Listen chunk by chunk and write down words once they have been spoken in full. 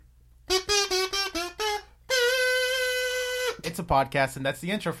It's a podcast, and that's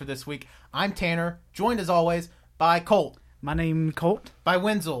the intro for this week. I'm Tanner, joined as always by Colt. My name Colt. By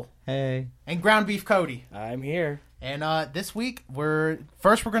Wenzel. Hey. And Ground Beef Cody. I'm here. And this week, we're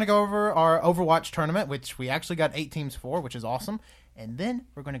going to go over our Overwatch tournament, which we actually got 8 teams for, which is awesome. And then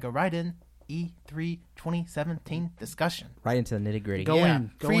we're going to go right in E3 2017 discussion. Right into the nitty-gritty. Go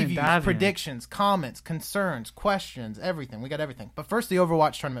in, previews, dive in. predictions, comments, concerns, questions, everything. We got everything. But first, the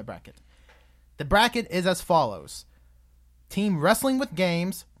Overwatch tournament bracket. The bracket is as follows. Team Wrestling with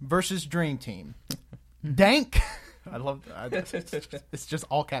Games versus Dream Team. Dank. I love it's just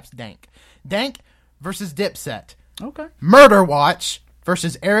all caps Dank. Dank versus Dipset. Okay. Murder Watch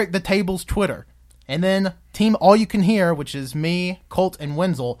versus Eric the Table's Twitter. And then Team All You Can Hear, which is me, Colt, and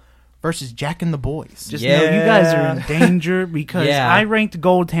Wenzel, versus Jack and the Boys. Just know you guys are in danger because I ranked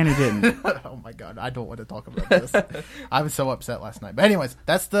gold, Tanner didn't. Oh my god, I don't want to talk about this. I was so upset last night. But anyways,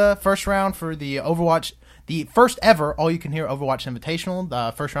 that's the first round for the Overwatch, the first ever All You Can Hear Overwatch Invitational.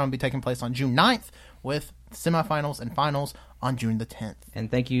 The first round will be taking place on June 9th with semifinals and finals on June the 10th. And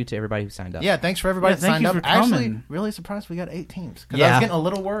thank you to everybody who signed up. Yeah, thanks for everybody that signed up. For coming. Actually, really surprised we got 8 teams because I was getting a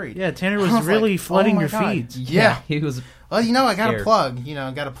little worried. Yeah, Tanner was really flooding your God. feeds. Yeah. He was. Well, I got to plug.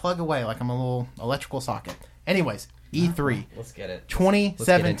 Got to plug away like I'm a little electrical socket. Anyways, E3. Let's get it.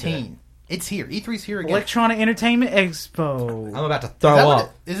 2017. It's here. E3's here again. Electronic Entertainment Expo. I'm about to throw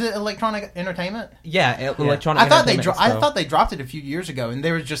up. Is it Electronic Entertainment? Yeah, Electronic I thought Entertainment I Expo. thought they dropped it a few years ago, and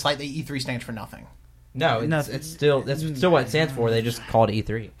they were just like the E3 stands for nothing. No, it's still what it stands for. They just called it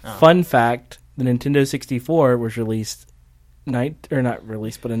E3. Oh. Fun fact: the Nintendo 64 was released announced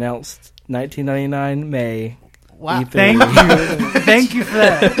 1999 May. Wow. E3. Thank you for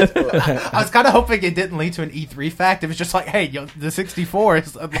that. I was kind of hoping it didn't lead to an E3 fact. It was just like, hey, the 64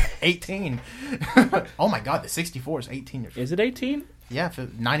 is 18. Oh my god, the 64 is 18 years old. Is it 18? Yeah, if it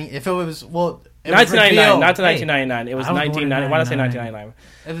was 1999, not to 1999. It was I was 1990. Why did I say 1999?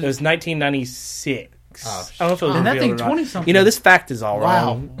 1999? It was 1996. Oh, I don't know if it was And that revealed thing or not. 20-something. This fact is all Wow.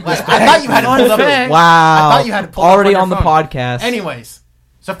 wrong. I thought you had to pull up. fact. Wow. I thought you had to pull already up on the your phone. podcast. Anyways,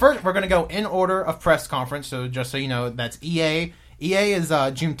 so first we're going to go in order of press conference. So just so you know, that's EA. EA is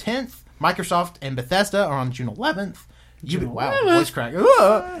June 10th. Microsoft and Bethesda are on June 11th. Voice crack.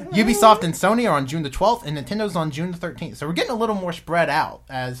 Ubisoft and Sony are on June the 12th, and Nintendo's on June the 13th. So we're getting a little more spread out,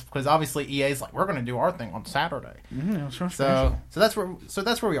 because obviously EA's like, we're going to do our thing on Saturday. So that's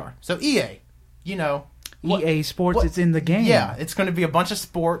where we are. So EA, EA Sports, it's in the game. Yeah, it's going to be a bunch of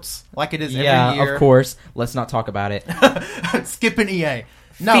sports like it is every Yeah, year. of course. Let's not talk about it. Skipping EA.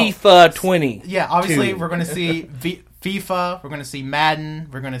 No. FIFA 20. Yeah, obviously we're going to see FIFA, we're going to see Madden,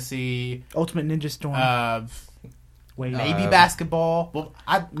 we're going to see Ultimate Ninja Storm. maybe basketball. Well,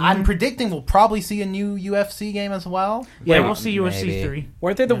 I'm predicting we'll probably see a new UFC game as well. Yeah, we'll see UFC maybe. 3.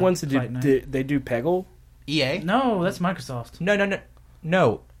 Weren't they the ones that Fight Night. they do Peggle? EA? No, that's Microsoft.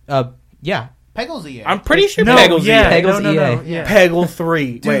 No. Yeah. Peggle's EA. I'm pretty sure No, Peggle's yeah, EA. Peggle's no, EA. yeah. Peggle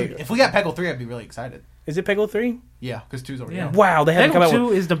 3. Dude, Wait, if we got Peggle 3, I'd be really excited. is it Peggle 3? Yeah, because 2's already Yeah. out. Wow, they haven't come Peggle out 2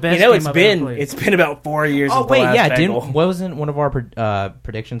 with... is the best it's game I've been ever played. it's been about 4 years Oh, since wait, the last yeah. Peggle. Wasn't one of our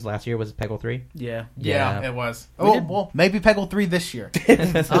predictions last year was Peggle 3? Yeah. Yeah, it was. Well, maybe Peggle 3 this year.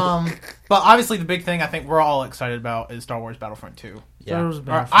 But obviously the big thing I think we're all excited about is Star Wars Battlefront 2. Yeah.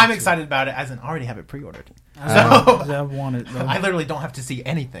 Or I'm excited about it, as in I already have it pre-ordered. I want it, though. I literally don't have to see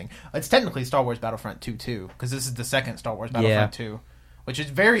anything. It's technically Star Wars Battlefront 2 too, because this is the second Star Wars Battlefront 2, which is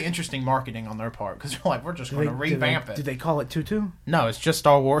very interesting marketing on their part, because they're like, we're just going to revamp it. Did they call it 2-2? No, it's just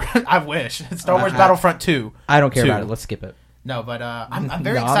Star Wars. I wish. It's Star Wars Battlefront 2. I don't care 2. about it. Let's skip it. No, but I'm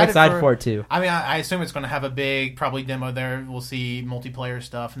very No, excited. I'm excited for it too. I mean, I assume it's going to have a big, probably demo there. We'll see multiplayer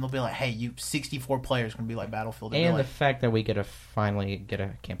stuff, and they'll be like, hey, 64 players going to be like Battlefield. And the like, fact that we get to finally get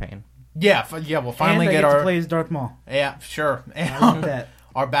a campaign. we'll finally and they get get our... to play as Darth Maul. Yeah, sure. I like that.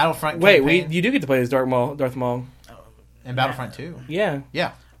 Our Battlefront Wait, campaign. you do get to play as Darth Maul. And Battlefront 2. Yeah.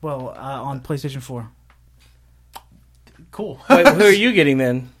 Yeah. Well, on PlayStation 4. Cool. Wait, who are you getting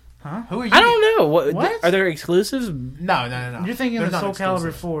then? Huh? Who are you? I don't know. What? Are there exclusives? No. You're thinking They're of the not Soul Calibur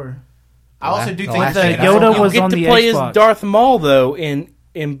exclusive. 4. I also do The think last that thing Yoda You was get on to the play Xbox. as Darth Maul though in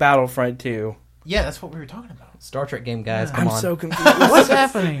Battlefront 2. Yeah, that's what we were talking about. Star Trek game, guys. Come I'm on. so confused. What's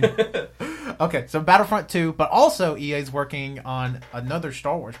happening? Okay, so Battlefront 2, but also EA's working on another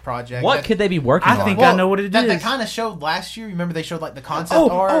Star Wars project. What could they be working on? I think I know what it that is. They kind of showed last year. Remember they showed like the concept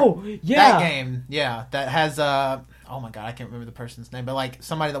art? Yeah. That game, yeah, that has oh my god, I can't remember the person's name, but like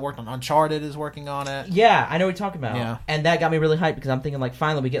somebody that worked on Uncharted is working on it. Yeah, I know what you're talking about. Yeah. And that got me really hyped because I'm thinking like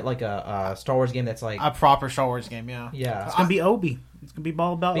finally we get like a Star Wars game that's like A proper Star Wars game, yeah. yeah. It's going to be Obi. It's gonna be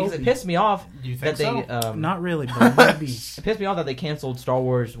all about Because it Opie. pissed me off Do you think that they Not really, but maybe. it pissed me off that they canceled Star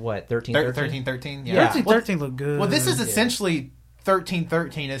Wars 1313. 13-13. Yeah. 13 look good. Well, this is essentially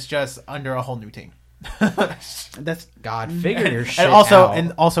 13-13. It's just under a whole new team. That's God, figure your shit and also out.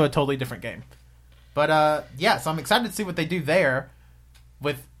 and also a totally different game. But yeah, so I'm excited to see what they do there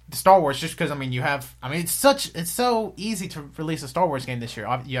with the Star Wars. Just because it's so easy to release a Star Wars game this year.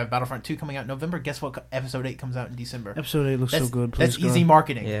 You have Battlefront 2 coming out in November. Guess what? Episode 8 comes out in December. Episode 8 looks so good. That's Please easy God.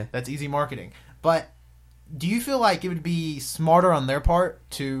 marketing. Yeah. That's easy marketing. But do you feel like it would be smarter on their part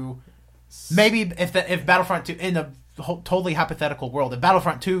to maybe if Battlefront 2 in a totally hypothetical world, if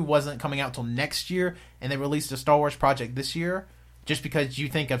Battlefront 2 wasn't coming out till next year and they released a Star Wars project this year, just because you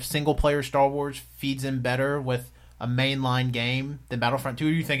think of single player Star Wars feeds in better with a mainline game than Battlefront 2, or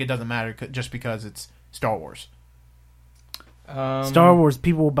you think it doesn't matter just because it's Star Wars? Star Wars,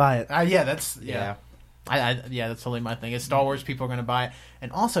 people will buy it. Yeah, that's Yeah. yeah, that's totally my thing. It's Star Wars, people are going to buy it,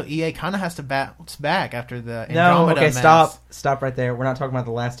 and also EA kind of has to bounce back after the No, Andromeda okay, mess. stop right there. We're not talking about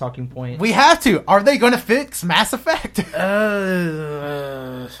the last talking point. We have to. Are they going to fix Mass Effect?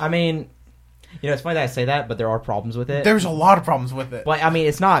 I mean, it's funny that I say that, but there are problems with it. There's a lot of problems with it. But I mean,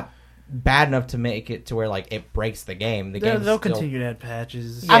 it's not bad enough to make it to where like it breaks the game. They'll continue to add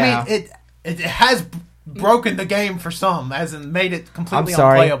patches. Yeah. I mean, it has broken the game for some, as in made it completely I'm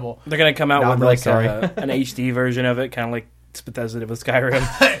sorry. unplayable. They're gonna come out No, with I'm really like sorry. an HD version of it, kind of like Bethesda did with Skyrim.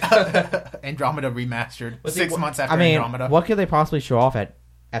 Andromeda remastered But see, 6 months after I mean, Andromeda. what could they possibly show off at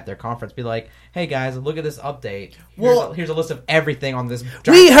their conference? Be like, hey guys, look at this update. Here's a list of everything on this.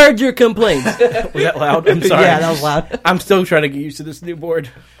 We heard your complaints. Was that loud? I'm sorry. Yeah, that was loud. I'm still trying to get used to this new board.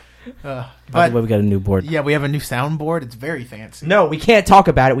 Oh, By the way, But we got a new board. yeah, we have a new soundboard. It's very fancy. No, we can't talk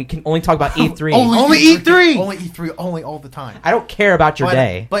about it. We can only talk about E3. Only E3. Only E3. Only all the time. I don't care about your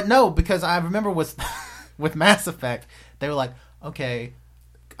day. But no, because I remember with Mass Effect, they were like, okay,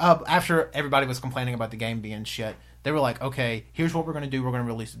 after everybody was complaining about the game being shit, they were like, okay, here's what we're going to do. We're going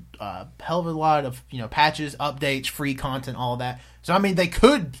to release a hell of a lot of patches, updates, free content, all of that. So I mean, they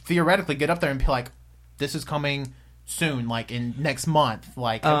could theoretically get up there and be like, this is coming soon, like in next month.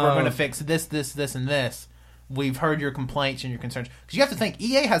 Like we're going to fix this, and this. We've heard your complaints and your concerns. Because you have to think,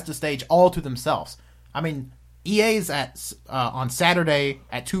 EA has the stage all to themselves. I mean, EA's on Saturday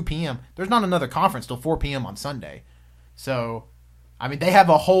at 2 p.m. There's not another conference till 4 p.m. on Sunday. So, I mean, they have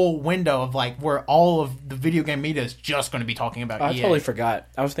a whole window of like where all of the video game media is just going to be talking about I EA. totally forgot.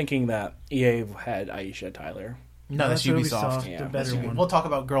 I was thinking that EA had Aisha Tyler. No, that's Ubisoft. The Yeah. better one. We'll talk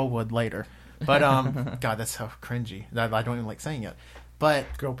about Girlwood later. But, God, that's so cringy. That I don't even like saying it. But,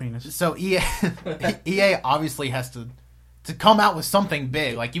 Girl penis. so EA obviously has to come out with something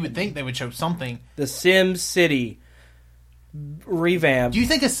big. Like, you would think they would show something. The Sim City revamp. Do you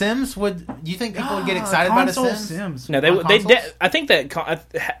think a Sims would... Do you think people would get excited about a Console Sims? No, they on would. consoles? I think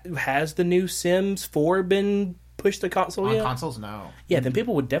that has the new Sims 4 been pushed to console On yet? consoles, no. Yeah, then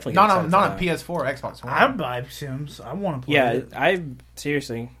people would definitely. Not get on excited for that. PS4 or Xbox One. I'd buy Sims. I want to play Yeah, it.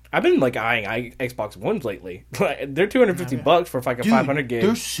 I've been like eyeing Xbox Ones lately. They're $250 for like a Dude, 500 gig,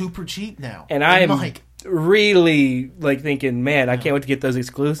 they're super cheap now. and I'm like, really like thinking, man, I can't wait to get those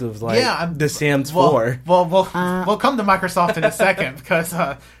exclusives like The Sims 4. Well, we'll come to Microsoft in a second because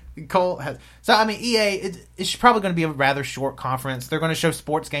Cole has. So I mean, EA, it's probably going to be a rather short conference. They're going to show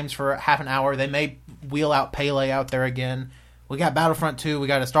sports games for half an hour. They may wheel out Pele out there again. We got Battlefront 2. We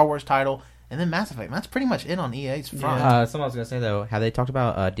got a Star Wars title. And then Mass Effect. That's pretty much it on EA's front. Something I was gonna say though, have they talked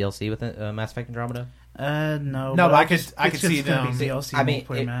about DLC with Mass Effect Andromeda? No. No, but I could it's see just gonna them. be DLC I mean,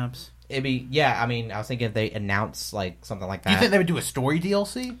 multiplayer maps. It'd be I mean, I was thinking if they announce like something like that. Do you think they would do a story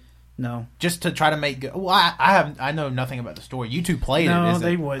DLC No. just to try to make? Well, I know nothing about the story. You two played it. No, Is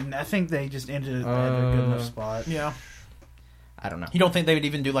they it? wouldn't. I think they just ended it at a good enough spot. Yeah. I don't know. You don't think they would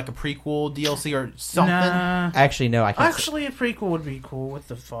even do like a prequel DLC or something? Nah. Actually, no. I can't. Actually, a prequel would be cool with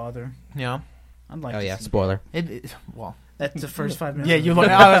the father. Yeah. I'd like. Oh to yeah, see spoiler. Well. That's the first 5 minutes. Yeah, you look.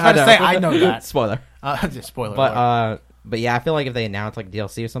 I was about to say I know that. Spoiler. Just spoiler. alert. But yeah, I feel like if they announce like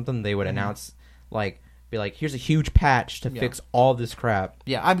DLC or something, they would announce be like, here's a huge patch to fix all this crap.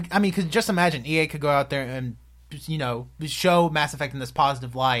 Yeah, I mean, because just imagine EA could go out there and show Mass Effect in this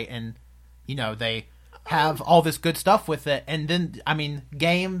positive light, and they have all this good stuff with it, and then I mean,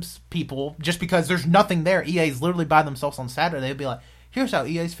 games people, just because there's nothing there, EA's literally by themselves on Saturday. They'd be like, here's how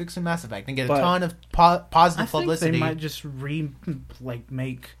EA's fixing Mass Effect, and get a ton of positive I think publicity. they might just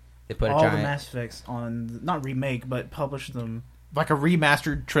make They put a all giant. the Mass Effects on, not remake, but publish them. Like a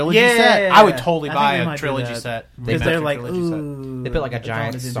remastered trilogy Yeah, set. yeah, I would yeah. totally I buy think they a might do trilogy that. set. Because they're Remastered like, trilogy set. ooh. They put like a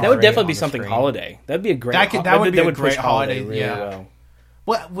giant Andromeda star That would ring definitely on be the something screen. holiday. That'd be a great. That would be a push great holiday, really yeah. well.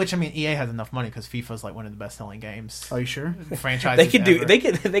 Well, which I mean, EA has enough money because FIFA's like one of the best-selling games. Are you sure? Franchises. They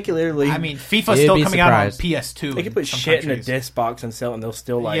could literally. I mean, FIFA's still coming out on PS2. They could put shit in a disc box and sell it, and they'll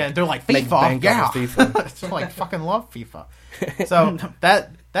still like. Yeah, they're like FIFA. Yeah, FIFA. It's like fucking love FIFA. So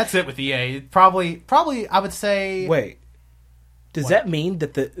that's it with EA. Probably, I would say. Wait. Does that mean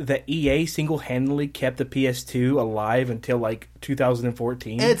that the EA single-handedly kept the PS2 alive until like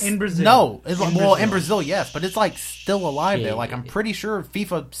 2014? It's in Brazil. No, in Brazil, yes, but it's like still alive there. Like I'm pretty sure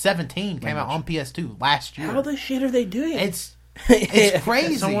FIFA 17 came out on PS2 last year. How the shit are they doing it? It's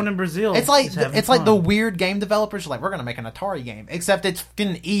crazy. Someone in Brazil. It's like the weird game developers are like, we're gonna make an Atari game, except it's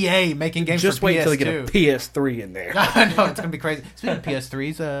fucking EA making games. Just for wait PS2. until they get a PS3 in there. I know it's gonna be crazy. Speaking of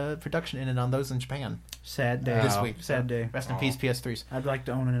PS3s, production ended on those in Japan. Sad day This week. Sad day. Rest in peace, PS3s. I'd like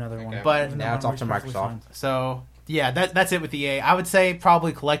to own another one. But now it's off to Microsoft. So yeah, that's it with EA. I would say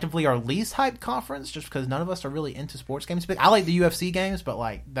probably collectively our least hyped conference, just because none of us are really into sports games. I like the UFC games, but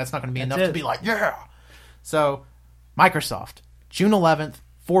like that's not going to be enough to be like yeah. So Microsoft, June 11th,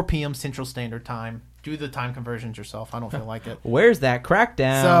 4 p.m. Central Standard Time. Do the time conversions yourself. I don't feel like it. Where's that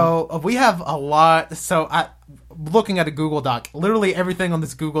Crackdown? So we have a lot. So looking at a Google Doc, literally everything on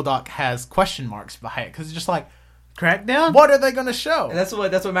this Google Doc has question marks behind it because it's just like Crackdown. What are they going to show? And that's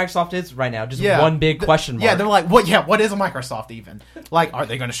what Microsoft is right now. Just one big question mark. Yeah, they're like, what? Yeah, what is a Microsoft even? Like, are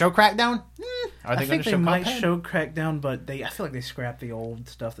they going to show Crackdown? Are they going to show? They might show Crackdown, but I feel like they scrapped the old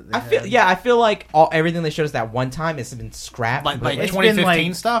stuff that they. I feel like everything they showed us that one time has been scrapped. Like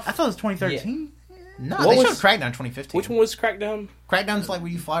 2015 stuff. I thought it was 2013. Yeah. No, they showed Crackdown 2015. Which one was Crackdown? Crackdown's like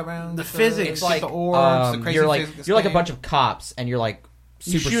where you fly around. The physics, like the orbs, the crazy you're like a bunch of cops, and you're like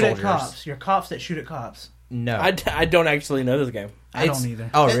super you shoot soldiers. At cops. You're cops that shoot at cops. No, I don't actually know this game. I don't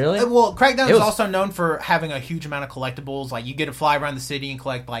either. Oh, really? Well, Crackdown is also known for having a huge amount of collectibles. Like you get to fly around the city and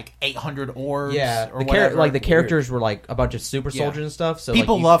collect like 800 orbs. Yeah, or whatever. Like the characters were like a bunch of super soldiers and stuff. So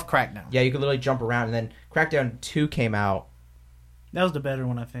people love Crackdown. Yeah, you could literally jump around, and then Crackdown 2 came out. That was the better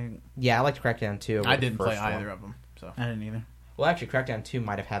one, I think. Yeah, I liked Crackdown 2. I didn't play either of them. So I didn't either. Well, actually, Crackdown 2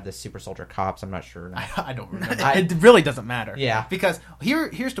 might have had the super soldier cops. I'm not sure. I don't remember. It really doesn't matter. Yeah. Because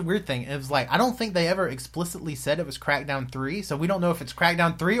here's the weird thing. It was like, I don't think they ever explicitly said it was Crackdown 3, so we don't know if it's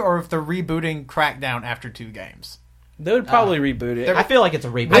Crackdown 3 or if they're rebooting Crackdown after 2 games. They would probably reboot it. I feel like it's a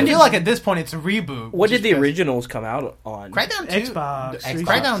reboot. I feel like at this point it's a reboot. What did the originals come out on? Crackdown 2. Xbox.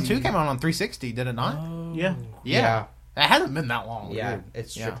 Crackdown 2 came out on 360, did it not? Yeah. It hasn't been that long. Yeah,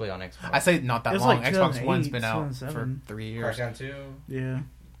 it's strictly on Xbox. I say not that long. Like Xbox One's been out for 3 years. Crackdown 2? Yeah.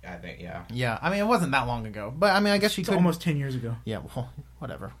 I think, yeah. Yeah, I mean, it wasn't that long ago. But, I mean, I guess you could... almost 10 years ago. Yeah, well,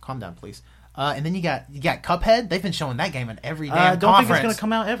 whatever. Calm down, please. And then you got Cuphead. They've been showing that game in every damn conference. I don't think it's going to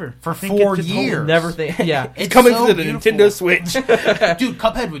come out ever. For 4 years. Never think... Yeah. It's coming to the Nintendo Switch. Dude,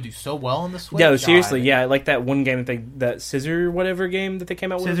 Cuphead would do so well on the Switch. No, seriously, yeah. Like that one game, that Scissor whatever game that they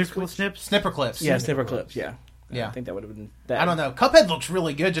came out with. Snipper Clips. Yeah, Snipper Clips, yeah. Yeah, I think that would have been that. I don't know. Cuphead looks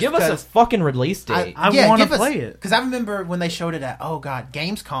really good. Just give us a fucking release date. I want to play it. Because I remember when they showed it at,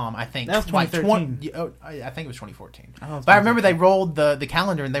 Gamescom, I think. That was 2013. I think it was 2014. But I remember they rolled the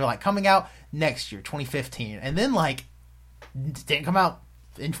calendar and they were like, coming out next year, 2015. And then, didn't come out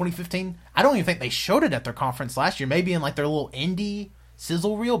in 2015. I don't even think they showed it at their conference last year. Maybe in, their little indie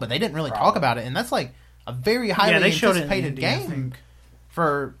sizzle reel, but they didn't really talk about it. And that's, a very highly anticipated game.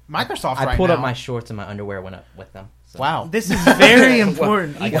 For Microsoft I pulled up my shorts and my underwear went up with them. So. Wow. This is very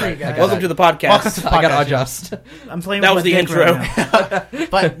important. Welcome to the podcast. I got to adjust. I'm playing that was the intro. Right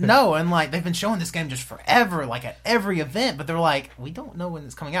but no, and they've been showing this game just forever, at every event, but they're like, we don't know when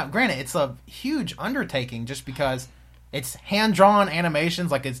it's coming out. Granted, it's a huge undertaking just because it's hand-drawn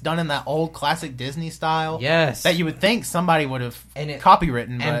animations, it's done in that old classic Disney style. Yes. That you would think somebody would have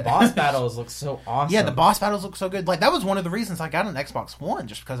copywritten. And boss battles look so awesome. Yeah, the boss battles look so good. That was one of the reasons I got an Xbox One,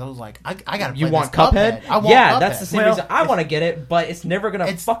 just because I was like, I got to play You want this Cuphead? I want Cuphead. That's the same reason I want to get it, but it's never going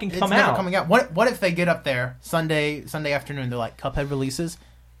to fucking come out. It's never coming out. What if they get up there Sunday afternoon, they're like, Cuphead releases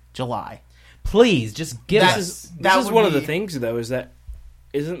July. Please, just give us... This is one of the things, though, is that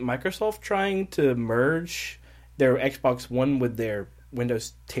isn't Microsoft trying to merge their Xbox One with their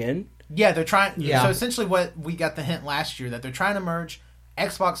Windows 10? Yeah, they're trying. Yeah. So essentially, what we got the hint last year that they're trying to merge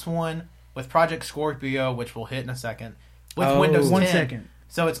Xbox One with Project Scorpio, which we'll hit in a second, with Windows 10. 1 second.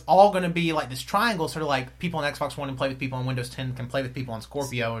 So it's all going to be this triangle, sort of people on Xbox One and play with people on Windows 10 can play with people on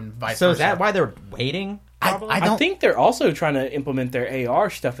Scorpio and vice versa. So is that why they're waiting? I think they're also trying to implement their AR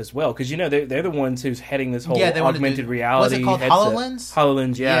stuff as well, because they're the ones who's heading this whole augmented reality. What's it called? headset. HoloLens?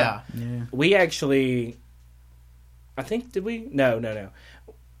 HoloLens, yeah. We actually... I think, did we? No.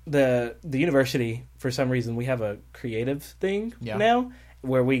 The university, for some reason, we have a creative thing now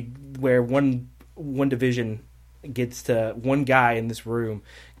where one division one guy in this room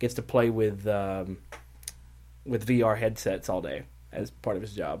gets to play with VR headsets all day as part of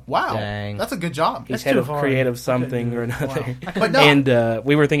his job. Wow, Dang. that's a good job. He's That's head too of hard. creative something or another. Wow. But no, And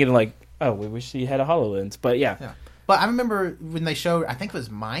we were thinking like, oh, we wish he had a HoloLens. But yeah. But I remember when they showed, I think it was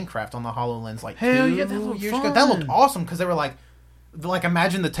Minecraft on the HoloLens, like Hell 2 yeah, that looked years ago. That looked fun. awesome because they were like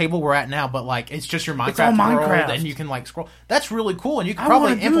imagine the table we're at now, but like it's just your It's all Minecraft world, Minecraft. and you can like scroll. That's really cool, and you can I probably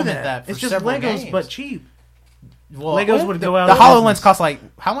wanna do implement that. For It's just several Legos, games. but cheap. Well, Legos would go out The of HoloLens business. costs like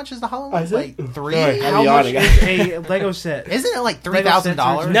how much is the HoloLens? Is it? Like $3. Sorry. How much is a Lego set? Isn't it like Lego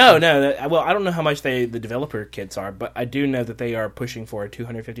 $3,000? No. Well, I don't know how much the developer kits are, but I do know that they are pushing for a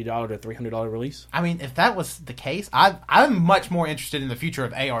 $250 to $300 release. I mean, if that was the case, I'm much more interested in the future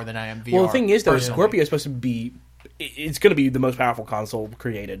of AR than I am VR. Well, the thing is, though, personally. Scorpio is supposed to be. It's going to be the most powerful console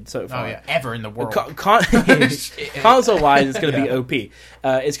created so far. Oh yeah, ever in the world. Console-wise, it's going to Yeah. be OP.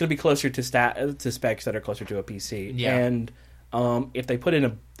 It's going to be closer to specs that are closer to a PC. Yeah. And if they put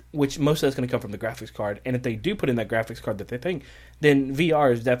in which most of that's going to come from the graphics card, and if they do put in that graphics card that they think, then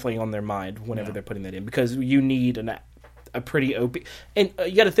VR is definitely on their mind whenever they're putting that in, because you need a pretty OP. And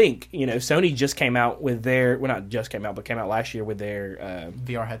you got to think, Sony just came out with their, well, not just came out, but came out last year with their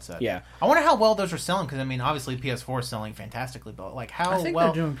VR headset. Yeah. I wonder how well those are selling, because I mean, obviously PS4 is selling fantastically, but like how I think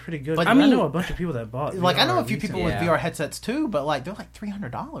well. they're doing pretty good. but I I mean- know a bunch of people that bought. Like I know a VR few people recently. with Yeah. VR headsets too, but like they're like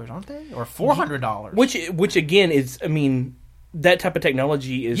 $300, aren't they, or $400? which again is, I mean, that type of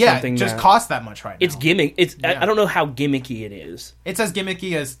technology is yeah, something it just that costs that much right now. it's gimmick. Yeah. I don't know how gimmicky it is. It's as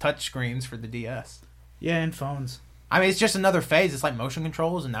gimmicky as touch screens for the DS. Yeah, and phones. I mean, it's just another phase. It's like motion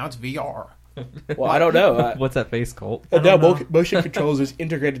controls, and now it's VR. Well, I don't know. What's that face, Colt? I don't know. Motion controls is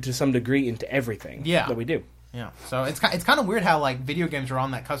integrated to some degree into everything Yeah. that we do. Yeah, so it's kind of weird how like video games are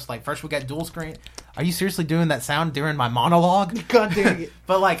on that cusp. Like first we got dual screen. Are you seriously doing that sound during my monologue? God dang it!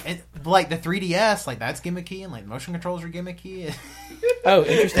 But like the 3DS, like that's gimmicky, and like motion controls are gimmicky. Oh,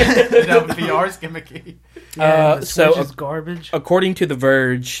 interesting. VR's gimmicky. Yeah, the so, Switch is garbage. According to The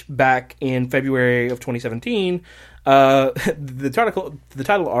Verge, back in February of 2017, the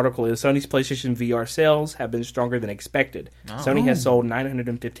title article is Sony's PlayStation VR sales have been stronger than expected. Oh. Sony has sold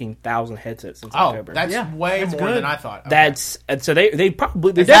 915,000 headsets since Oh, October. that's Yeah, way that's more good. than I thought. Okay. That's and so they're is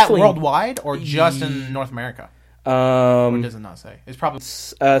that definitely worldwide or just in North America? Or does it not say? It's probably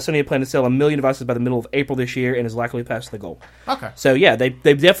Sony had planned to sell 1 million devices by the middle of April this year and is likely past the goal. okay. So yeah, they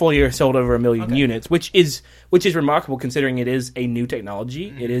definitely are sold over 1 million units, which is remarkable considering it is a new technology.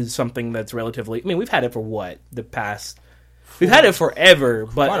 Mm-hmm. It is something that's relatively. I mean, we've had it for we've had it forever,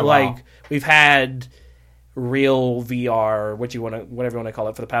 Quite but a like while. we've had real VR, whatever you want to call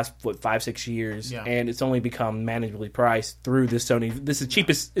it, for the past 5-6 years, Yeah. and it's only become manageably priced through this Sony. This is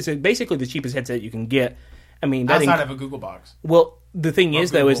cheapest. It's basically the cheapest headset you can get. I mean, that Outside of a Google box. well, the thing Or is,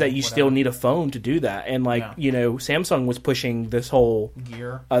 though, is Google, that you still whatever. need a phone to do that. And, like, Yeah. Samsung was pushing this whole,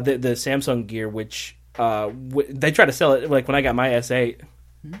 Gear. the Samsung Gear, which they try to sell it. Like, when I got my S8,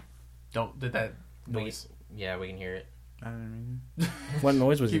 Did that noise. Yeah, we can hear it. I don't know. what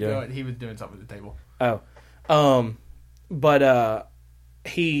noise was he Keep doing? going. He was doing something at the table. Oh. But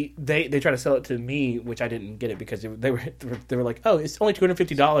they try to sell it to me, which I didn't get it because they were like, oh, it's only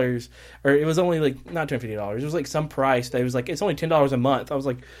 $250, or it was only like not $250. It was like some price. They was like, it's only $10 a month. I was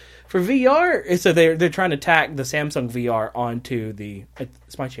like, for VR. And so they're trying to tack the Samsung VR onto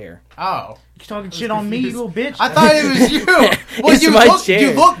it's my chair. Oh. You talking shit on me, you little bitch? I thought it was you. Well, It's my chair.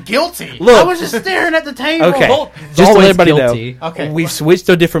 You look guilty. Look, I was just staring at the table. okay. Colt- Just to let always everybody guilty. know, Okay. we've switched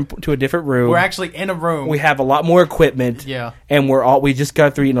to a different room. We're actually in a room. We have a lot more equipment. Yeah. And we just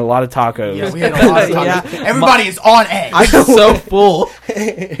got through eating a lot of tacos. Yeah, we had a lot of tacos. Yeah. Everybody is on edge. I'm so full.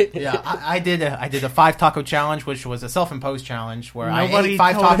 Yeah, I did a 5 taco challenge, which was a self-imposed challenge where I Nobody ate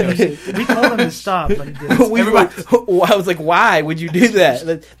 5 told him tacos. to, we told him to stop, but he didn't. I was like, why would you do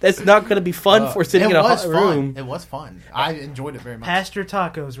that? That's not going to be fun for sitting in a hot room. It was fun. I enjoyed it very much. Past your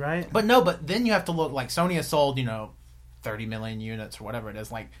tacos, right? But then you have to look like Sony has sold 30 million units or whatever it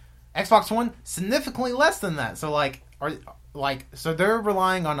is. Like Xbox One, significantly less than that. So so they're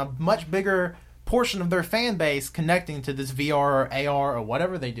relying on a much bigger portion of their fan base connecting to this VR or AR or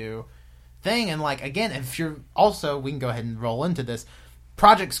whatever they do thing. And like again, if you're also, we can go ahead and roll into this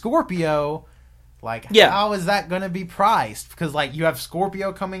Project Scorpio. Like, how is that going to be priced? Because like you have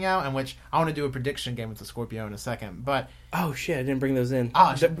Scorpio coming out, in which I want to do a prediction game with the Scorpio in a second. But Oh shit! I didn't bring those in.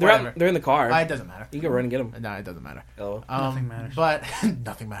 Oh, shit, whatever. They're in the car. it doesn't matter. You can go run and get them. No, it doesn't matter. Oh. Nothing matters. But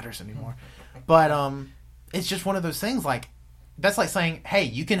nothing matters anymore. But it's just one of those things. Like that's like saying, hey,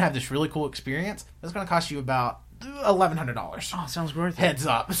 you can have this really cool experience. That's going to cost you about $1,100. Oh, sounds worth it. Heads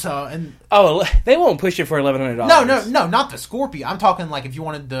up. So and They won't push it for $1,100. no, not the Scorpio. I'm talking like if you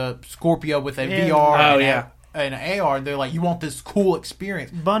wanted the Scorpio with a VR. Oh and yeah. an AR, they're like, you want this cool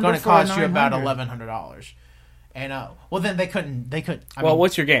experience. It's Bundle going to for cost you about $900. $1,100. And, well, then they couldn't. I Well, mean,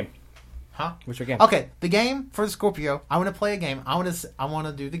 what's your game? Huh? What's your game? Okay, the game for the Scorpio, I want to play a game. I want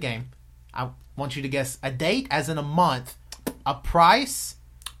to do the game. I want you to guess a date, as in a month, a price,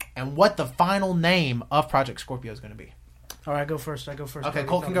 and what the final name of Project Scorpio is going to be. All right, I go first. Okay,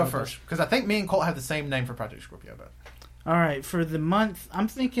 Colt can go first. Because I think me and Colt have the same name for Project Scorpio. But All right, for the month, I'm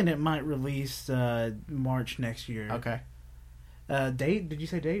thinking it might release March next year. okay, Date? Did you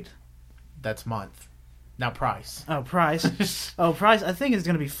say date? that's month. Now price. Oh, price. Price. I think it's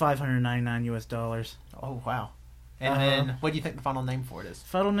going to be $599. Oh, wow. And then, what do you think the final name for it is?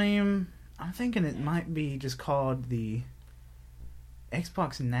 Final name, I'm thinking it might be just called the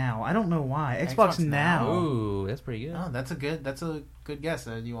Xbox Now. I don't know why. Xbox Now. Ooh, that's pretty good. Oh, that's a good guess.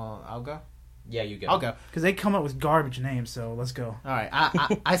 I'll go? Yeah, you go. I'll go. Because they come up with garbage names, so let's go. All right.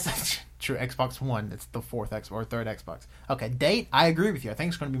 I said, true, Xbox One. It's the fourth Xbox or third Xbox. Okay, date, I agree with you. I think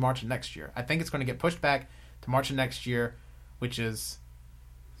it's going to be March of next year. I think it's going to get pushed back to March of next year, which is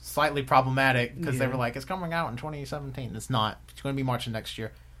slightly problematic because they were like, it's coming out in 2017. It's not. It's going to be March of next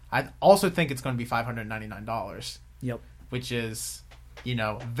year. I also think it's going to be $599. Yep. Which is,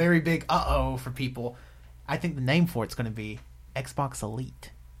 very big for people. I think the name for it's going to be Xbox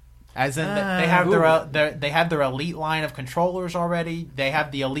Elite. As in, they have their Elite line of controllers already. They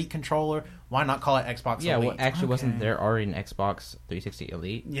have the Elite controller. Why not call it Xbox Elite? Yeah, well, actually, Okay. wasn't there already an Xbox 360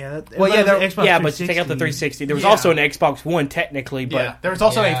 Elite? Yeah. Xbox Yeah, but you take out the 360. There was also an Xbox One, technically, but Yeah, there was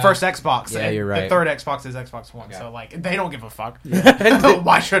also a first Xbox. Yeah, and you're right. The third Xbox is Xbox One. Okay. So, they don't give a fuck.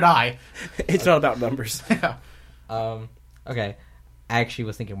 Why should I? it's not about numbers. Yeah. Okay. I actually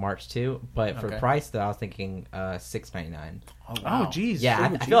was thinking March too, but for Okay. price though, I was thinking $699. Oh, Oh, wow. jeez. Yeah,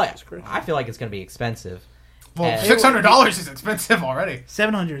 Oh, I feel like Jesus Christ. it's gonna be expensive. Well, And- $600 is expensive already.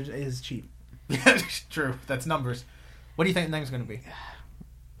 700 is cheap. Yeah, true. That's numbers. What do you think the name's going to be?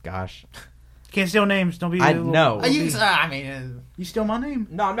 Gosh, Can't steal names. Don't be. I know. You steal my name.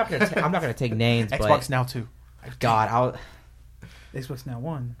 No, I'm not gonna. I'm not gonna take names. Xbox but Now 2. God, Xbox Now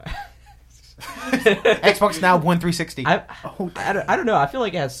 1. Xbox Now 1 360. I don't know. I feel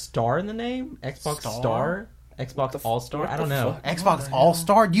like it has Star in the name. Xbox Star? Star. Xbox All Star. I don't know. Xbox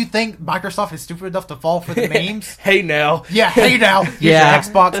All-Star? Do you think Microsoft is stupid enough to fall for the memes? Hey, now. Yeah, hey now, get Yeah. your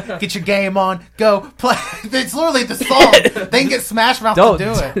Xbox, get your game on, go play. It's literally the song. They can get Smash Mouth to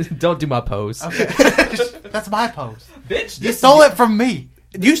do it. Don't do my pose. Okay. That's my pose. Bitch, You stole it from me.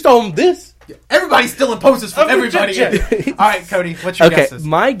 You stole this. Everybody's stealing poses from everybody. All right, Cody, what's your Okay, guesses?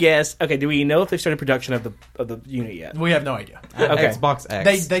 my guess. Okay, do we know if they started production of the unit yet? We have no idea. Okay. Xbox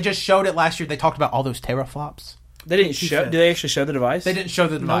X. They just showed it last year. They talked about all those teraflops. They didn't He show. said. Did they actually show the device? They didn't show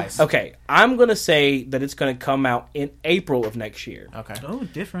the device. Okay, I'm gonna say that it's gonna come out in April of next year, Okay. Oh,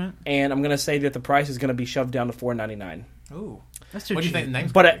 different. and I'm gonna say that the price is gonna be shoved down to $499. Ooh. That's too What do you cheap. think the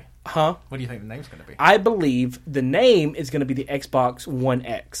name's But going to be? huh? What do you think the name's going to be? I believe the name is gonna be the Xbox One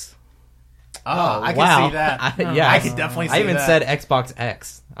X. Oh, I can wow. see that. Yeah, I can definitely see I even that. said Xbox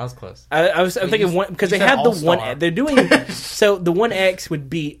X. I was close. I'm thinking you- one because you they said have the All-Star. one. They're doing so the One X would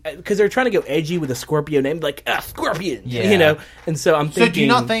be because they're trying to go edgy with a Scorpio name, like Scorpion, Yeah. And so I'm thinking. So do you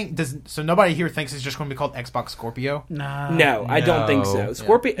not think? So nobody here thinks it's just going to be called Xbox Scorpio? Nah. No, I don't think so. No.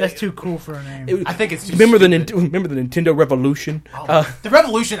 Scorpio. That's too cool for a name. it- I think it's. Just remember stupid. the Nintendo Revolution. The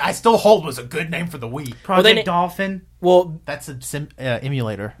Revolution, I still hold was a good name for the Wii. Project they- Dolphin. Well, That's a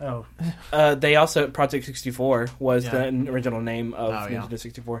emulator. Oh. they also Project 64 was Yeah. the original name of Oh, yeah. Nintendo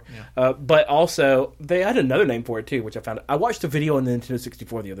 64. Yeah. But also they had another name for it too, which I found. I watched a video on the Nintendo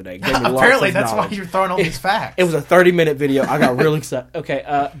 64 the other day. It gave me lots Apparently, of that's why knowledge. you're throwing all these facts. It was a 30-minute video. I got really excited. Okay,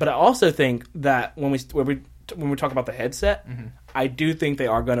 but I also think that when we talk about the headset, Mm-hmm. I do think they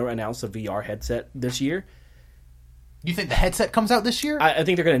are going to announce a VR headset this year. You think the headset comes out this year? I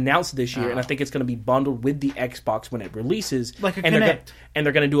think they're going to announce it this year, and I think it's going to be bundled with the Xbox when it releases. Like a and they're Kinect. and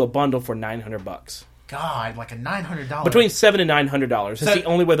they're going to do a bundle for $900. God, like a $900. Between $700 and $900. That's So- the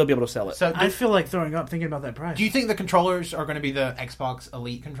only way they'll be able to sell it. So, I feel like throwing up thinking about that price. do you think the controllers are going to be the Xbox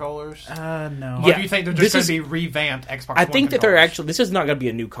Elite controllers? No. Or Yeah, do you think they're this just going is- to be revamped Xbox? I One think that they're controllers? actually. This is not going to be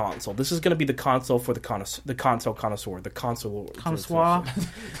a new console. This is going to be the console for the console connoisseur, the console Connoisseur.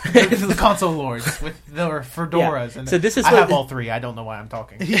 the console lords with their fedoras. Yeah. And So this is I what- have all three. I don't know why I'm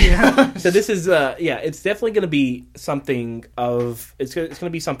talking. So this is it's definitely going to be something of it's going to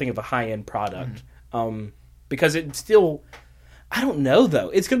be something of a high end product, because it's still. I don't know though.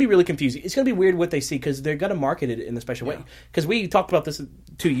 It's going to be really confusing. It's going to be weird what they see because they're going to market it in a special way. Because we talked about this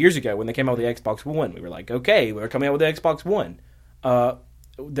 2 years ago when they came out with the Xbox One. We were like, okay, we're coming out with the Xbox One.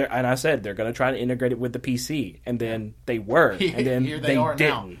 And I said they're going to try to integrate it with the PC, and then they were, and then Here they are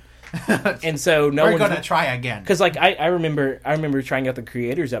now. didn't. And so no We're one's going to try again. because like I remember trying out the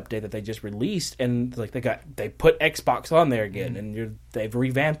creators update that they just released, and like they put Xbox on there again, and they've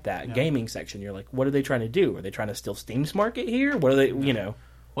revamped that gaming section. You're like, what are they trying to do? Are they trying to steal Steam's market here? What are they? You know?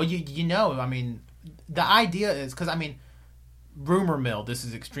 Well, you know, I mean, the idea is because I mean, rumor mill. This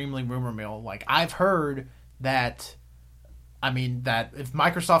is extremely rumor mill. Like I've heard that. I mean that if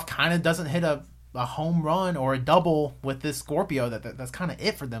Microsoft kind of doesn't hit a home run or a double with this Scorpio, that's kind of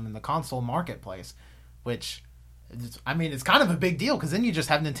it for them in the console marketplace. Which, I mean, it's kind of a big deal because then you just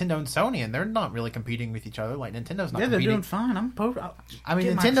have Nintendo and Sony, and they're not really competing with each other. Like Nintendo's not. Yeah, they're competing. doing fine. I mean,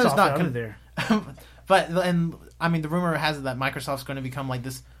 Get Nintendo's Microsoft not out of there. But and I mean, the rumor has it that Microsoft's going to become like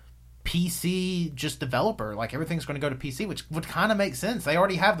this PC just developer. Like everything's going to go to PC, which would kind of make sense. They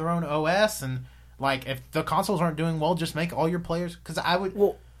already have their own OS, and like if the consoles aren't doing well, just make all your players. Because I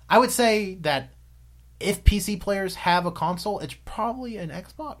would say that if PC players have a console, it's probably an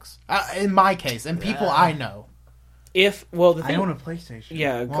Xbox. In my case, and people I know. The thing, I own a PlayStation.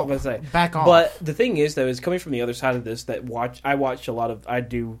 Yeah, Well, let's say back off. But the thing is, though, is coming from the other side of this. I watch a lot of. I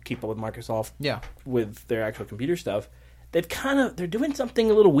do keep up with Microsoft. Yeah. With their actual computer stuff, they're doing something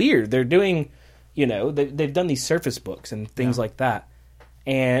a little weird. They're doing, they've done these Surface Books and things like that,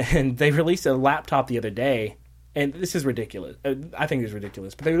 and they released a laptop the other day, and this is ridiculous. I think it's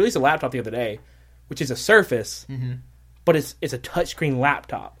ridiculous, but they released a laptop the other day, which is a Surface, but it's a touchscreen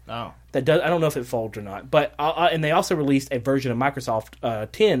laptop. Oh. That does. I don't know if it folds or not, but and they also released a version of Microsoft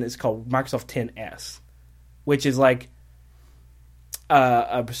 10. It's called Microsoft 10s, which is like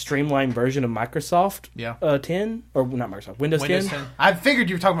a streamlined version of Microsoft 10 or not Microsoft Windows 10. I figured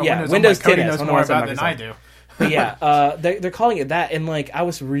you were talking about Windows. Windows 10 Cody knows more about it than I do. But yeah, they're calling it that, and like I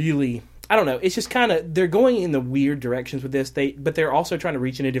was really. I don't know. It's just kind of they're going in the weird directions with this. But they're also trying to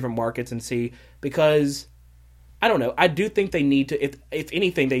reach into different markets and see because. I don't know. I do think they need to. If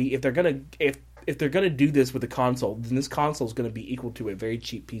anything, if they're gonna do this with a console, then this console is going to be equal to a very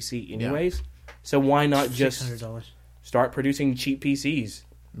cheap PC, anyways. Yeah. So why not just $600. start producing cheap PCs?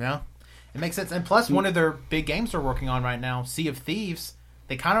 Yeah, it makes sense. And plus, one of their big games they're working on right now, Sea of Thieves.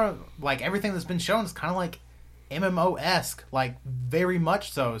 They kind of like everything that's been shown is kind of like MMO-esque, like very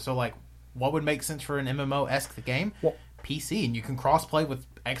much so. So like, what would make sense for an MMO-esque game? Well, PC, and you can cross-play with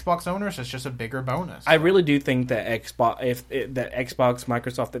Xbox owners. It's just a bigger bonus. I really do think that Xbox,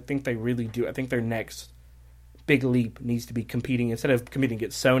 Microsoft, I think they really do. I think their next big leap needs to be competing instead of competing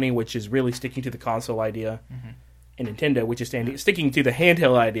against Sony, which is really sticking to the console idea, and Nintendo, which is sticking to the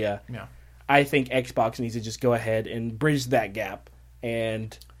handheld idea. Yeah, I think Xbox needs to just go ahead and bridge that gap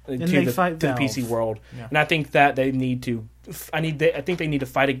and to they the fight Valve. PC world. Yeah. And I think that they need to. I think they need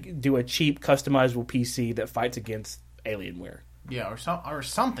to do a cheap, customizable PC that fights against Alienware. Yeah, or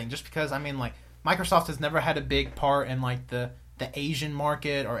something. Just because I mean, like Microsoft has never had a big part in like the Asian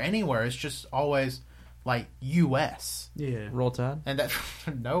market or anywhere. It's just always like U.S. Yeah. Roll Tide. And that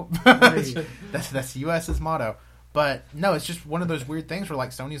nope, Right. that's U.S.'s motto. But no, it's just one of those weird things where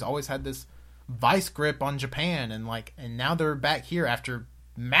like Sony's always had this vice grip on Japan, and now they're back here after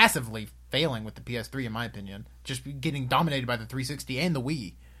massively failing with the PS3, in my opinion, just getting dominated by the 360 and the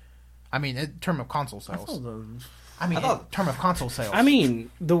Wii. I mean, in terms of console sales. In terms of console sales. I mean,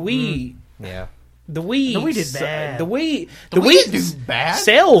 the Wii. Yeah. The Wii did bad. The Wii did bad.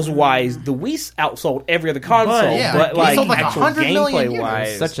 Sales wise, the Wii outsold every other console. But it like sold like actual 100 million gameplay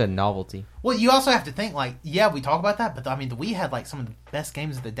wise, Such a novelty. Well, you also have to think, like, yeah, we talk about that, but I mean, the Wii had like some of the best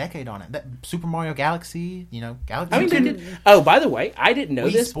games of the decade on it. That Super Mario Galaxy, Galaxy. I mean, they did. Oh, by the way, I didn't know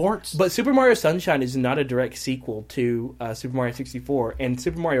Wii this, Sports. but Super Mario Sunshine is not a direct sequel to Super Mario 64, and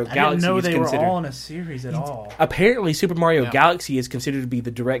Super Mario I Galaxy didn't know is they considered. were all in a series at all. Apparently, Super Mario Yeah. Galaxy is considered to be the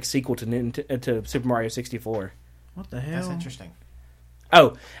direct sequel to Super Mario 64. What the hell? That's interesting.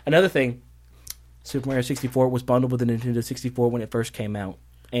 Oh, another thing, Super Mario 64 was bundled with the Nintendo 64 when it first came out,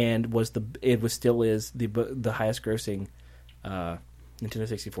 and still is the highest grossing Nintendo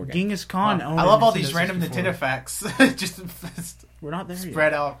 64 game. Genghis Khan owned I love a all Nintendo these random 64. Nintendo facts just We're not there yet.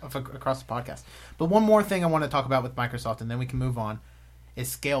 spread out across the podcast. But one more thing I want to talk about with Microsoft, and then we can move on, is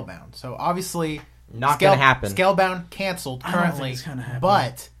Scalebound. So obviously, Not gonna happen. Scalebound canceled I don't think currently, it's gonna happen.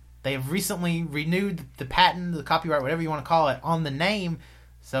 but they have recently renewed the patent, the copyright, whatever you want to call it, on the name.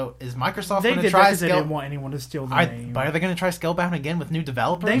 So is Microsoft They going to did that try because they didn't want anyone to steal the name. Are they going to try Scalebound again with new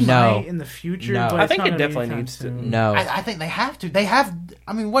developers? They No. might in the future, No. but I it's think not it gonna be definitely anytime needs to. soon. No. I think they have to. They have.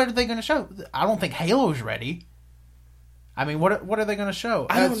 I mean, what are they going to show? I don't think Halo's ready. I mean, what are they going to show?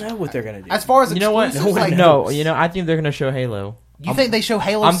 I don't know what they're going to do. As far as You know what? exclusives, like, No, I think they're gonna show Halo. You think they show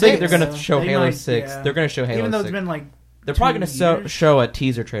Halo? I'm 6? thinking they're gonna show They Halo might, 6. yeah. They're gonna show Halo Even though 6. it's been like They're probably 2 gonna years. show a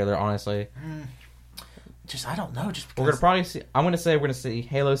teaser trailer. Honestly, just I don't know. Just because, We're gonna probably see. I'm gonna say we're gonna see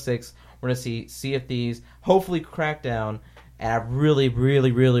Halo 6. We're gonna see Sea of Thieves. Hopefully, Crackdown. And I really,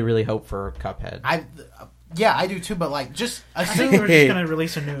 really, really, really hope for Cuphead. I do too. But like, just I think assume. they were just gonna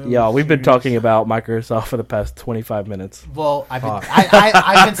release a new. Yeah, we've been series. talking about Microsoft for the past 25 minutes. Well, I've been, Fuck.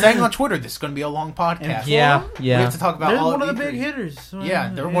 I've been saying on Twitter this is going to be a long podcast. And Yeah, We have to talk about They're all one of of the E3. big hitters. So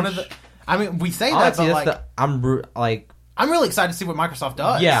Yeah, they're one of the. I mean, we say that, Honestly, but that's like, I'm really excited to see what Microsoft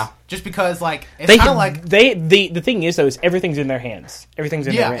does. Yeah. just because like it's They kind of like the thing is though is everything's in their hands. Everything's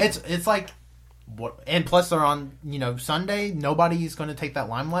in their yeah, hands. it's like what, and plus they're on Sunday. Nobody's going to take that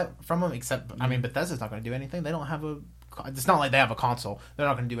limelight from them except I mean Bethesda's not going to do anything. They don't have a. It's not like they have a console. They're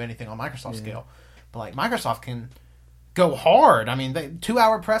not going to do anything on Microsoft scale. But like Microsoft can go hard. I mean,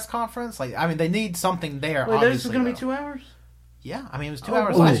 2-hour press conference. Like I mean, they need something there. Wait, this is obviously, going to be though. 2 hours. Yeah, I mean it was 2 Oh,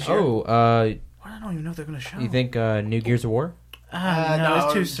 hours boy. last year. I don't even know if they're going to show. You think New Gears of War? No,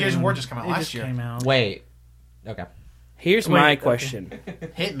 it's too soon. Gears of War just came out It last just year. Came out. Wait. Okay. Here's Wait, my okay. question: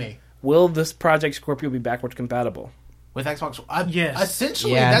 Hit me will this Project Scorpio be backwards compatible? with Xbox. Yes.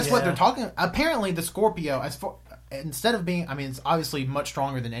 Essentially, Yeah. that's what Yeah. they're talking. Apparently, the Scorpio, instead of being, I mean, it's obviously much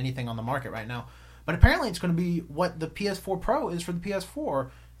stronger than anything on the market right now. But apparently, it's going to be what the PS4 Pro is for the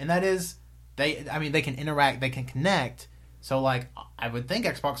PS4, and that is they can interact, they can connect. So, like, I would think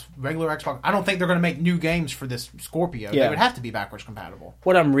regular Xbox. I don't think they're going to make new games for this Scorpio. Yeah. They would have to be backwards compatible.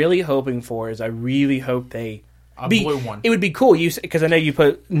 What I'm really hoping for is I really hope they Blue one. It would be cool, because I know you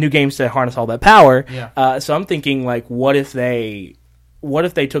put new games to harness all that power. Yeah. So I'm thinking, like, what if they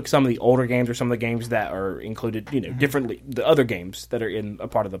took some of the older games or some of the games that are included, differently, the other games that are in a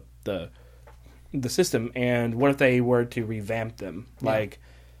part of the system, and what if they were to revamp them? Yeah. Like,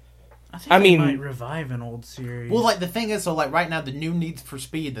 I think I they mean- might revive an old series. Well, like the thing is, so like right now, the new Need for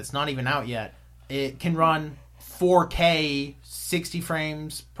Speed that's not even out yet, it can run 4K 60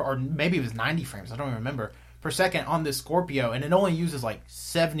 frames, or maybe it was 90 frames. I don't even remember per second on this Scorpio, and it only uses like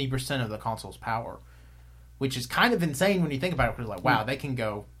 70% of the console's power, which is kind of insane when you think about it. Because like, wow, they can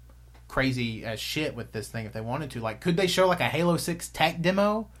go crazy as shit with this thing if they wanted to. Like, could they show like a Halo 6 tech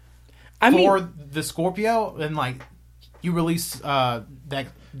demo for the Scorpio, and like you release the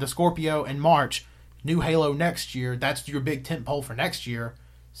Scorpio in March, new Halo next year, that's your big tentpole for next year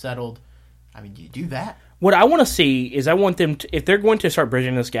settled. I mean, do you do that? what I want to see is I want them to, if they're going to start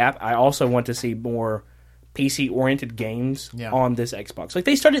bridging this gap, I also want to see more PC-oriented games on this Xbox. Like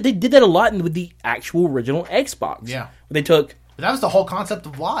they did that a lot with the actual original Xbox. Yeah. They took... But that was the whole concept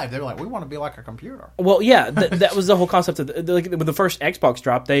of Live. They were like, we want to be like a computer. Well, yeah, that was the whole concept of like with the first Xbox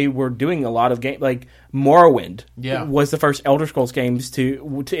drop. They were doing a lot of game, like Morrowind. Yeah. Was the first Elder Scrolls games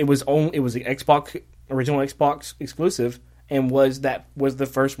to it was the Xbox original Xbox exclusive, and was the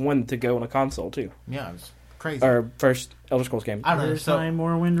first one to go on a console too. Yeah, it was crazy. Or first Elder Scrolls game. I don't know. There's So, my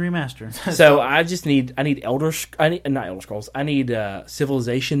Morrowind remaster. So I need Elder Scrolls. I need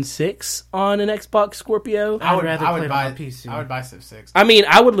Civilization 6 on an Xbox Scorpio. I'd rather play it buy on PC. I would buy Civ 6. I mean,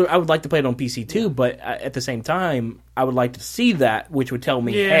 I would like to play it on PC too, but at the same time, I would like to see that, which would tell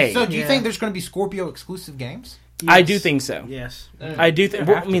me, Yeah, hey, So do you Yeah. think there's going to be Scorpio exclusive games? I do think so. Yes. I do think.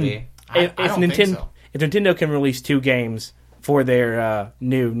 There Well, have I to mean, be. if I don't think Nintendo so. if Nintendo can release 2 games for their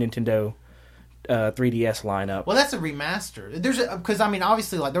new Nintendo 3DS lineup, Well, that's a remaster. There's because I mean,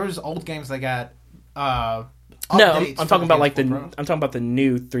 obviously, like there was old games that got. no, updates I'm for talking about like PS4 Pro. I'm talking about the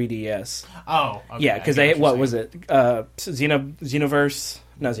new 3DS. Oh, okay, Yeah, I because get they what you're was saying. it? Xenoverse,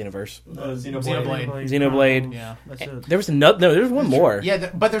 not Xenoverse. Xenoblade. Xenoblade. Yeah. That's it. There was another. No, there was one more. Yeah,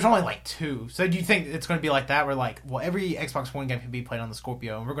 but there's only like 2. So do you think it's going to be like that, where like, well, every Xbox One game can be played on the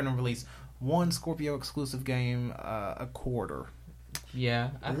Scorpio, and we're going to release one Scorpio exclusive game a quarter? Yeah.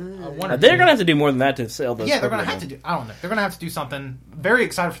 I wonder. They're gonna have to do more than that to sell those. Yeah, they're going to Scorpio have to do. I don't know. They're going to have to do something. Very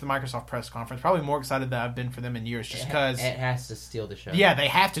excited for the Microsoft press conference. Probably more excited than I've been for them in years, just because. It has to steal the show. Yeah, they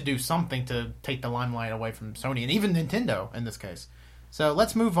have to do something to take the limelight away from Sony and even Nintendo in this case. So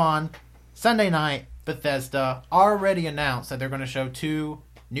let's move on. Sunday night, Bethesda already announced that they're going to show 2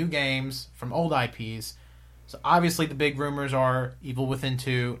 new games from old IPs. So obviously the big rumors are Evil Within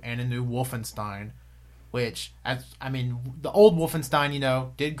 2 and a new Wolfenstein, which, the old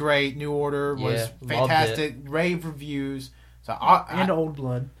Wolfenstein, did great. New Order was Yeah, loved fantastic. Rave reviews. So And Old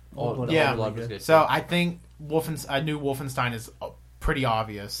Blood. yeah. Blood was good. So I think a new Wolfenstein is pretty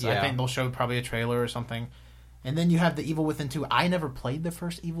obvious. I Yeah. think they'll show probably a trailer or something. And then you have the Evil Within 2. I never played the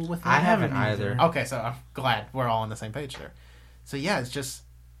first Evil Within. I haven't either. Okay, so I'm glad we're all on the same page there. So yeah, it's just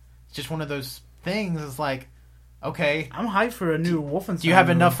one of those things. It's like, okay, I'm hyped for a new Wolfenstein. do you have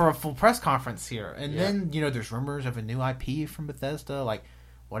movie. enough for a full press conference here? And Yeah. then, there's rumors of a new IP from Bethesda. Like,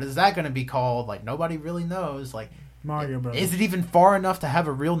 what is that going to be called? Like, nobody really knows. Like, Mario Brothers. Is it even far enough to have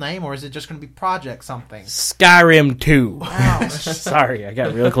a real name, or is it just going to be Project something? Skyrim 2. Wow. Sorry, I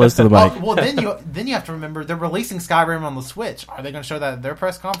got real close to the mic. Well, then you have to remember they're releasing Skyrim on the Switch. Are they going to show that at their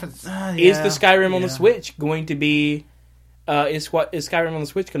press conference? Is the Skyrim on the Switch going to be? Is Skyrim on the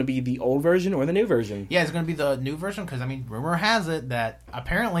Switch going to be the old version or the new version? Yeah, it's going to be the new version because rumor has it that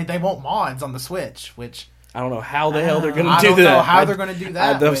apparently they want mods on the Switch, which I don't know how the hell they're going to I do don't that. know how they're going to do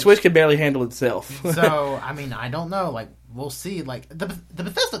that. The which- Switch can barely handle itself. So I don't know. Like we'll see. Like the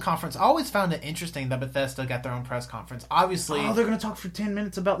Bethesda conference, I always found it interesting that Bethesda got their own press conference. Obviously, Oh, they're gonna talk for 10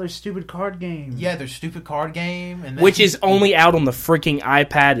 minutes about their stupid card game. yeah, their stupid card game, and then, Which is only out on the freaking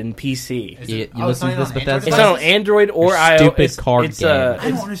iPad and PC. Is You it- you oh, it's listen not to this, even on Android Bethesda? It's not on devices? Android or Your iOS. stupid card it's, game. I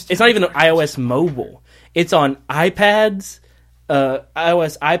don't understand. It's not even on iOS mobile. It's on iPads,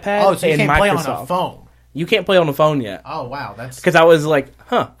 iOS iPad, Oh, so you and can't Microsoft. play on a phone. You can't play on the phone yet. Oh wow, that's Because I was like,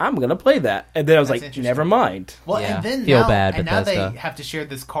 I'm going to play that. And then I was That's like, interesting. never mind. well. Yeah. And then Feel now, bad, and now Bethesda. they have to share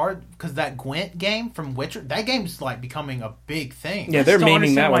this card because that Gwent game from Witcher, that game's like becoming a big thing. Yeah, I they're just don't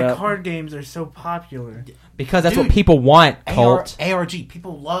memeing that understand one why up. card games are so popular. Because that's Dude, what people want, Colt. ARG.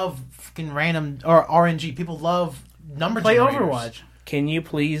 People love fucking random or RNG. People love number Play generators. Overwatch. Can you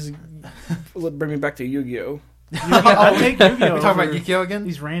please bring me back to Yu-Gi-Oh? I'll take Yu-Gi-Oh! We're talking over about Yu-Gi-Oh again.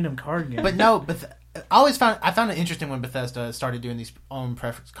 these random card games. But no, I found it interesting when Bethesda started doing these own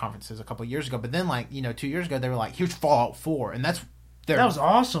press conferences a couple of years ago. But then, 2 years ago, they were like, "Here's Fallout 4," and that's that was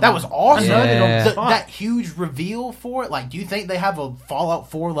awesome. That was awesome. I nutted on Yeah. the spot. That huge reveal for it. Like, do you think they have a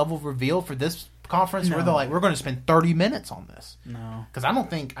Fallout 4 level reveal for this conference where No. they're like, "We're going to spend 30 minutes on this"? No. Because I don't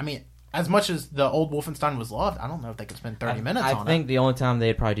think. As much as the old Wolfenstein was loved, I don't know if they could spend 30 minutes I on think it. the only time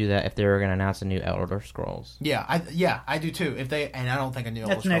they'd probably do that if they were going to announce a new Elder Scrolls. Yeah, I do too. And I don't think a new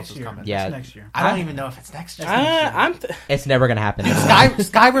Elder That's Scrolls next is year. coming. Yeah. That's next year. I don't even know if it's next year. It's never going to happen.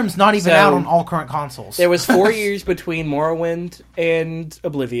 Skyrim's not even So- out on all current consoles. There was 4 years between Morrowind and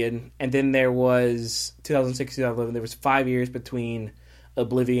Oblivion, and then there was 2006, 2011. There was 5 years between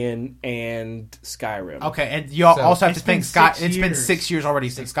Oblivion and Skyrim. Okay, and you also have to It's been think 6 it's been years. 6 years already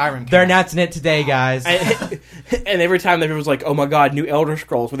since Skyrim came They're out. announcing it today, guys. And every time everyone was like, "Oh my god, new Elder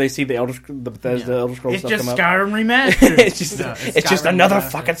Scrolls!" When they see the the Bethesda Elder Scrolls It's stuff just come up, Skyrim remastered. it's just No, it's just Skyrim another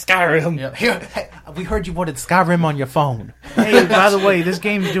remastered. fucking Skyrim. Yeah. Here, hey, we heard you wanted Skyrim on your phone. Hey, by the way, this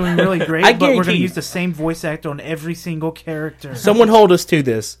game's doing really great, I but we're going guarantee to you- use the same voice actor on every single character. Someone hold us to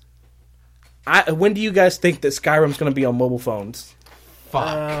this. When do you guys think that Skyrim's going to be on mobile phones?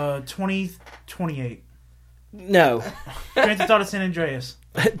 2028. No, Grand Theft Auto San Andreas.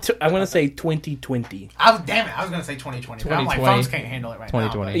 I'm going to say 2020. Damn it, I was going to say 2020. But I'm like, 2020. phones can't handle it right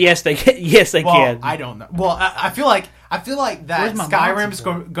 2020. now. Yes, they can. Yes, they But, well, can. I don't know. Well, I feel like that Where's my Skyrim's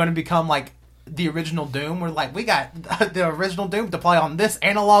mouse going to become like the original Doom. We're like, we got the original Doom to play on this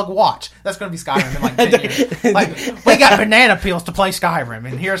analog watch. That's going to be Skyrim in like 10 years. Like, we got banana peels to play Skyrim,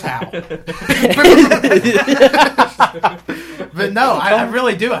 and here's how. But no, I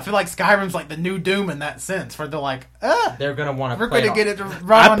really do. I feel like Skyrim's like the new Doom in that sense, where they're like, They're going to want to we're play going to it get it to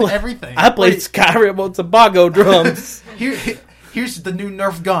run on everything. I played Skyrim on Tobago drums. Here's the new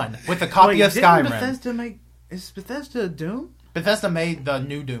Nerf gun with a copy Wait, of didn't Skyrim. Bethesda is Bethesda Doom? Bethesda made the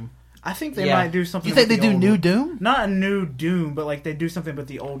new Doom. I think they Yeah. might do something. You think they with the do old new one. Doom? Not a new Doom, but like they do something with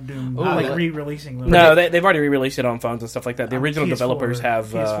the old Doom, Ooh, like like- re-releasing them. No, they've already re-released it on phones and stuff like that. The original PS4, developers have.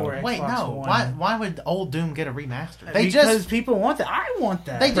 PS4, Wait, Xbox no. One. Why would old Doom get a remaster? They Because just people want that. I want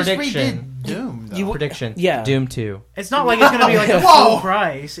that. Prediction. redid Doom. Though. Prediction. Yeah. Doom 2. It's not like it's going to be like a Whoa! full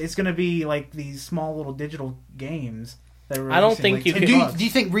price. It's going to be like these small little digital games. That are I don't releasing, think like, you And could- do you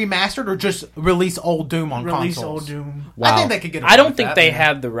think remastered or just release old Doom on release consoles? old Doom. Wow. I think they could get. Away I don't with think that. they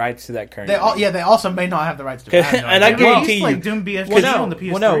have the rights to that currently. They also may not have the rights to. It. I have no And I idea. guarantee Well, you- like Doom BFG Well, no. on the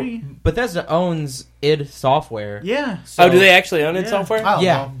PS3. Well, no. Bethesda owns id Software. Yeah. So- Oh, do they actually own id Yeah. software? Oh,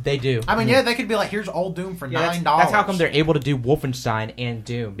 Yeah, well. they do. I mean, yeah, they could be like, "Here's old Doom for Yeah, $9." that's how come they're able to do Wolfenstein and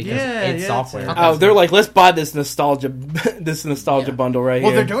Doom because Yeah, id yeah, Software. it's Oh, they're like, let's buy this nostalgia, Yeah. bundle right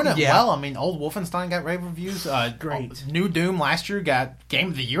Well, here. they're doing it Yeah. well. I mean, old Wolfenstein got rave reviews. Great. New Doom last year got Game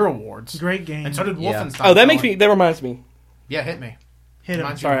of the Year awards, Great game. and so did Yeah. Wolfenstein. Oh, that So, makes me. That reminds me. Yeah, hit me. Hit him.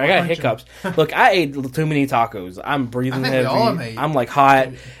 Mind you, Sorry, I got Punch him. hiccups. Look, I ate too many tacos. I'm breathing I think we all heavy. ate. I'm like hot.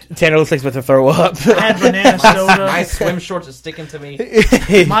 Tanner looks like he's about to throw up. I had banana soda. My swim shorts are sticking to me.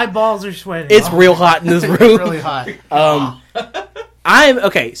 My balls are sweating. It's real hot in this It's room. really hot. I'm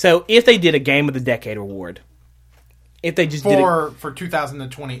okay. So if they did a Game of the Decade award, if they just did it For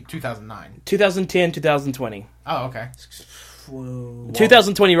 2020, 2009. 2010, 2020. Oh, okay. Whoa.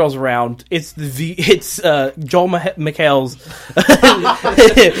 2020 rolls around. It's Joel McHale's.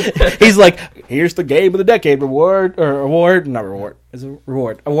 He's like, here's the Game of the Decade award. Is it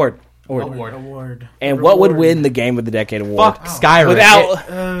reward? Award. And what would win the Game of the Decade award? Fuck Skyrim.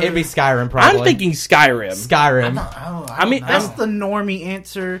 Without- It'd be Skyrim, probably. I'm thinking Skyrim. Skyrim. I mean, That's the normie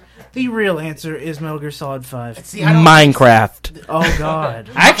answer. The real answer is Metal Gear Solid 5. See, I don't- Minecraft. Oh God.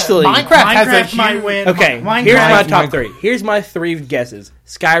 Actually, Minecraft has a Minecraft might huge- win. okay, Minecraft. here's my top three. Here's my three guesses.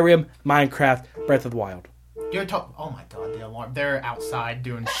 Skyrim, Minecraft, Breath of the Wild. You're oh my god, the alarm! They're outside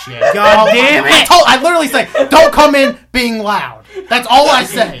doing shit. God damn it! I literally say, "Don't come in being loud." That's all I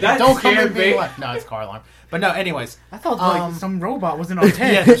say. That Don't come in scared being me. loud. No, it's car alarm. But no, anyways. I thought like some robot was in our Yeah,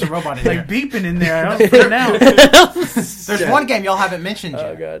 tent. there's a robot in like there. beeping in there. I was freaking out. There's one game y'all haven't mentioned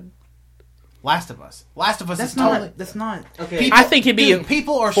Oh yet. god. Last of Us. Last of Us That's is totally. not. That's not. Okay. People, I think it'd be in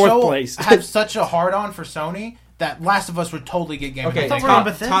people are fourth so place. have such a hard on for Sony that Last of Us would totally get Game Okay, of the thought we were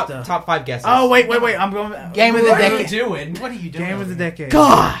Decade. on Bethesda. top 5 guesses. Oh wait. I'm going. Game of the What are you Decade. doing? What are you doing? Game of the decade.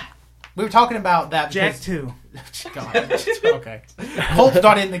 God. We were talking about that. Jack because- 2. God. Okay. Colt's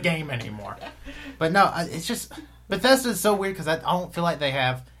not in the game anymore. But no, it's just Bethesda is so weird because I don't feel like they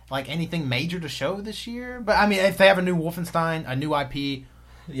have like anything major to show this year. But I mean, if they have a new Wolfenstein, a new IP,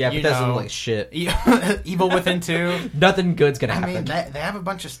 Yeah, but you that's know, like shit. Evil Within 2. Nothing good's gonna I happen. mean, they have a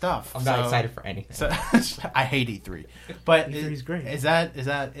bunch of stuff. I'm not excited for anything. So I hate E3, but E3 is great. Is that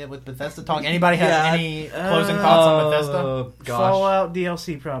it with Bethesda talk? Anybody have Yeah, any closing thoughts on Bethesda? Gosh. Fallout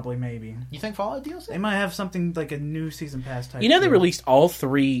DLC probably maybe. You think Fallout They DLC? might have something like a new season pass type. You know they deal. released all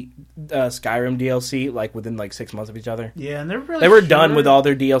three Skyrim DLC like within like 6 months of each other. Yeah, and they're really. They were done short. with all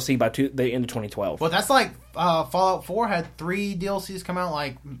their DLC by the end of 2012. Well, that's like Fallout 4 had 3 DLCs come out.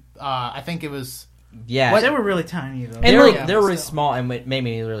 Like I think it was. Yeah, They were really tiny though. And they were like- they were really Still. small and it made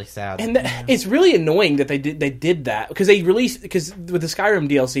me really sad. And it's really annoying that they did that because they released because with the Skyrim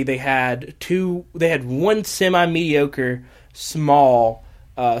DLC they had one semi mediocre small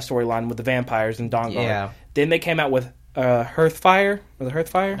storyline with the vampires and Dawnguard. Yeah. Then they came out with Hearthfire. Was it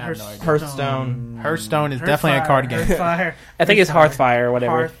Hearthfire? I have no idea. Hearthstone. Hearthstone is definitely a card game. Hearthfire. I think it's Hearthfire or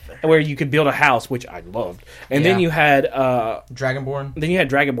whatever, Hearth. where you could build a house, which I loved. And then Yeah. you had Dragonborn.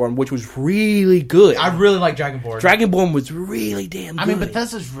 Dragonborn, which was really good. I really like Dragonborn. Dragonborn was really damn good. I mean,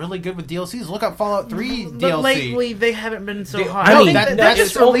 Bethesda's really good with DLCs. Look up Fallout 3 But DLC. lately they haven't been so hot. I I mean, think that- they're that's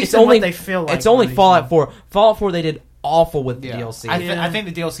just it's only- releasing what they feel like. it's only releasing. Fallout 4. Fallout 4 they did awful with the Yeah. DLC. I think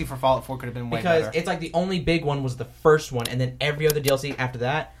the DLC for Fallout 4 could have been way because better. it's like the only big one was the first one, and then every other DLC after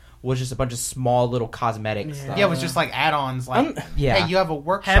that was just a bunch of small little cosmetic Yeah. stuff. Yeah, it was just like add-ons. Like, Yeah. hey, you have a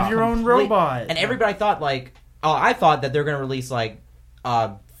workshop. Have your own robot. And everybody thought like, I thought that they're gonna release like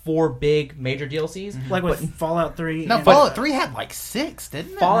 4 big major DLCs. like with Fallout 3. No, and- Fallout 3 had like 6,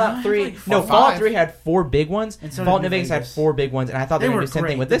 didn't it? Fallout 3, like no, 4 or Fallout 5. 3 had 4 big ones. And so did Fallout New New Vegas had Vegas. 4 big ones, and I thought they They were were gonna do the same great,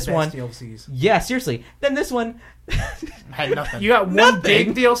 thing with the this best one. DLCs. Yeah, seriously. Then this one, Had nothing. You got one Nothing.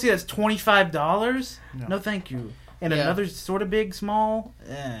 big DLC that's $25. No, thank you. And Yeah. another sort of big, small.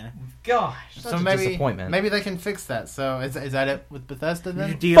 gosh, so such a maybe disappointment. maybe they can fix that. So is that it with Bethesda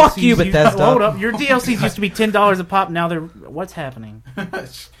then? Your Fuck DLCs you, Bethesda. Hold up, your DLCs used to be $10 a pop. Now they're what's happening?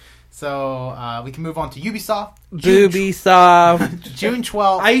 So we can move on to Ubisoft. Ubisoft. June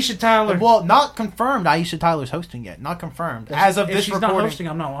 12th. Aisha Tyler. Well, not confirmed. Aisha Tyler's hosting yet. Not confirmed. As of if this she's recording, not hosting,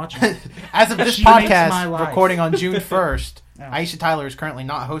 I'm not watching. as of this She makes my podcast life. recording on June 1st, Oh. Aisha Tyler is currently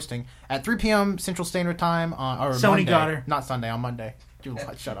not hosting at 3 p.m. Central Standard Time or Sony Monday. got her. Not Sunday, on Monday.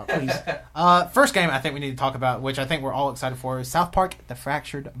 Shut up, please. First game I think we need to talk about, which I think we're all excited for, is South Park: The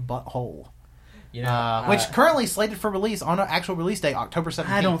Fractured Butthole, you know, which currently slated for release on an actual release date, October 17th.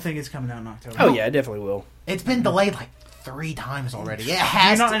 I don't think it's coming out in October. Oh yeah, it definitely will. It's been delayed like 3 times already. It Do you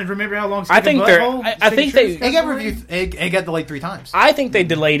has not to. remember how long? I think they're- Butthole, I think they- It got reviewed. It got delayed 3 times. I think they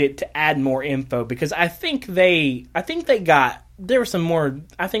delayed it to add more info because I think they got some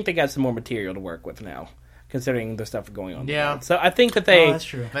more material to work with now, considering the stuff going on. Yeah. So I think that they. Oh, that's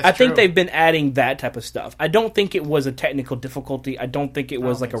true. That's I think true. they've been adding that type of stuff. I don't think it was a technical difficulty. I don't think it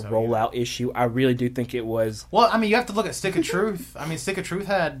was don't like a think so, rollout issue. I really do think it was. Well, I mean, you have to look at Stick of Truth. I mean, Stick of Truth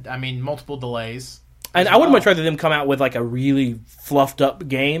had, multiple delays. And as I would well. much rather them come out with like a really fluffed up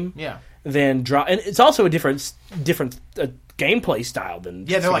game Yeah. than drop. And it's also a different gameplay style than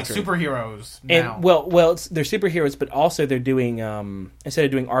Yeah, they're like Stick of Truth. superheroes now. And well, they're superheroes, but also they're doing instead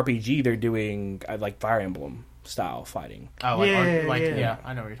of doing RPG, they're doing like Fire Emblem style fighting. oh, like, Yeah, yeah,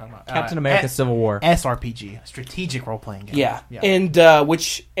 I know what you're talking about. Captain America: Civil War. SRPG, strategic role playing game. Yeah, yeah. and that's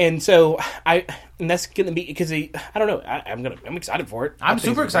gonna be because I don't know. I'm excited for it. I'm I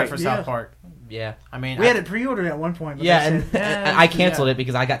think super it's excited great. for South Park. Yeah. I mean, We had it pre-ordered at one point. But Yeah, they and said, I canceled it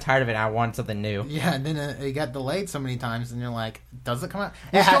because I got tired of it and I wanted something new. Yeah, and then it got delayed so many times, and you're like, does it come out?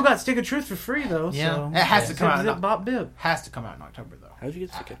 We It still ha- got Stick of Truth for free though. Yeah, so. it has to come out. Zip, bop, bip. Has to come out in October though. How did you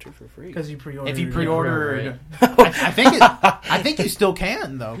get Stick of Truth for free? Because you pre-ordered. If you it. pre-order, pre-order I think you still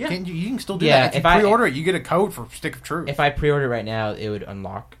can though. Yeah. You can still do Yeah, that. If if you I- pre-order it, you get a code for Stick of Truth. If I pre-order right now, it would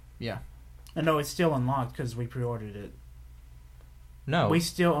unlock. Yeah. And no, it's still unlocked because we pre-ordered it. No. We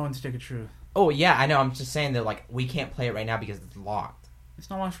still own Stick of Truth. Oh yeah, I know. I'm just saying that like we can't play it right now because it's locked. It's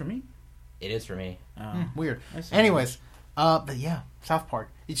not locked for me. It is for me. Oh. Weird. I see. Anyways, but yeah, South Park.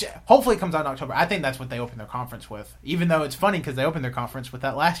 Hopefully it comes out in October. I think that's what they opened their conference with. Even though it's funny because they opened their conference with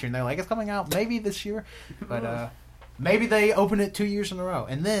that last year, and they're like, it's coming out maybe this year, but maybe they open it 2 years in a row.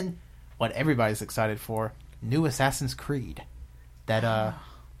 And then what everybody's excited for: new Assassin's Creed that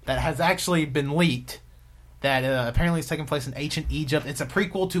has actually been leaked. That apparently is taking place in ancient Egypt. It's a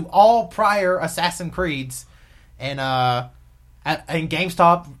prequel to all prior Assassin's Creeds, and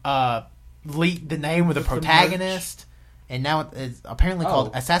GameStop leaked the name of the protagonist, and now it's apparently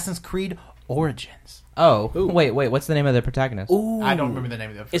called Assassin's Creed Origins. Oh, Ooh. wait, what's the name of the protagonist? Ooh. I don't remember the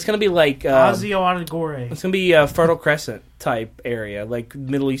name of the. It's gonna be like Ozzy Audagore. it's gonna be a Fertile Crescent type area, like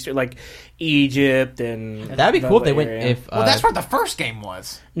Middle Eastern, like Egypt and. That'd be cool if they went area. if. Well, that's where the first game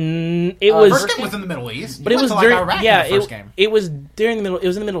was. It The was. first game was in the Middle East, But it You was went to, during Iraq yeah. in the first game. It was during the middle. It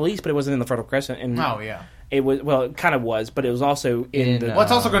was in the Middle East, but it wasn't in the Fertile Crescent. And Oh yeah. it was it kind of was, but it was also in In, the Well,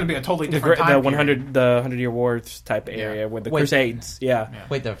 it's also going to be a totally the, different time. 100-year wars type area with the Wait. Crusades. Yeah. Yeah.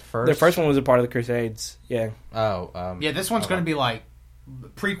 Wait, the first. The first one was a part of the Crusades. Yeah. Oh, Yeah, this one's okay. going to be like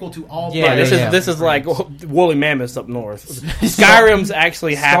prequel to all. Yeah, prior This is like woolly mammoths up north. Skyrim's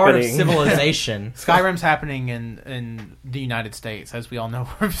actually Start of happening. civilization. Skyrim's happening in the United States, as we all know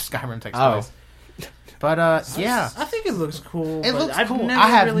where Skyrim takes Oh. place. But yeah, I think it looks cool. it but looks I've cool. never I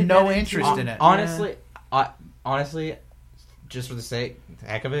have really no been interest into in it. Honestly, just for the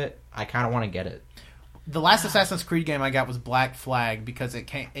heck of it, I kind of want to get it. The last Assassin's Creed game I got was Black Flag because it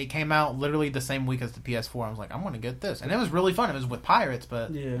came out literally the same week as the PS4. I was like, I'm going to get this, and it was really fun. It was with pirates,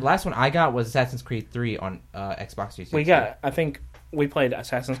 but Yeah. The last one I got was Assassin's Creed 3 on Xbox 360. I think we played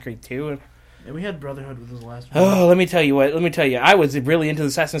Assassin's Creed 2. Yeah, we had Brotherhood with the last one. Oh, let me tell you. I was really into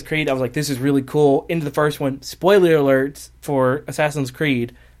Assassin's Creed. I was like, this is really cool. Into the first one. Spoiler alert for Assassin's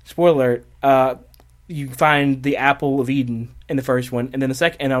Creed. Spoiler alert. You find the Apple of Eden in the first one, and then the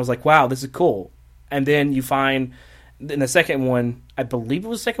second, and I was like, wow, this is cool. And then you find in the second one, I believe it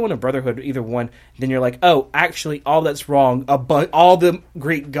was the second one or Brotherhood, either one. Then you're like, oh, actually, all that's wrong. But all the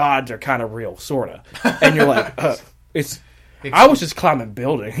Greek gods are kind of real, sorta. And you're like, I was just climbing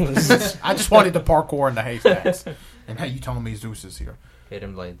buildings. I just wanted to parkour in the haystacks. And now you telling me Zeus is here.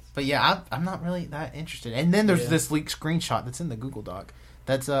 Hidden Blades. But yeah, I'm not really that interested. And then there's this leaked screenshot that's in the Google Doc.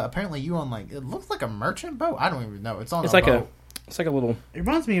 That's apparently you on like it looks like a merchant boat. I don't even know. It's on. It's a like boat. It's like a little. It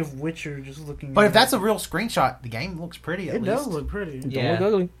reminds me of Witcher, just looking. But at if that's a real screenshot, the game looks pretty. At it least. does look pretty. Yeah. Don't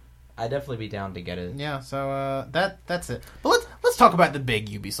look ugly. I'd definitely be down to get it. Yeah. So that's it. But let's talk about the big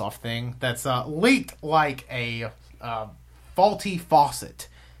Ubisoft thing that's leaked like a faulty faucet,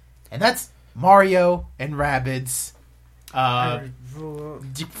 and that's Mario and Rabbids.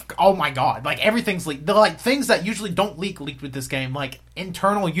 Oh my god! Like everything's leaked. The like things that usually don't leaked with this game, like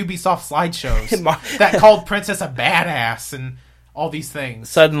internal Ubisoft slideshows that called Princess a badass and all these things.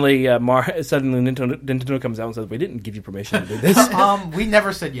 Suddenly, Nintendo comes out and says, "We didn't give you permission to do this." We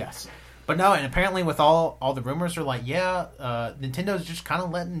never said yes, but no. And apparently, with all the rumors are like, yeah, Nintendo's just kind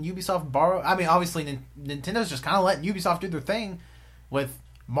of letting Ubisoft borrow. I mean, obviously, Nintendo's just kind of letting Ubisoft do their thing with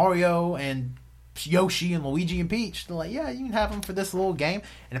Mario and Yoshi and Luigi and Peach. They're like, yeah, you can have them for this little game.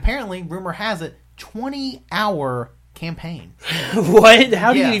 And apparently, rumor has it, 20-hour campaign. What?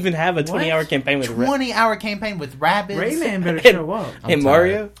 How do Yeah. you even have a 20-hour campaign with 20-hour campaign with Rabbids. Rayman better show up. and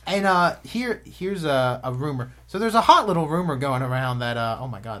Mario? And here's a rumor. So there's a hot little rumor going around that oh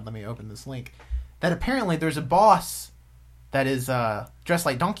my god, let me open this link. That apparently there's a boss that is dressed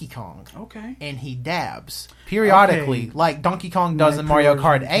like Donkey Kong, Okay. and he dabs periodically, Okay. like Donkey Kong does in My Mario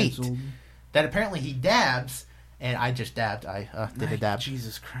pre-order's Kart been 8. canceled. That apparently he dabs, and I just dabbed. I did a dab.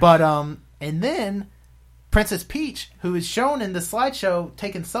 Jesus Christ. But and then Princess Peach, who is shown in the slideshow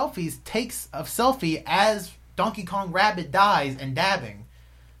taking selfies, takes a selfie as Donkey Kong Rabbit dies and dabbing.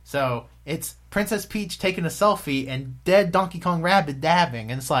 So it's Princess Peach taking a selfie and dead Donkey Kong Rabbit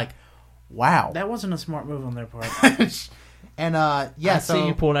dabbing, and it's like, wow. That wasn't a smart move on their part. And yeah, I so see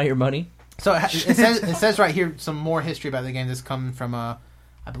you pulling out your money. so it says right here some more history about the game. This coming from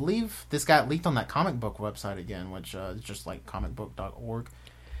I believe this got leaked on that comic book website again, which is just like comicbook.org.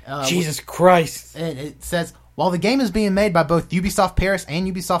 Jesus Christ. And it says, While the game is being made by both Ubisoft Paris and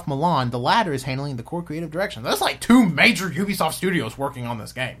Ubisoft Milan, the latter is handling the core creative direction. That's like 2 major Ubisoft studios working on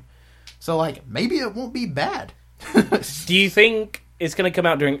this game. So, like, maybe it won't be bad. Do you think it's going to come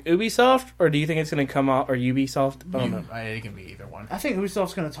out during Ubisoft, or do you think it's going to come out or Ubisoft? I don't know. It can be either one. I think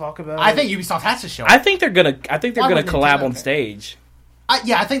Ubisoft's going to talk about I it. think Ubisoft has to show I it. think they're gonna. I think they're Why gonna would collab Nintendo on care? stage.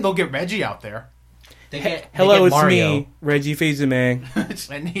 I think they'll get Reggie out there. Hello, it's Mario. me, Reggie Fils-Aimé.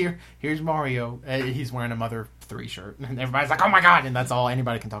 And here's Mario. He's wearing a Mother 3 shirt. And everybody's like, oh my god. And that's all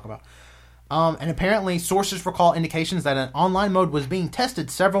anybody can talk about. And apparently, sources recall indications that an online mode was being tested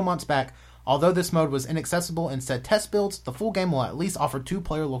several months back. Although this mode was inaccessible in said test builds, the full game will at least offer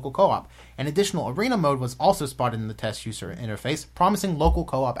 2-player local co-op. An additional arena mode was also spotted in the test user interface, promising local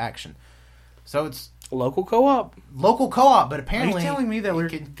co-op action. So it's Local co-op. local co-op, but Are apparently... you telling me that you we're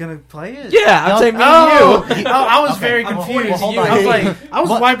can- going to play it? Yeah, I'm saying me Oh, and you. I was Okay. very Well, confused. hold on. I was like, I was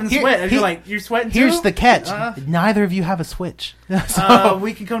Well, wiping here- sweat, and here- you're like, you're sweating too? Here's the catch. Uh. Neither of you have a Switch. So,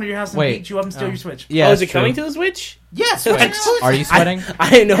 We can come to your house and Wait. beat you up and steal your Switch. Yeah, Oh, is it that's coming true. to the Switch? yes. Are you sweating? I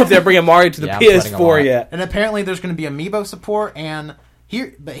didn't know if they're bringing Mario to the Yeah, I'm sweating a lot. PS4 yet. And apparently there's going to be amiibo support, and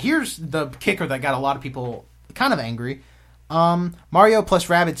here's the kicker that got a lot of people kind of angry. Mario plus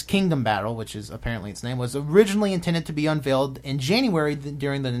Rabbids Kingdom Battle, which is apparently its name, was originally intended to be unveiled in January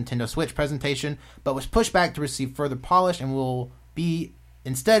during the Nintendo Switch presentation, but was pushed back to receive further polish and will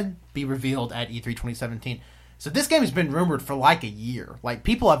instead be revealed at E3 2017. So this game has been rumored for like a year. Like,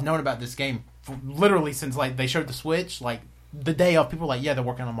 people have known about this game literally since like they showed the Switch, like the day of. People were like, yeah, they're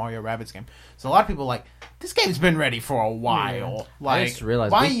working on a Mario Rabbids game. So a lot of people are like, this game's been ready for a while. Like, I just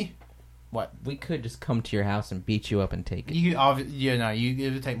realized why? What? We could just come to your house and beat you up and take it.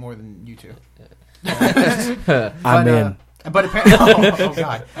 It would take more than you two. I'm in. But apparently, oh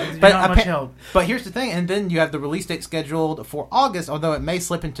god. But, not much help. but here's the thing, and then you have the release date scheduled for August, although it may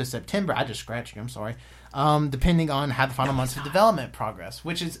slip into September. I just scratched you. I'm sorry. Depending on how the final months of development progress,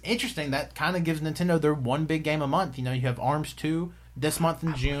 which is interesting. That kind of gives Nintendo their one big game a month. You know, you have ARMS 2 this month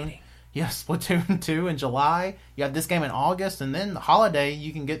in June. You have Splatoon 2 in July. You have this game in August, and then the holiday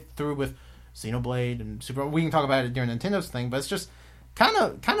you can get through with Xenoblade and Super. We can talk about it during Nintendo's thing, but it's just kind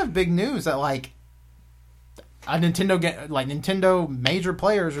of big news that like a Nintendo game, like Nintendo major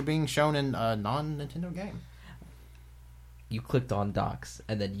players are being shown in a non-Nintendo game. You clicked on docs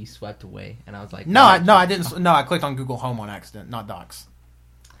and then you swept away, and I was like, No, I didn't. No, I clicked on Google Home on accident, not Docs.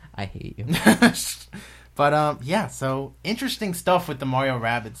 I hate you. But yeah, so interesting stuff with the Mario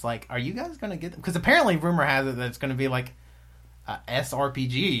Rabbids. Like, are you guys gonna get them? Because apparently, rumor has it that it's gonna be like a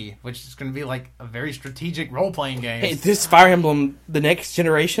SRPG, which is gonna be like a very strategic role playing game. Hey, is this Fire Emblem the next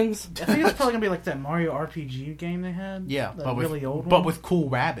generations? I think it's probably going to be like that Mario RPG game they had. Yeah, that but with really old but one. with cool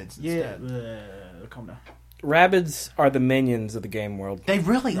rabbits. Yeah. Instead. Calm down. Rabbids are the minions of the game world. They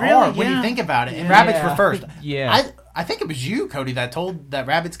really Really? are when you Yeah. think about it. And Yeah. rabbits were first. Yeah. I think it was you, Cody, that told that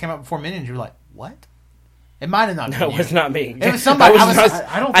rabbits came out before minions. You were like, what? It might have not been No, it you. was not me. It was somebody. I was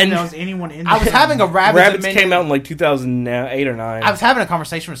I don't think there was anyone in I was there. having a rabbits. Rabbids came out in like 2008 or 9. I was having a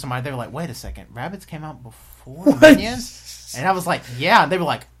conversation with somebody. They were like, "Wait a second, rabbits came out before Minions?" And I was like, "Yeah." And they were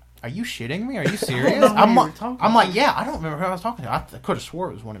like, "Are you shitting me? Are you serious?" know who I'm, you were like, talking I'm to. like, "Yeah, I don't remember who I was talking to. I could have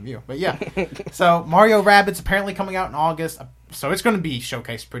swore it was one of you." But yeah. So Mario Rabbids apparently coming out in August. So it's going to be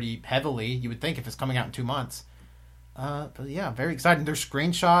showcased pretty heavily. You would think if it's coming out in 2 months. But yeah, very exciting. There's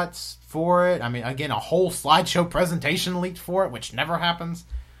screenshots for it. I mean, again, a whole slideshow presentation leaked for it, which never happens.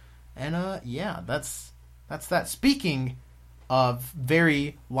 And yeah, that's that. Speaking of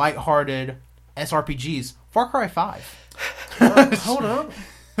very lighthearted SRPGs, Far Cry 5. Hold up.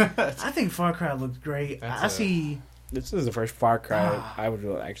 I think Far Cry looks great. I see. This is the first Far Cry I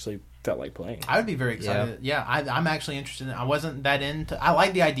would actually felt like playing. I would be very excited. Yeah, I'm actually interested in it. I wasn't that into. I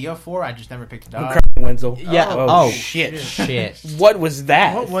like the idea for it. I just never picked it up. Wenzel. Yeah. Oh, Oh, shit. Shit. What was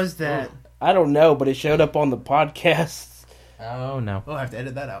that? What was that? I don't know, but it showed up on the podcast. Oh no. We'll have to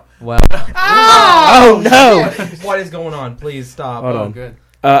edit that out. Well. Oh, no! What is going on? Please stop. Hold Oh, on. good.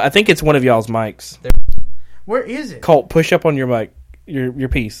 I think it's one of y'all's mics. Where is it? Colt, push up on your mic, your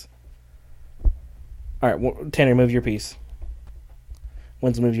piece. All right, Tanner, move your piece.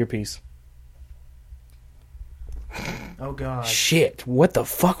 Wenzel, move your piece. Oh God. Shit, what the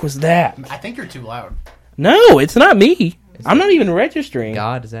fuck was that? I think you're too loud. No, it's not me. I'm not even registering.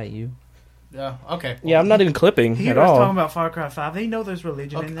 God, is that you? Yeah. Okay. Yeah, I'm not even clipping He at was talking all. about Far Cry 5. They know there's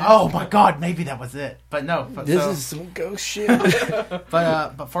religion Okay. in there. Oh my God, maybe that was it. But no. But, This so, is some ghost shit.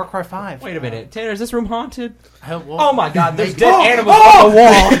 but Far Cry 5. Wait a minute, Tanner. Is this room haunted? Well, Oh my God! There's maybe. dead animals on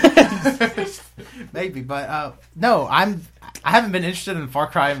the wall. Maybe, but no, I haven't been interested in Far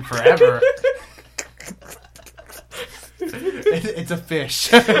Cry in forever. It's a fish.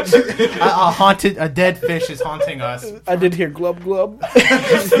 A dead fish is haunting us. I did hear glub glub.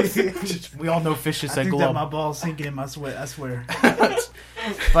 We all know fishes I say think that glub. my ball's sinking in my sweat. I swear.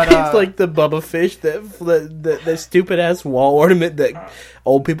 But It's like the Bubba fish that stupid ass wall ornament that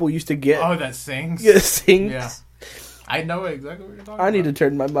old people used to get. oh, that sings. Yeah, sings. Yeah. I know exactly what you're talking I need to about.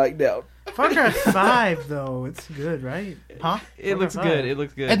 turn my mic down. Far Cry 5 though, it's good, right? Huh? It looks good. It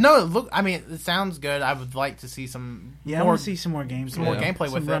looks good. And no, look. I mean, it sounds good. I would like to see some Yeah, I more. want to see some more games. some more gameplay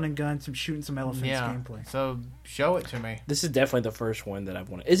some with it. run and gun, some shooting some elephants Yeah. gameplay. So show it to me. This is definitely the first one that I've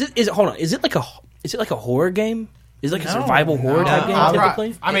wanted. Is it? Hold on. Is it like a horror game? Is it like a No. survival horror type game I'll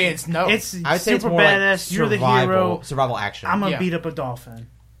typically? I mean, it's no. It's I would say it's super more badass. like You're the hero. survival action. I'm gonna Yeah. beat up a dolphin.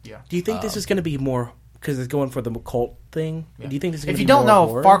 Do you think this is going to be more because it's going for the cult thing? Yeah. Do you think this is going If to you be don't more know,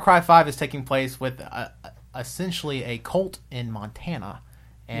 horror? Far Cry 5 is taking place with essentially a cult in Montana,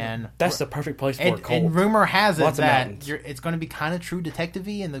 and That's the perfect place for a and, cult. and rumor has it Lots of that mountains. it's going to be kind of true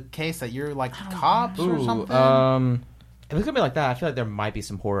detective-y in the case that you're like cops or Ooh, something. if it's gonna be like that, I feel like there might be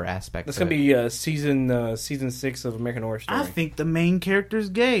some horror aspect. That's to going to it. be season 6 of American Horror Story. I think the main character's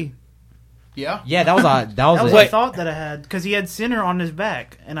gay. Yeah. Yeah, that was That was a a thought that I had because he had Sinner on his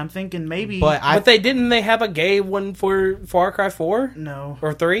back, and I'm thinking maybe. But But they have a gay one for Far Cry 4 no,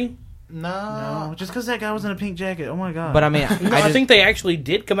 or 3? no, just because that guy was in a pink jacket. Oh my god! But I mean, No, I think they actually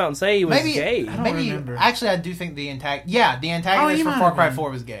did come out and say he was Maybe gay. I don't maybe remember. actually I do think the antagonist he for might Far have Cry been. 4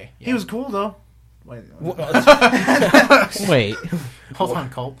 was gay. he Yeah. was cool though. Wait, wait. Hold on,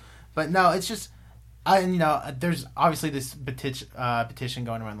 Colt. But no, it's just, there's obviously this petition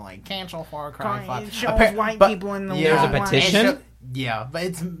going around like cancel Far Cry 5. It shows white but- people in the yeah, There's a petition? it yeah, but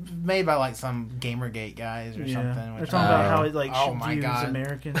it's made by like some Gamergate guys or yeah, something. they're which talking about how it like oh my views God.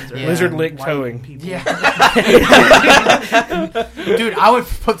 Americans or Yeah. Lizard lick white towing. people. Yeah, dude, I would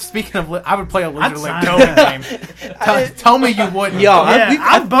I would play a lizard lick sign towing that. game. Tell me you wouldn't. Yo, Yeah,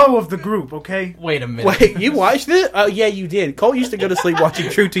 I'm Bo of the group. Okay, Wait a minute. Wait, you watched it? Oh, yeah, you did. Cole used to go to sleep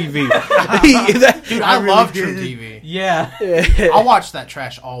watching True TV. Dude, I really love did. True TV. Yeah. I'll watch that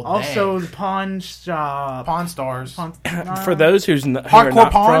trash all day. also the pawn shop. Pawn Stars. For those who are not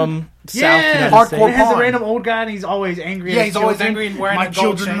Hardcore Pawn? from South Yeah, United Hardcore States. it has a Pawn. random old guy, and he's always angry. Yeah, at he's his always children. angry and wearing My a gold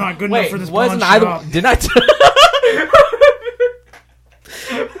children chain. are not good enough Wait, for this wasn't pawn I shop. the? Didn't I?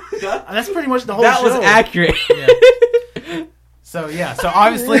 That's pretty much the whole That show. was accurate. So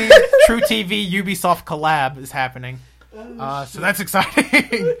obviously True TV Ubisoft collab is happening. So that's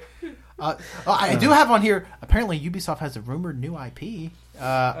exciting. I do have on here. Apparently, Ubisoft has a rumored new IP.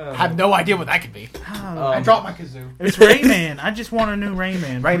 I have no idea what that could be. I dropped my kazoo. It's Rayman. I just want a new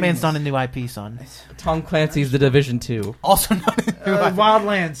Rayman. Rayman's please. not a new IP, son. Tom Clancy's The Division 2. Also not a new IP.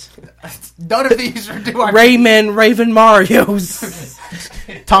 Wildlands. None of these are new IP. Rayman Raven Mario's.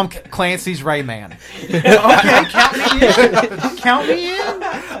 Tom Clancy's Rayman. Okay, count me in. Count me in.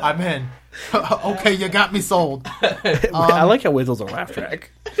 I'm in. Okay, you got me sold. I like how Wizzle's a laugh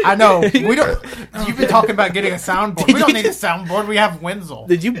track. I know. We don't. You've been talking about getting a soundboard. We don't need a soundboard. We have Wenzel.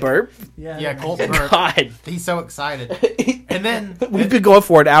 Did you burp? Yeah, Colt burped. God. He's so excited. And then We've been going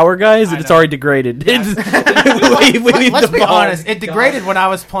for an hour, guys, and I it's know. already degraded. Yes. we need let's the be ball. honest. It degraded when I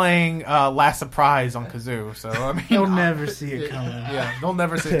was playing Last Surprise on Kazoo. So I mean, You'll never see it coming. yeah, they'll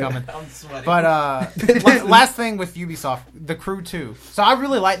never see it coming. I'm sweating. But last thing with Ubisoft, The Crew 2. So I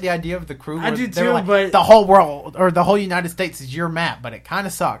really like the idea of The Crew. I where do they were too, like, but- the whole world or the whole United States is your map, but it kind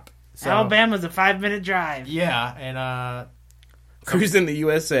of sucked. So, Alabama's a 5-minute drive. Yeah, and Cruise in the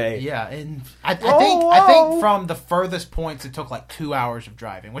USA. yeah, and I Whoa. think from the furthest points it took like 2 hours of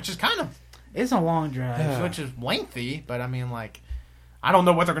driving, which is kind of It's a long drive. which is lengthy, but I mean like. I don't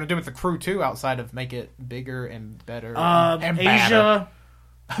know what they're going to do with The Crew 2 outside of make it bigger and better and badder. Asia.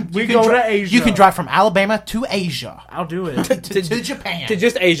 We You can go dri- to Asia. You can drive from Alabama to Asia. I'll do it. To Japan. To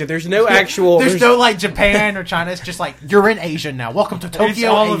just Asia. There's no actual. There's no like Japan or China. It's just like you're in Asia now. Welcome to Tokyo, It's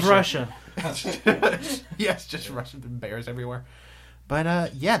all of Asia. Russia. Yes, just Russian bears everywhere.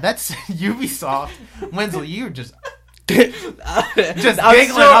 But yeah, that's Ubisoft. Wenzel, you just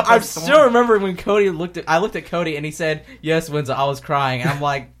giggling up a I'm storm. still remembering when I looked at Cody and he said, "Yes, Winslow." I was crying, and I'm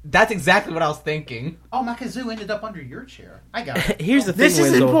like, "That's exactly what I was thinking." Oh, my kazoo ended up under your chair. I got it. Here's the thing, This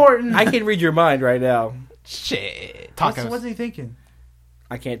is Wenzel. important. I can read your mind right now. Shit. Tacos. What's he thinking?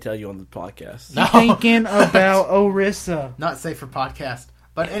 I can't tell you on the podcast. No. Thinking about Orisa. Not safe for podcast.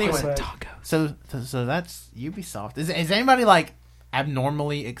 But anyway, But- so that's Ubisoft. Is anybody like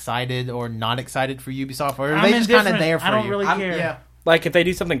abnormally excited or not excited for Ubisoft, or are I'm they just kind of indifferent. there for I don't you? really care. Yeah. Like if they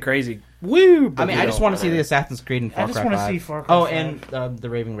do something crazy, woo! but I mean, we I just don't. want to see the Assassin's Creed and Far I just Cry wanna 5. see Far Cry Oh, 5. and the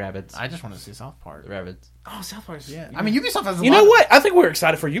Raving Rabbids. I just want to see South Park. The Rabbids. Oh, South Park's Yeah, I mean Ubisoft has. You know what? I think we're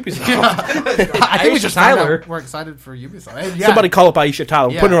excited for Ubisoft. I think we just found Tyler. out we're excited for Ubisoft. Yeah. Somebody call up Aisha Tyler.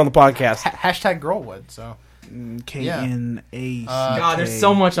 We're Yeah. putting her on the podcast. Hashtag Girlwood. So KNAC. God, there's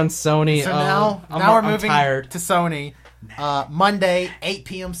so much on Sony. So now we're I'm moving tired. to Sony. Monday, 8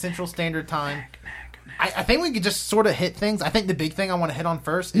 p.m. Central Standard Time. I think we could just sort of hit things. I think the big thing I want to hit on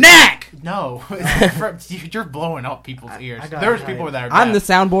first is... Knack! No. You're blowing up people's ears. I got There's it. people that are I'm the deaf.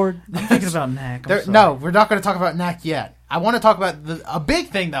 soundboard. I'm thinking about NAC. No, we're not going to talk about NAC yet. I want to talk about a big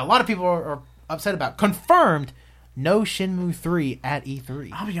thing that a lot of people are upset about. Confirmed, no Shenmue 3 at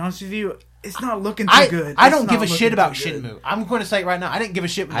E3. I'll be honest with you, it's not looking too good. I It's don't not give a looking shit about too good. Shenmue. I'm going to say it right now. I didn't give a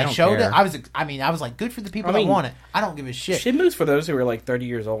shit when I they don't showed care. it. I was like, good for the people I mean, that want it. I don't give a shit. Shenmue's for those who are like 30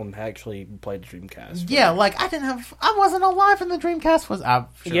 years old and actually played the Dreamcast. Yeah, like I wasn't alive when the Dreamcast was.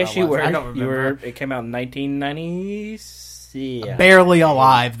 Yes, you were. I don't You remember. were. It came out in 1996. Yeah. Barely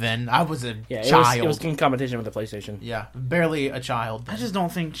alive then. I was a Yeah, child. it was in competition with the PlayStation. Yeah, barely a child. I just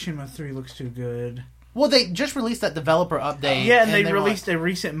don't think Shenmue 3 looks too good. Well, they just released that developer update. Yeah, and they were released like- a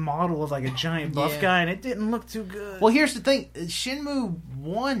recent model of like a giant buff Yeah. guy, and it didn't look too good. Well, here's the thing: Shenmue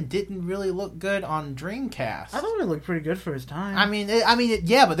 1 didn't really look good on Dreamcast. I thought it looked pretty good for his time.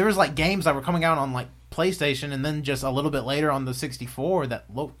 Yeah, but there was like games that were coming out on like PlayStation, and then just a little bit later on the 64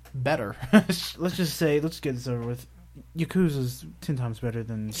 that looked better. let's just get this over with. Yakuza's 10 times better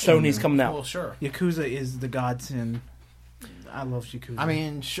than Sony's Shenmue. coming out. Well, sure. Yakuza is the godsend. I love Yakuza. I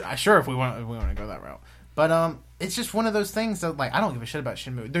mean, sure if we want to go that route, but it's just one of those things that like I don't give a shit about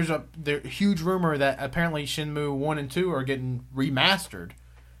Shenmue. There's a huge rumor that apparently Shenmue 1 and 2 are getting remastered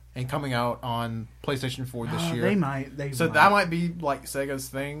and coming out on PlayStation 4 this year. They might. So that might be like Sega's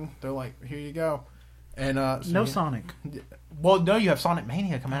thing. They're like, here you go, and no Sonic, Well, no, you have Sonic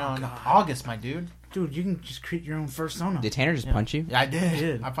Mania coming out in August, my dude. dude. You can just create your own persona. Did Tanner just punch you? Yeah, I did. I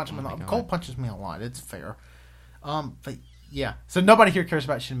did. I punch him in the my God. Cole punches me a lot. It's fair. But yeah. So nobody here cares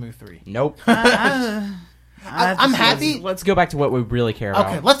about Shenmue 3. Nope. I'm happy. Let's go back to what we really care about.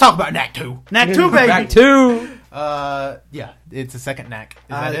 Okay, let's talk about NAC 2. NAC 2, baby. Back to Yeah, it's a second NAC. Is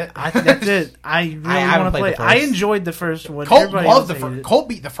that it? I think that's it. I really haven't want to played play. the I first. enjoyed the first one. Colt Everybody loved else the hated first. it. Colt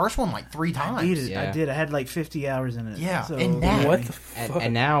beat the first one like 3 times. I beat it. Yeah. I did. I had like 50 hours in it. Yeah, So, and NAC. What the fuck?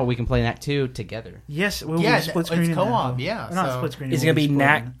 and now we can play that 2 together. Yes, we'll Yeah, be split it's screen. co-op, yeah, Or not so- split screen. Is it we'll going to be splitting.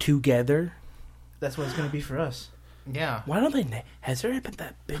 Knack together? That's what it's going to be for us. Yeah. Why don't they? Has there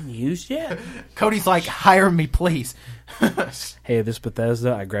been used yet? Cody's like, hire me, please. Hey, this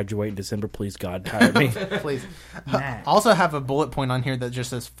Bethesda. I graduate in December. Please, God, hire me. Please. NAC. Also have a bullet point on here that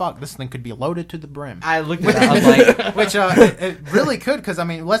just says, fuck, this thing could be loaded to the brim. I looked at that. I was like, Which it really could, because I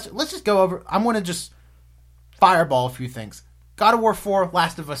mean, let's just go over. I'm going to just fireball a few things. God of War 4,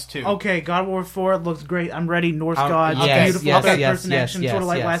 Last of Us 2. Okay, God of War 4 looks great. I'm ready. Norse gods, yes, beautiful yes, third yes, person yes, action, yes, sort of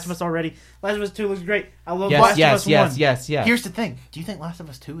like yes. Last of Us already. Last of Us 2 looks great. I love Last yes, of yes, Us 1. yes. Here's the thing. Do you think Last of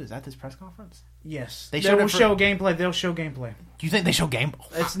Us 2 is at this press conference? Yes. They They showed will it for- show gameplay. They'll show gameplay. Do you think they show game?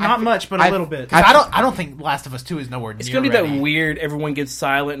 It's not much, but a little bit. 'Cause I don't think Last of Us 2 is nowhere near It's going to be ready. that weird. Everyone gets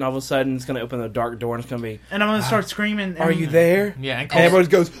silent, and all of a sudden, it's going to open the dark door, and it's going to be. And I'm going to start screaming. Are you there? Yeah, and And Colt's, everyone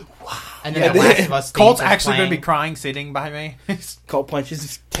goes. And then the Last of Us theme Colt's starts actually going to be playing. crying sitting by me. Colt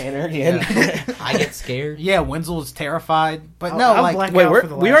punches Tanner again. I get scared. Yeah, Wenzel is terrified. But I'll- no, I'll like... black Wait, out for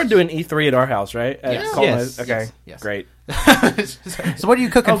the we last- are doing E3 at our house, right? At Yes. Colt- Yes. Okay, Yes. great. So what are you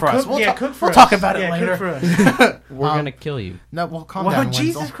cooking for us? Cook, yeah, cook for we'll us. talk about it Yeah, later. Cook for us. We're gonna kill you. No, well, calm Well, down, Wenzel.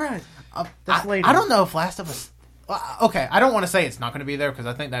 Jesus Christ. That's later. I don't know if Last of Us... Okay, I don't want to say it's not going to be there because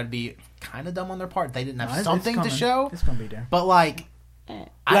I think that would be kind of dumb on their part. They didn't have No, it's something to coming. show. It's going to be there. But, like,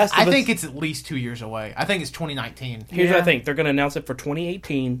 Last I of Us- think it's at least 2 years away. I think it's 2019. Here's what Yeah. I think. They're going to announce it for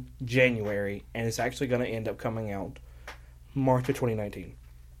 2018, January, and it's actually going to end up coming out March of 2019.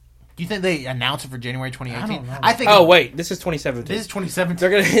 Do you think they announce it for January 2018? I don't know. I think... Oh, wait. This is 2017. This is 2017. They're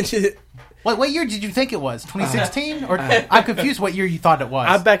going to... What year did you think it was? 2016? Or I'm confused what year you thought it was.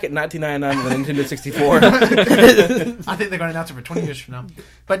 I'm back at 1999 with a Nintendo 64. I think they're going to announce it for 20 years from now.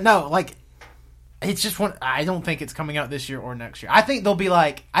 But no, like, it's just one. I don't think it's coming out this year or next year. I think they'll be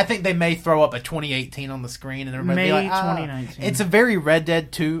like, I think they may throw up a 2018 on the screen and everybody May be like, 2019. It's a very Red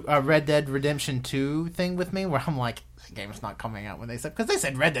Dead Redemption 2 thing with me where I'm like, that game's not coming out when they said, because they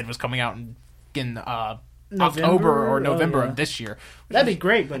said Red Dead was coming out in October or November Oh, yeah. of this year. That'd be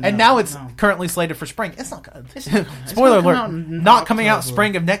great, but And no, now it's no. currently slated for spring. It's not gonna. gonna Spoiler come alert! out in Not coming out October.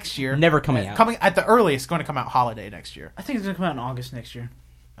 spring of next year. Never coming out. Coming at the earliest, going to come out holiday next year. I think it's going to come out in August next year.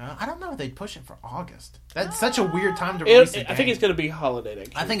 I don't know if they'd push it for August. That's such a weird time to release a game. I think it's going to be holiday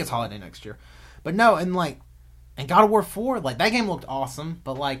next year. I think it's holiday next year. But no, and like, And God of War 4, like, that game looked awesome,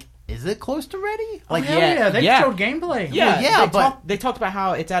 but, like, is it close to ready? Like, Hell yeah, they yeah. showed gameplay. yeah, but- they talked about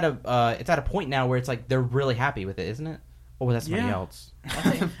how it's at a point now where it's like they're really happy with it, isn't it? Or was that somebody Yeah. else? I'm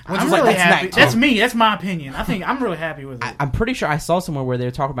like, really that's happy. next. That's me. That's my opinion. I think I'm really happy with it. I'm pretty sure I saw somewhere where they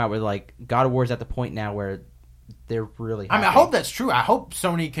were talking about where like God of War is at the point now where they're really happy. I mean, I hope that's true. I hope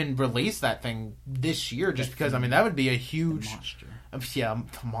Sony can release that thing this year just because, I mean, that would be a huge... Monster. Yeah,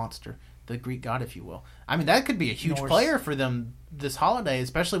 the monster. The Greek god, if you will. I mean, that could be a huge Norse. player for them this holiday,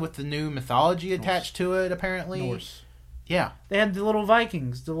 especially with the new mythology attached to it, apparently. Norse. Yeah, They had the little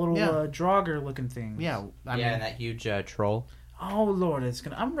Vikings, the little Yeah. Draugr looking things. yeah. I yeah, mean, that huge troll. Oh Lord,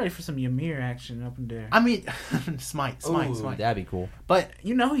 I'm ready for some Ymir action up in there. I mean, smite. Ooh, that'd be cool. But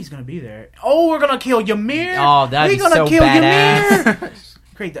You know he's gonna be there. Oh, we're gonna kill Ymir. Oh, that'd we're be gonna so kill badass. Ymir.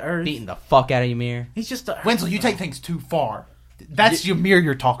 Create the earth. Beating the fuck out of Ymir. He's just the Wenzel, you take things too far. That's Ymir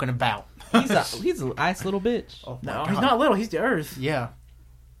you're talking about. He's a nice little bitch. Oh my No, God. he's not little. He's the earth. Yeah.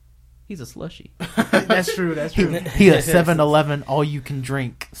 He's a slushy. That's true. That's true. He a 7-Eleven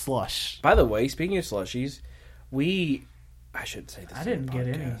all-you-can-drink slush. By the way, speaking of slushies, I shouldn't say this. I on didn't the get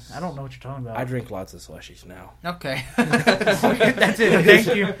any. podcast. I don't know what you're talking about. I drink lots of slushies now. Okay. That's it.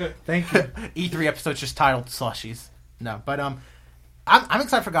 Thank you. Thank you. E3 episode's just titled Slushies. No, but I'm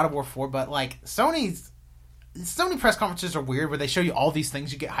excited for God of War 4, but like Sony press conferences are weird where they show you all these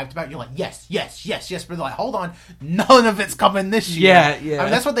things you get hyped about. You're like, yes, but they're like, hold on, none of it's coming this year. Yeah. I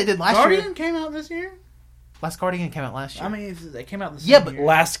mean, that's what they did last Guardian year. came out this year. Last Guardian came out last year. I mean, it came out this Yeah, but year.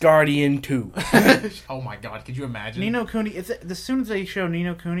 Last Guardian 2. Oh my God, could you imagine? Nino Cooney. As soon as they show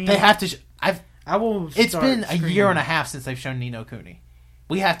Nino Cooney, They have to. I will. It's start been a screaming. year and a half since they've shown Nino Cooney.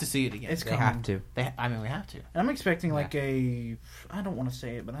 We have to see it again. It's They coming. have to. I mean, we have to. I'm expecting like I don't want to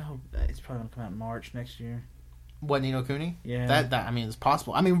say it, but I hope that it's probably gonna come out in March next year. What, Nino Cooney? Yeah. That I mean, it's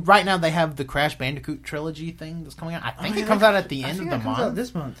possible. I mean, right now they have the Crash Bandicoot trilogy thing that's coming out. I think it comes out at the end of the Comes out month.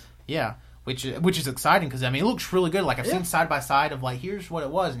 this month. Yeah, which is exciting because I mean, it looks really good. Like I've seen side by side of like here's what it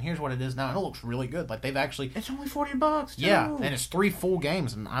was and here's what it is now, and it looks really good. Like they've actually. It's only $40. Too. Yeah, and it's 3 full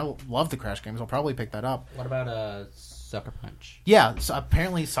games, and I love the Crash games. I'll probably pick that up. What about Sucker Punch? Yeah, so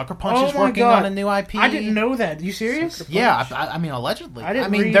apparently Sucker Punch Oh is my working God. on a new IP. I didn't know that. You serious? Yeah, I mean allegedly. I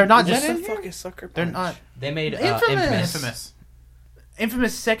didn't mean read- they're not is just. that What in the here? fuck is Sucker Punch? They're not. They made Infamous. Infamous.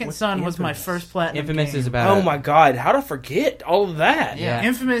 Infamous Second What's Son was my Infamous? first platinum. Infamous game. is about. Oh my god, how to forget all of that? Yeah.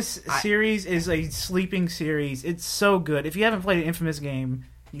 Infamous series is a sleeping series. It's so good. If you haven't played an Infamous game,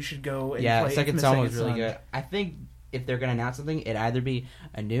 you should go and Yeah, play Second Infamous Son was really Son. good. I think if they're gonna announce something, it'd either be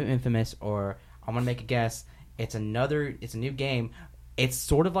a new Infamous or I'm gonna make a guess. It's a new game. It's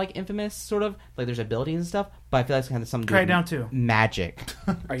sort of like Infamous, sort of like there's abilities and stuff, but I feel like it's kind of something to do with Crackdown 2. magic.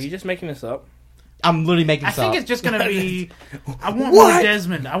 Are you just making this up? I'm literally making I this think up. it's just gonna be. I want What? more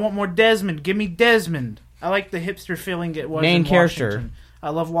Desmond. I want more Desmond. Give me Desmond. I like the hipster feeling it was. Main in character. Washington. I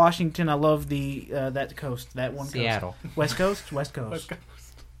love Washington. I love the that coast, that one Seattle. coast. West Coast, West Coast.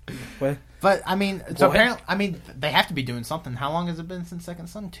 What? But I mean, so What? apparently, I mean, they have to be doing something. How long has it been since Second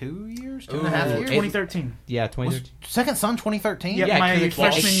Son? 2 years, 2.5 Ooh, years. 2013. Yeah, Was 2013. Second Son 2013? Yeah, Yeah, my 'cause it came-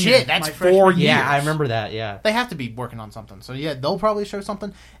 freshman Shit, year. that's My 4 freshman years. Yeah, I remember that. Yeah. They have to be working on something. So yeah, they'll probably show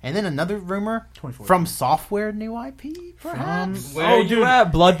something. And then another rumor 2014. from Software new IP, perhaps. Where Oh, you dude.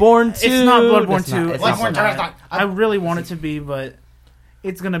 at? Bloodborne 2. It's not Bloodborne It's 2. not- It's not Bloodborne not. 2. I really want it to be, but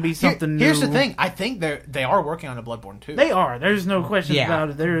it's gonna be something Here's new. the thing. I think they are working on a Bloodborne 2. They are. There's no question Yeah.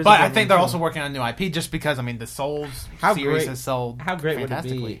 about it. There is. But a I think they're Bloodborne also working on a new IP just because I mean the Souls How series great- has sold How great would it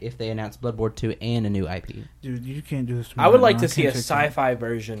fantastically. be if they announced Bloodborne 2 and a new IP? 2. Dude, you can't do this to me. I would right like now. to I see can't a take that. sci-fi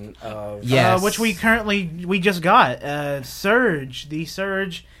version of. Yes. Which we just got. Surge. The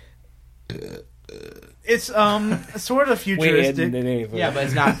Surge. It's sort of futuristic. Yeah, but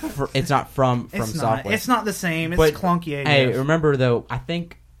it's not. It's not from It's not. software. It's not the same. It's But, clunky. Hey, AF. remember though? I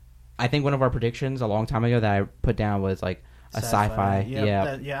think one of our predictions a long time ago that I put down was like a sci-fi.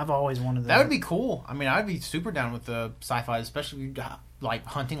 Yep, Yeah, I've always wanted that. That would be cool. I mean, I'd be super down with the sci-fi, especially like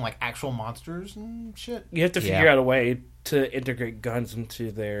hunting like actual monsters and shit. You have to figure Yeah. out a way to integrate guns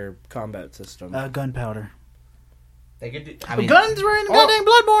into their combat system. gunpowder. they could. Do, I mean, Guns were in goddamn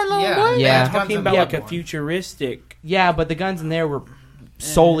Bloodborne, little Yeah. boy. Yeah. I'm talking about Yeah, like a Bloodborne. futuristic. yeah, but the guns in there were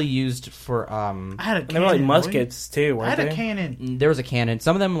solely used for. I had a And they were like cannon, muskets too, boy. I weren't had a they? cannon. There was a cannon.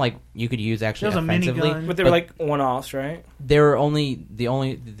 Some of them like you could use actually There was a offensively. minigun. But they were like one-offs, right? They were only the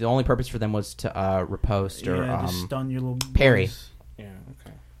only purpose for them was to riposte or Yeah, just stun your little parry. boys. Yeah.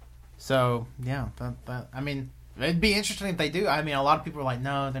 Okay. So yeah, that I mean, it'd be interesting if they do. I mean, a lot of people are like,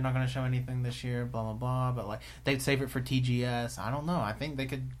 no, they're not going to show anything this year, blah blah blah. But like, they'd save it for TGS. I don't know. I think they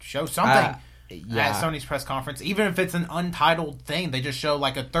could show something. Yeah. at Sony's press conference. Even if it's an untitled thing, they just show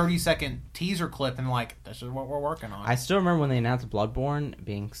like a 30-second teaser clip and like, this is what we're working on. I still remember when they announced Bloodborne,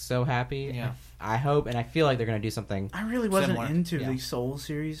 being so happy. Yeah. I hope, and I feel like they're going to do something. I really wasn't Similar. into Yeah. the Soul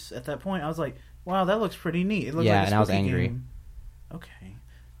series at that point. I was like, wow, that looks pretty neat. It looked Yeah, like a and I was spooky angry. game. Okay.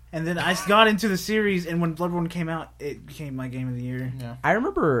 And then I got into the series, and when Bloodborne came out, it became my game of the year. yeah. I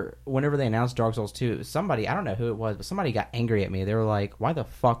remember whenever they announced Dark Souls 2, somebody, I don't know who it was, but somebody got angry at me. They were like, why the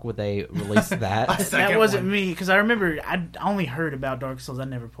fuck would they release that? Second That wasn't one. me, because I remember I only heard about Dark Souls. I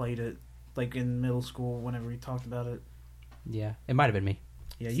never played it, like in middle school whenever we talked about it. Yeah, it might have been me.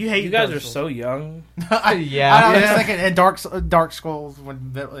 Yeah, you hate You guys Dark are Souls. so young. Yeah. I was Yeah. thinking in Dark Souls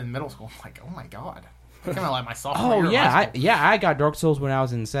in middle school. I'm like, oh my god. Kind of like my sophomore year Oh, of yeah. high school. I got Dark Souls when I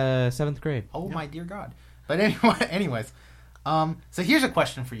was in 7th grade. Oh my dear God. But anyways, so here's a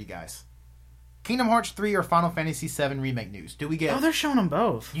question for you guys: Kingdom Hearts 3 or Final Fantasy 7 remake news? Do we get? Oh, they're showing them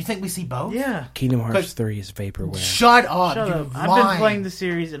both. You think we see both? Yeah. Kingdom Hearts 'Cause- 3 is vaporware. Shut up! Shut you up. I've lying. been playing the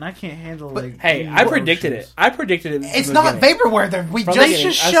series, and I can't handle But- like. Hey, new I predicted emotions. it. I predicted it. It's from not the beginning. vaporware. We From just the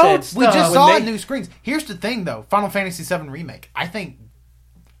beginning, just I showed said- we just stuff. saw When they- new screens. Here's the thing, though: Final Fantasy 7 remake. I think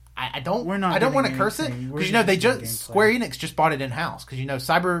I don't. We're not I don't want to getting curse it anything. We're because they just just getting Square Enix just bought it in house because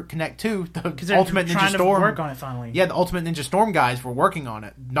Cyber Connect 2, the Because they're Ultimate Ninja trying Storm. to work on it finally. Yeah, the Ultimate Ninja Storm guys were working on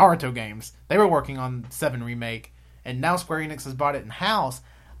it. Naruto games. They were working on 7 remake, and now Square Enix has bought it in house.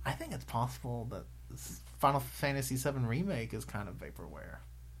 I think it's possible that this Final Fantasy 7 remake is kind of vaporware.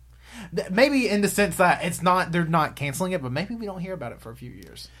 Maybe in the sense that it's not, they're not canceling it, but maybe we don't hear about it for a few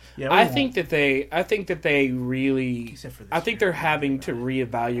years. Yeah, we I won't. think that they really. Except for this I think year. they're having to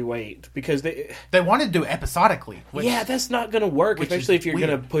reevaluate because they. They want to do it episodically. Which, Yeah, that's not going to work, which especially is if you're weird.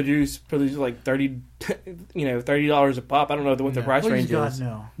 going to produce like $30 a pop. I don't know what the Yeah. price Please range God, is,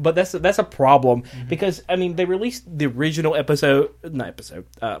 no. but that's a problem because I mean they released the original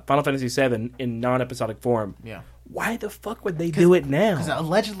Final Fantasy VII in non-episodic form. Yeah. Why the fuck would they do it Because now?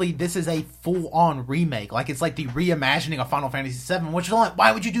 allegedly this is a full-on remake. Like, it's like the reimagining of Final Fantasy VII, which is like,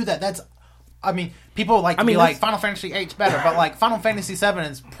 why would you do that? That's... I mean, people like to be like, Final Fantasy VIII's better, but like, Final Fantasy VII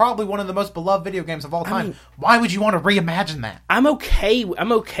is probably one of the most beloved video games of all time. mean- Why would you want to reimagine that? I'm okay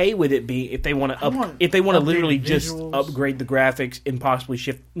with it being if they want to want literally updated just visuals. upgrade the graphics and possibly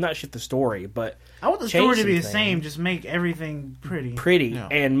not shift the story, but I want the change story to be some the same. things. Just make everything pretty. pretty Yeah.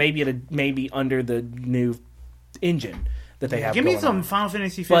 and maybe under the new engine that they have. Give me going some on. Final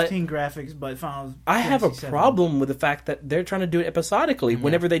Fantasy But 15 graphics, but Final. I have a Fantasy 7. problem with the fact that they're trying to do it episodically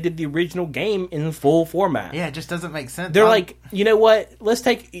whenever they did the original game in full format. Yeah, it just doesn't make sense. They're like, you know what?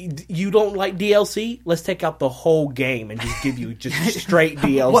 You don't like DLC? Let's take out the whole game and just give you just straight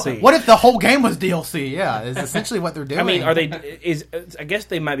DLC. what if the whole game was DLC? Yeah, is essentially what they're doing. I mean, I guess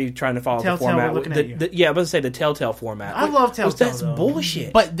they might be trying to follow Telltale, the format. we're looking at you. Yeah, I was going to say the Telltale format. I love Which Telltale. That's though.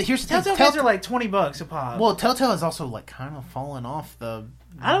 bullshit. But here's the thing. Telltale games are like $20 a pop. Well, Telltale is also like kind of falling off the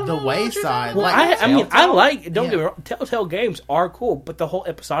I don't know what you're wayside. talking Well, Like, I mean, I Telltale? like. Don't Yeah. get me wrong. Telltale games are cool, but the whole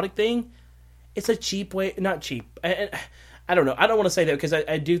episodic thing, it's a cheap way. Not cheap. I don't know. I don't want to say that because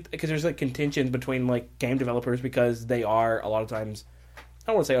I do because there's like contention between like game developers because they are a lot of times. I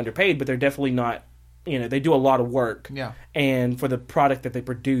don't want to say underpaid, but they're definitely not. You know, they do a lot of work. Yeah. And for the product that they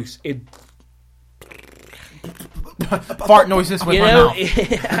produce, it fart noises with you my know,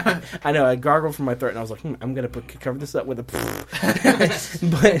 mouth. I know. I gargled from my throat, and I was like, I'm gonna cover this up with a.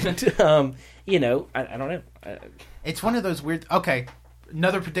 But you know, I don't know. It's one of those weird. Okay,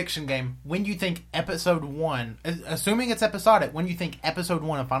 another prediction game. When do you think Episode 1, assuming it's episodic, when do you think Episode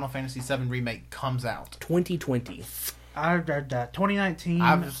 1 of Final Fantasy VII Remake comes out? 2020. I read that 2019.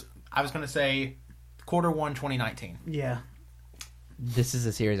 I was going to say Q1 2019. Yeah. This is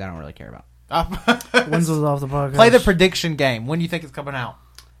a series I don't really care about. Wenzel's off the podcast. Play the prediction game. When do you think it's coming out?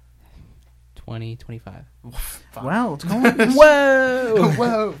 2025. Fuck. Wow, it's going. Whoa!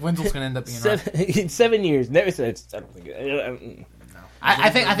 Whoa, Wenzel's going to end up being right. 7 years. Never said. I don't think.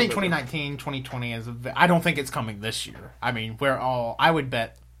 I think 2019, 2020 is. I don't think it's coming this year. I mean, I would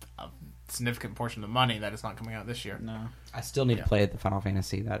bet a significant portion of the money that it's not coming out this year. No. I still need to play the Final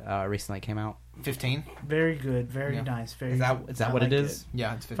Fantasy that recently came out. 15. Very good. Very Yeah. nice. Very. Is that I what it like is?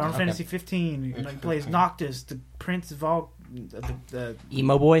 Yeah, it's 15. Final Okay. Fantasy 15. Like plays Noctis, the Prince of all. The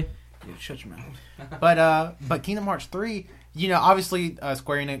Emo Boy? shut your mouth. But Kingdom Hearts 3, you know, obviously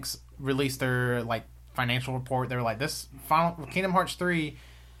Square Enix released their like financial report. They were like, this Kingdom Hearts 3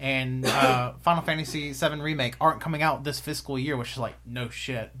 and Final Fantasy 7 Remake aren't coming out this fiscal year, which is like no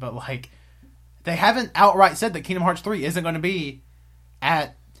shit. But like, they haven't outright said that Kingdom Hearts 3 isn't going to be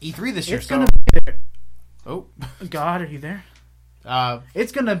at E3 this year. It's so, gonna be there. oh, God, are you there? uh,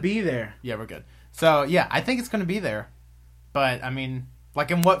 It's gonna be there. yeah, we're good. So yeah, I think it's going to be there. But I mean, like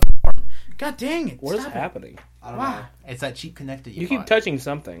in what? God dang it! What is Stop it. happening? I don't Wow. know. It's that cheap connector You keep bought. touching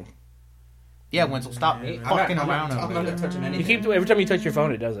something. Yeah, Wenzel, stop Yeah, fucking I'm around not over there. touching You anything. keep every time you touch your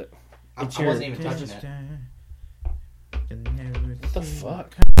phone, it does it. I It's your- wasn't even touching it. What the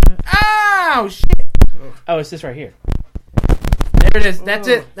fuck? Ow! Shit! Oh, it's this right here. There it is. That's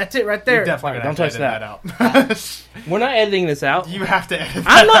it. That's it right there. You're definitely Alright, gonna don't have to touch edit that out. We're not editing this out. You have to edit. I'm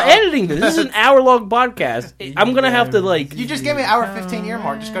that not out. editing this. This is an hour-long podcast. I'm gonna have to like. You just gave me an hour 15 year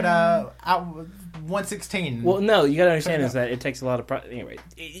mark. Just go to hour 116. Well, no, you gotta understand is that it takes a lot of. Anyway,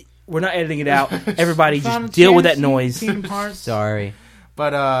 we're not editing it out. Everybody just deal with that noise. Kingdom Hearts. Sorry.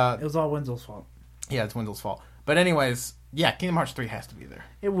 But It was all Wenzel's fault. yeah, it's Wenzel's fault. But anyways, yeah, Kingdom Hearts 3 has to be there.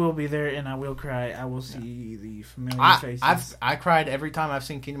 It will be there, and I will cry. I will see the familiar faces. I cried every time I've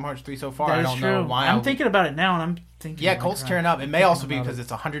seen Kingdom Hearts 3 so far. That I is don't true. know why. I'm thinking about it now, and I'm thinking. Yeah, about Colt's crying. tearing up. It may I'm also be thinking because about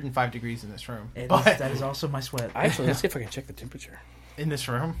it's 105 degrees in this room. it. But That is also my sweat. Actually, let's see if I can check the temperature. in this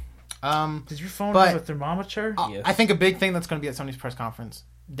room, Does your phone but- have a thermometer? Yes. I think a big thing that's going to be at Sony's press conference,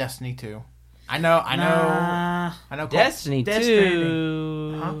 Destiny 2. I know. Nah. I know. Colt- Destiny Death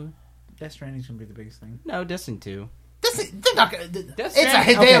 2. Huh? Death Stranding's gonna be the biggest thing. No, Destiny 2. They're not gonna, it's a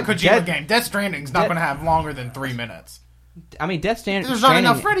Stranding- Hideo okay, Kojima Death- game. Death Stranding's not Death- going to have longer than 3 minutes. I mean, There's not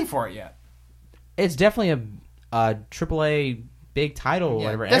enough ready for it yet. It's definitely a AAA big title or Yeah,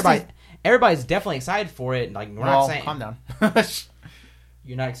 whatever. Destiny- Everybody's definitely excited for it. Like we're Well, not saying calm down.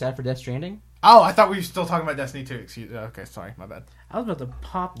 you're not excited for Death Stranding. Oh, I thought we were still talking about Destiny 2. Excuse. Okay, sorry, my bad. I was about to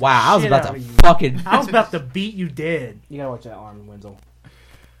pop. The Wow, I was shit about out to of you. fucking. I was about to beat you dead. You gotta watch that arm, Wenzel.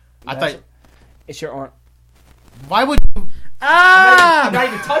 I thought. It's your arm. Why would you? Ah! I'm not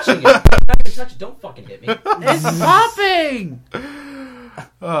even touching it. I'm not even touching it. Don't fucking hit me. It's popping.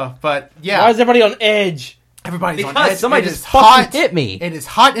 But Why yeah, is everybody on edge? everybody's on Because edge. somebody It just is fucking hot. hit me. It is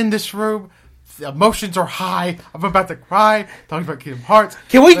hot in this room. The emotions are high. I'm about to cry. Talking about Kingdom Hearts.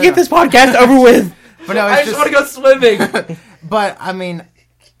 Can we But, get this podcast over with? But no, I it's just want just. to go swimming. But I mean,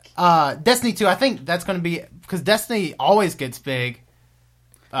 Destiny 2. I think that's going to be because Destiny always gets big.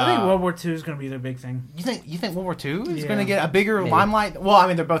 I think World War II is gonna be their big thing. You think World War II is Yeah. going to get a bigger Maybe. limelight? Well, I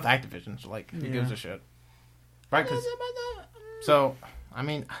mean, they're both Activision, so like, who Yeah. gives a shit, right? 'Cause- so, I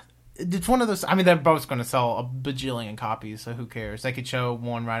mean, it's one of those. I mean, they're both going to sell a bajillion copies, so who cares? They could show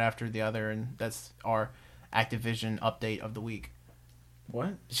one right after the other, and that's our Activision update of the week.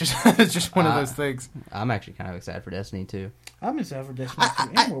 What? It's just, it's just one of those things. I'm actually kind of excited for Destiny 2. I'm excited for Destiny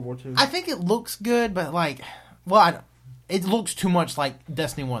 2 I- and World War II. I think it looks good, but like, well, it looks too much like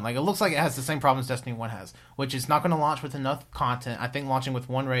Destiny 1. Like, it looks like it has the same problems Destiny 1 has, which is not going to launch with enough content. I think launching with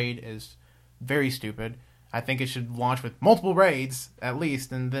one raid is very stupid. I think it should launch with multiple raids, at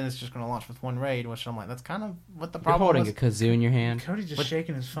least, and then it's just going to launch with one raid, which I'm like, that's kind of what the You're problem holding is. a kazoo in your hand. Cody's just But-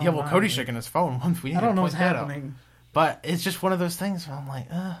 shaking his phone. Yeah, well, violently. Cody's shaking his phone. We need I to don't know point what's that out. happening. But it's just one of those things where I'm like,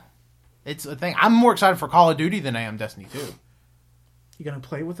 it's a thing. I'm more excited for Call of Duty than I am Destiny 2. You gonna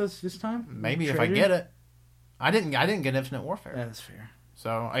play with us this time? Maybe if I get it. I didn't get Infinite Warfare. That's fair.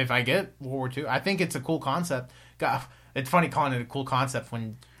 So if I get World War II, I think it's a cool concept. God, it's funny calling it a cool concept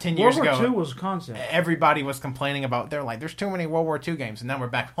when 10 years World War ago II was a concept. everybody was complaining about. They're like, "There's too many World War II games," and now we're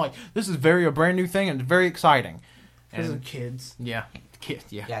back like, "This is a brand new thing and it's very exciting." Because of And kids. yeah,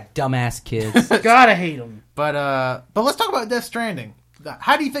 yeah. Yeah, dumbass kids. Gotta hate them. But let's talk about Death Stranding.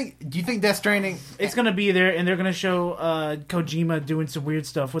 How do you think? Do you think Death Stranding? It's gonna be there, and they're gonna show Kojima doing some weird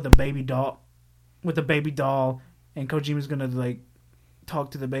stuff with a baby doll, and Kojima's gonna like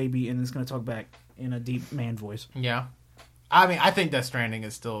talk to the baby, and it's gonna talk back in a deep man voice. Yeah, I mean, I think Death Stranding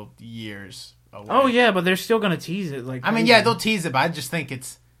is still years away. Oh yeah, but they're still gonna tease it. Like I mean, crazy. yeah, they'll tease it, but I just think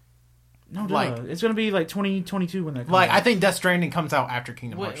it's no, like- it's gonna be like 2022 when that comes like out. I think Death Stranding comes out after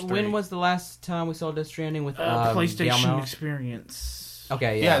Kingdom Hearts 3. When was the last time we saw Death Stranding with PlayStation Guillermo? Experience.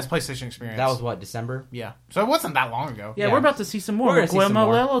 Okay, Yeah, yeah. it's PlayStation Experience. That was what, December? yeah. So it wasn't that long ago. Yeah, Yeah. we're about to see some more. We're gonna see some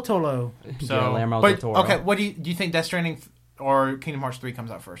Guillermo more. Lelo Tolo. So, Guillermo del but Toro. okay, what do you think? Death Stranding or Kingdom Hearts 3 comes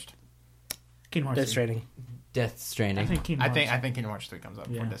out first? Kingdom Hearts. Death Stranding. Death I Stranding. think Kingdom I Hearts. think Kingdom Hearts 3 comes out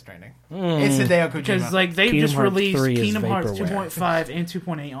Yeah. for Death Stranding. Mm. It's Hideo Kojima. Because like they Kingdom just Hearts released 3 is Kingdom Hearts vaporware. 2.5 and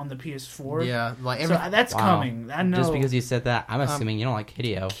 2.8 on the PS4. yeah, like So every, that's Wow. coming. I know. Just because you said that, I'm assuming you don't like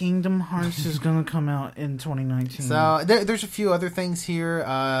Hideo. Kingdom Hearts is gonna come out in 2019. so there's a few other things here.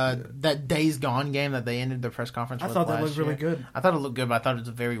 That Days Gone game that they ended their press conference I with thought that last looked really year. good. I thought it looked good, but I thought it was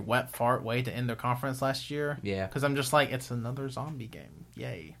a very wet fart way to end their conference last year. Yeah. Because I'm just like, it's another zombie game.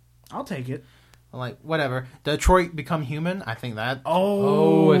 Yay. I'll take it. I'm like, whatever. Detroit Become Human. I think that.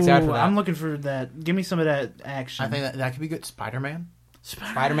 Oh, excited for that. I'm looking for that. Give me some of that action. I think that could be good. Spider-Man.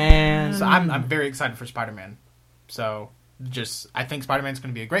 Spider-Man. So I'm very excited for Spider-Man. So I think Spider-Man's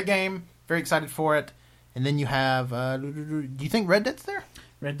going to be a great game. Very excited for it. And then you have. Do you think Red Dead's there?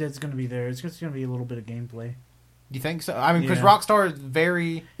 Red Dead's going to be there. It's just going to be a little bit of gameplay. You think so? I mean, because Yeah. Rockstar is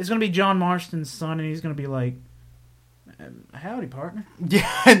very It's going to be John Marston's son, and he's going to be like, howdy, partner. yeah,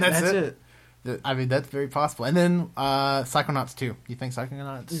 and that's it. I mean, that's very possible. And then Psychonauts 2. You think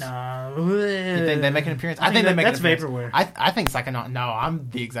Psychonauts? No. You think they make an appearance? I think they make that's an appearance. vaporware. I think Psychonauts. No, I'm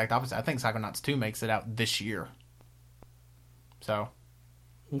the exact opposite. I think Psychonauts 2 makes it out this year. So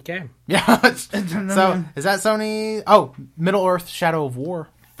Okay. yeah. So is that Sony? Oh, Middle Earth: Shadow of War.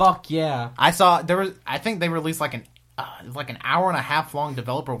 Fuck yeah. I saw there was. I think they released like an hour and a half long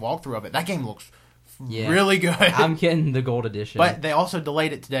developer walkthrough of it. That game looks Yeah. really good. I'm getting the gold edition. But they also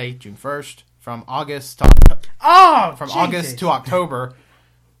delayed it today, June 1st, from August to August to October.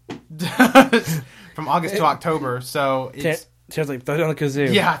 From August to October, so it's Sounds like throw down the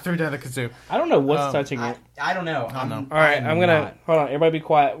kazoo. yeah, threw down the kazoo. I don't know what's touching it. I don't know. I don't know. All right, I'm gonna hold on. Everybody, be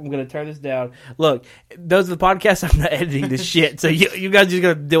quiet. I'm gonna turn this down. Look, those are the podcasts. I'm not editing this shit, so you guys just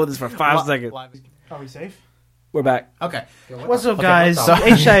gonna deal with this for 5 seconds. Are we safe? We're back. Okay. What's up, guys? what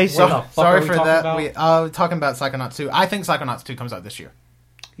the- HI. What the fuck are Sorry we for talking that. about? We talking about Psychonauts 2. I think Psychonauts 2 comes out this year.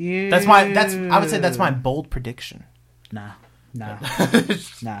 Yeah. I would say that's my bold prediction. Nah. Nah.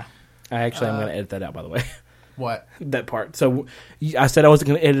 I actually am gonna edit that out, by the way. What? That part. So I said I wasn't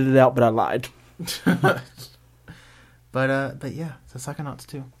gonna edit it out, but I lied. But yeah, so Psychonauts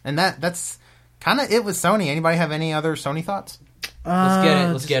 2. And that's kind of it with Sony. Anybody have any other Sony thoughts? Let's get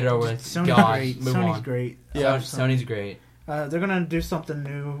it. Let's get it over with. Sony's God, great. move Sony's on. great. Yeah. Sony's great. They're gonna do something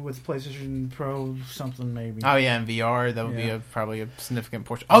new with PlayStation Pro. Something maybe. Oh yeah, in VR that would be Yeah. probably a significant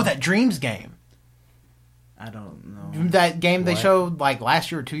portion. Oh, that Dreams game. I don't know. That game they What? showed like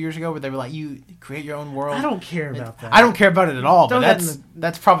last year or 2 years ago, where they were like, "You create your own world." I don't care about that. I don't care about it at all. Throw But that in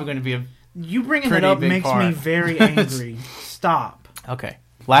that's probably going to be a You bringing it pretty up big makes part. me very angry. Stop. okay.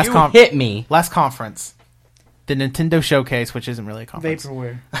 You hit me. Last conference, the Nintendo Showcase, which isn't really a conference.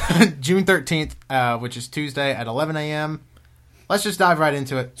 Vaporware. June 13th, which is Tuesday at 11 a.m. Let's just dive right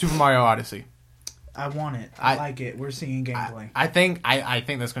into it. Super Mario Odyssey. I want it. I I- like it. We're seeing gameplay. I think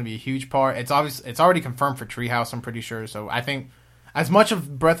that's going to be a huge part. It's already confirmed for Treehouse, I'm pretty sure. So I think as much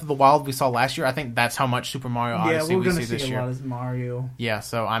of Breath of the Wild we saw last year, I think that's how much Super Mario yeah, Odyssey we're we gonna see see this a year. lot of Mario. Yeah,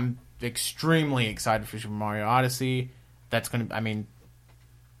 so I'm extremely excited for Super Mario Odyssey. That's going to, I mean,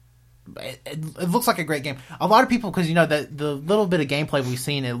 it looks like a great game. A lot of people, because, you know, the little bit of gameplay we've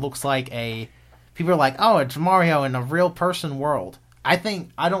seen, it looks like people are like, oh, it's Mario in a real person world. I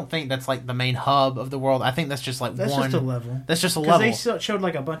don't think that's like the main hub of the world. I think that's just like That's one. just a level. That's just a Because level. they showed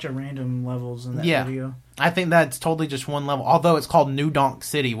like a bunch of random levels in that Yeah. video. I think that's totally just one level. Although it's called New Donk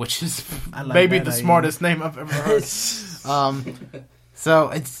City, which is I like maybe that the idea. smartest name I've ever heard. So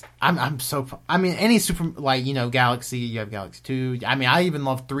it's I mean any super, like, you know, Galaxy, you have Galaxy 2. I mean, I even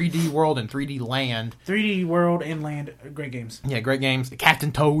love 3D World and 3D Land. 3D World and Land, great games. Yeah, great games.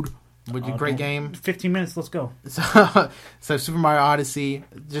 Captain Toad would be a great don't- game. 15 minutes, let's go. So Super Mario Odyssey,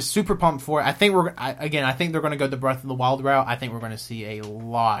 just super pumped for it. I think I think they're going to go the Breath of the Wild route. I think we're going to see a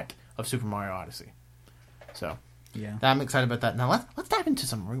lot of Super Mario Odyssey. So Yeah. I'm excited about that. Now let's dive into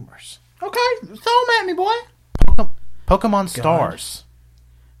some rumors. Okay, throw 'em at me, boy. Pokemon Stars.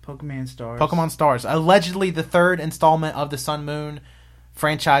 Pokemon Stars. Pokemon Stars. Allegedly the third installment of the Sun Moon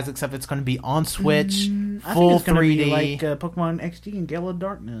franchise, except it's going to be on Switch, I full think it's gonna 3D. be like Pokemon XD and Gale of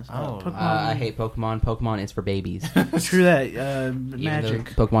Darkness. Oh. Pokemon. I hate Pokemon. Pokemon is for babies. True that. Even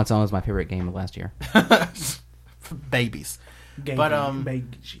Magic. though Pokemon Sun was my favorite game of last year. For babies. Game, but,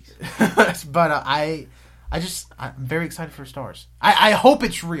 jeez. But I'm very excited for Stars. I hope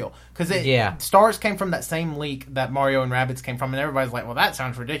it's real, because Yeah. Stars came from that same leak that Mario and Rabbids came from, and everybody's like, well, that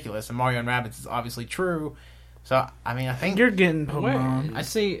sounds ridiculous, and Mario and Rabbids is obviously true. So I mean, I think You're getting Pokemon.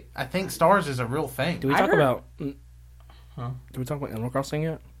 I think Stars is a real thing. Do we I talk heard- about? Huh? Do we talk about Animal Crossing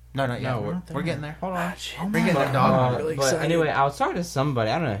yet? No, not yet. No, we're getting there. Hold on. Oh We're getting my there, God. dog. really but excited. anyway, I was talking to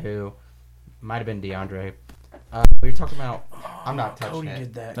somebody. I don't know who. Might have been DeAndre. We were talking about. I'm not touching Cody it.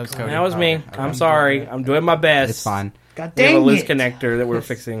 did that. That was Cody. Cody. That was me. Okay. I'm sorry. I'm doing my best. It's fine. God We have a dang loose it. connector that we're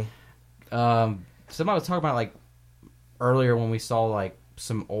fixing. Somebody was talking about like earlier when we saw like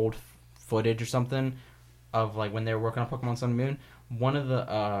some old footage or something of like when they were working on Pokemon Sun and Moon. One of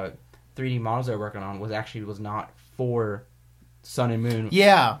the 3D models they were working on was not for Sun and Moon,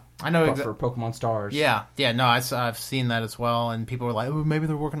 Yeah, I know but exactly. for Pokemon Stars. Yeah, no, I've seen that as well, and people were like, "Oh, maybe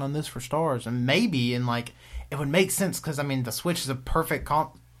they're working on this for Stars," and maybe, and like, it would make sense because I mean, the Switch is a perfect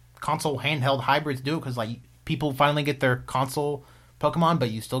console handheld hybrid to do it, because like people finally get their console Pokemon,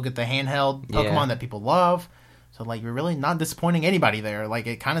 but you still get the handheld Pokemon Yeah. that people love. So like, you're really not disappointing anybody there. Like,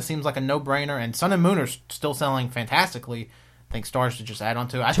 it kind of seems like a no brainer, and Sun and Moon are still selling fantastically. I think Stars should just add on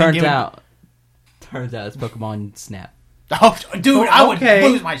to it. I think Turns given- out it's Pokemon Snap. Oh, dude, I would okay.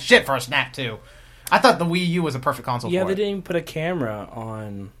 lose my shit for a Snap too. I thought the Wii U was a perfect console Yeah, for they it. didn't even put a camera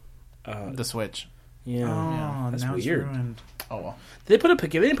on. The Switch. Yeah, Oh, that's now it's weird. ruined. Oh well. They didn't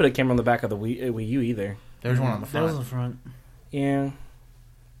put a camera on the back of the Wii U either. There's one on the That was front. the front. Yeah,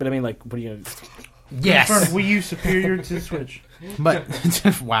 but I mean, like, what are you? Front Yes, Wii U superior to Switch. but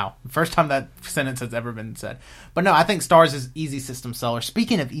wow, first time that sentence has ever been said. But no, I think Stars is easy system seller.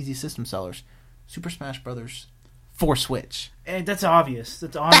 Speaking of easy system sellers, Super Smash Brothers for Switch. That's obvious.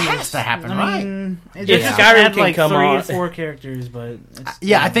 That's obvious. has to happen, I mean, it If just Skyrim add can like come 3 on- or 4 characters, but it's,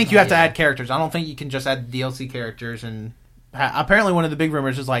 Yeah, I think you have to Yeah. add characters. I don't think you can just add DLC characters. And apparently, one of the big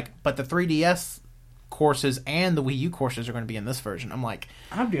rumors is like, but the 3DS courses and the Wii U courses are going to be in this version. I'm like,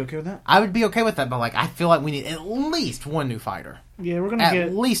 I'd be okay with that. I would be okay with that, but like, I feel like we need at least one new fighter. Yeah, we're gonna At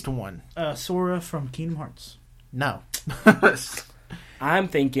get least one. Sora from Kingdom Hearts. No. I'm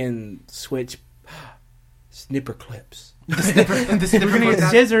thinking Switch snipper clips We're gonna get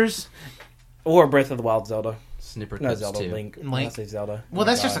scissors. or Breath of the Wild Zelda. Snipper Not clips Zelda, too. Link. Link. I say Zelda. Well, Oh,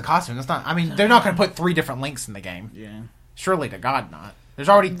 that's just a God. costume. That's not. I mean, they're not going to put 3 different Links in the game. Yeah, Surely to God, not. There's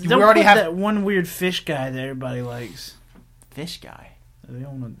already. They'll We already put have that one weird fish guy that everybody likes. fish guy. They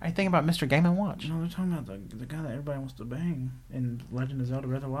don't want I think about Mr. Game and Watch. No, they're talking about the guy that everybody wants to bang in Legend of Zelda: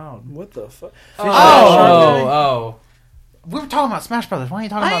 Breath of the Wild. What the fuck? Oh. We were talking about Smash Brothers. Why are you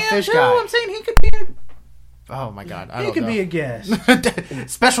talking about Fish too. Guy? I'm saying he could be. Oh my God, I He don't could know. be a guest.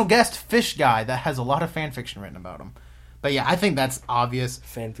 Special guest Fish Guy that has a lot of fan fiction written about him. But yeah, I think that's obvious.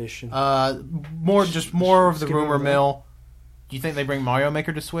 Fan fiction. More of the Skip rumor over that. mill. Do you think they bring Mario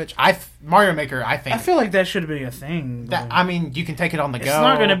Maker to Switch? Mario Maker, I think I feel like that should be a thing. that. though. I mean, you can take it on the it's go.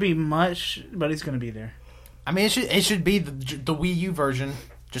 not going to be much, but it's going to be there. I mean, it should be the Wii U version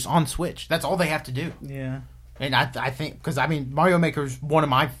just on Switch. That's all they have to do. Yeah. And I think because I mean Mario Maker is one of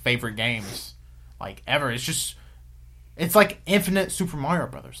my favorite games like ever. It's like infinite Super Mario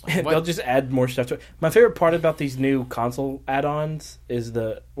Brothers. Like, They'll just add more stuff to it. My favorite part about these new console add-ons is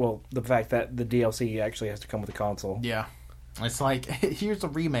the fact that the DLC actually has to come with the console. yeah, it's like here's a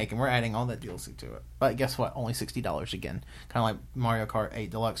remake and we're adding all that DLC to it. But guess what? Only $60 again. Kind of like Mario Kart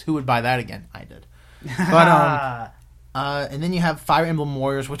 8 Deluxe. Who would buy that again? I did. But and then you have Fire Emblem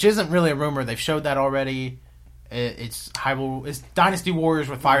Warriors, which isn't really a rumor. They've showed that already. It's Dynasty Warriors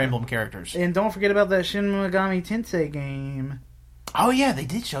with Fire Emblem characters. And don't forget about that Shin Megami Tensei game. Oh yeah, they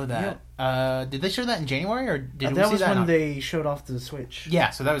did show that. Did they show that in January or did we that see was that? when on- they showed off the Switch. Yeah,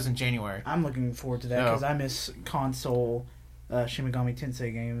 so that was in January. I'm looking forward to that because I miss console Shin Megami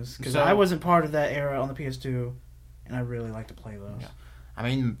Tensei games because So- I wasn't part of that era on the PS2, and I really like to play those. Yeah. I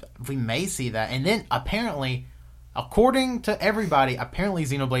mean, we may see that, and then apparently, according to everybody, apparently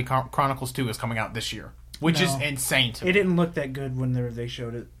Xenoblade Chronicles 2 is coming out this year, which is No. insane to me. It didn't look that good when they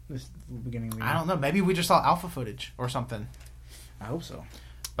showed it this beginning of the year. I don't know. Maybe we just saw alpha footage or something. I hope so.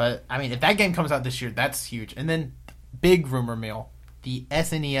 But I mean, if that game comes out this year, that's huge. And then big rumor mill, the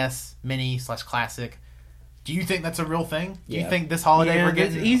SNES Mini / Classic. Do you think that's a real thing? Do you Yeah. think this holiday Yeah, we're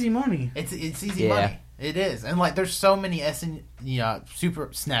it's getting easy money. It's easy Yeah. money. It is, and like there's so many Super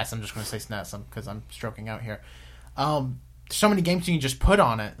SNES. I'm just going to say SNES because I'm stroking out here. So many games you can just put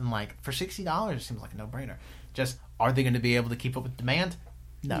on it, and like for $60, it seems like a no-brainer. Just are they going to be able to keep up with demand?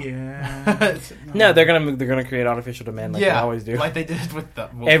 No. Yeah. No, they're gonna create artificial demand like they always do. like they did with the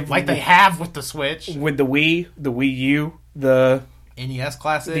Every- they have with the Switch, With the Wii, the Wii U, the NES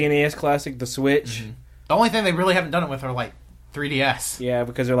Classic. NES Classic, the Switch. Mhm. The only thing they really haven't done it with are like 3DS. Yeah,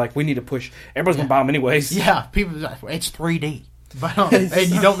 because they're like, we need to push. Everybody's gonna buy them anyways. Yeah, people. It's 3D, but and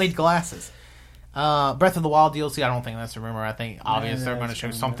you don't need glasses. Breath of the Wild DLC. I don't think that's a rumor. I think obviously they're going to that's show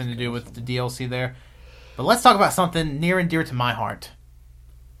fine. something to do with the DLC there. But let's talk about something near and dear to my heart: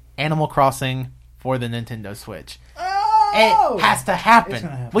 Animal Crossing for the Nintendo Switch. Oh! It has to happen. It's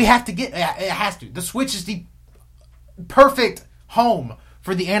gonna happen. We have to get. It has to. The Switch is the perfect home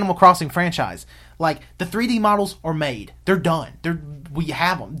for the Animal Crossing franchise. Like the 3D models are made. They're done. We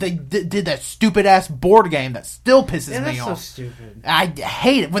have them. They did that stupid ass board game that still pisses Yeah, me that's so off. stupid. I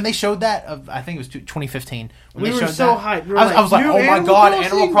hate it when they showed that. I think it was 2015. When We they were showed so that, hyped. We were I was like, "New oh my Animal god, Crossing?"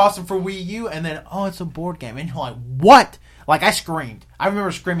 Animal Crossing for Wii U, and then it's a board game, and you're like, what? Like I screamed. I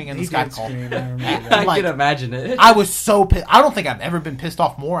remember screaming in the He Skype did call. scream, I remember I that. Like- can imagine it. I was so pissed. I don't think I've ever been pissed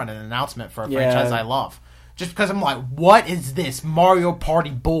off more on an announcement for a Yeah. franchise I love. Just because I'm like, what is this Mario Party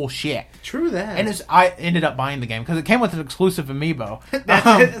bullshit? True that. And I ended up buying the game because it came with an exclusive amiibo. But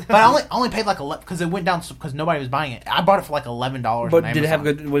I only paid like because it went down because nobody was buying it. I bought it for like $11. But on did it have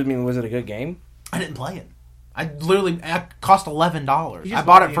Amazon. good? I mean, was it a good game? I didn't play it. It cost $11. You I just bought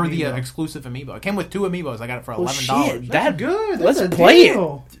bought it for the the amiibo. exclusive amiibo. It came with 2 amiibos. I got it for Well, $11. shit, that Good. Let's That's a play it.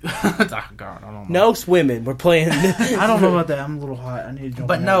 deal. Oh, God, I don't know. No swimming. We're playing. I don't know about that. I'm a little hot. I need to jump.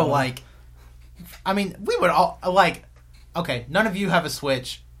 But in no, that one. like, I mean, we would all like. Okay, none of you have a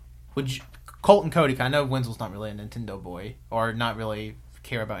Switch. Would you, Colt and Cody? 'Cause I know Wenzel's not really a Nintendo boy, or not really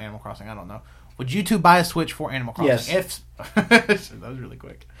care about Animal Crossing. I don't know. Would you two buy a Switch for Animal Crossing? Yes. If that was really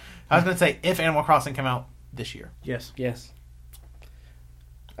quick. I was gonna say if Animal Crossing came out this year. yes, Yes.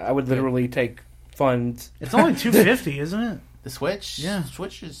 I would literally take funds. it's only $250, isn't it? The Switch, Yeah.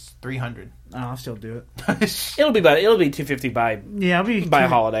 Switch is $300. Oh, I'll still do it. It'll be $250 by. Yeah, I'll be By a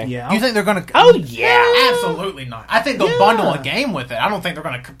holiday. Yeah, You think they're gonna? Oh yeah. Absolutely not. I think they'll bundle a game with it. I don't think they're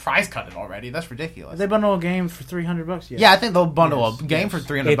gonna price cut it already. That's ridiculous. they bundle a game for $300. Yeah, I think they'll bundle Yes, a game yes. for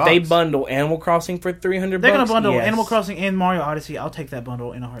 $300. If they bundle Animal Crossing for $300, They're gonna bundle yes. Animal Crossing and Mario Odyssey. I'll take that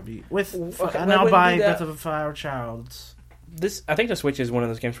bundle in a heartbeat. Okay, and why I'll wouldn't buy do that? Breath of the Fire Childs. I think the Switch is one of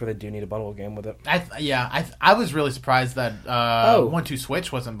those games where they do need a bundle game with it. I was really surprised that 1-2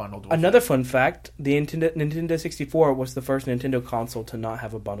 Switch wasn't bundled with Another fun fact: the Nintendo 64 was the first Nintendo console to not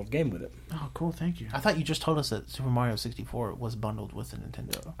have a bundled game with it. Oh, cool! Thank you. I thought you just told us that Super Mario 64 was bundled with the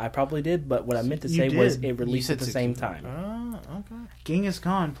Nintendo. I probably did, but what I meant to You say was did. it You released said at the same 64. time. Okay. Genghis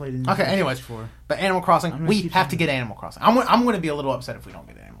Khan played in. Okay. Anyways, but Animal Crossing, I'm gonna we keep have to saying get Animal Crossing. I'm going to be a little upset if we don't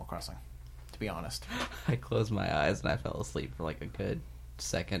get Animal Crossing. To be honest. I closed my eyes and I fell asleep for like a good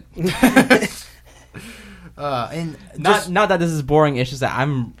second. And Not that this is boring. It's just that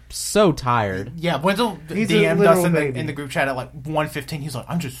I'm so tired. yeah, Wenzel He's a DM'd literal us baby. in the group chat at like 1:15. He's like,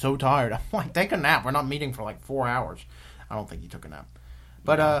 I'm just so tired. I'm like, take a nap. We're not meeting for like 4 hours. I don't think you took a nap.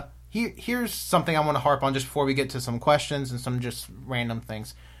 But here's something I want to harp on just before we get to some questions and some just random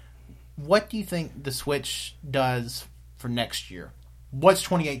things. What do you think the Switch does for next year? What's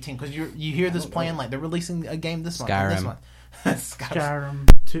 2018? Because you hear this plan like they're releasing a game this month. and This Skyrim. month.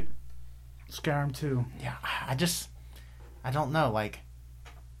 Skyrim 2. Skyrim 2. Yeah, I don't know. Like,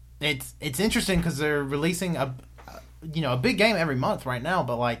 it's interesting because they're releasing a big game every month right now,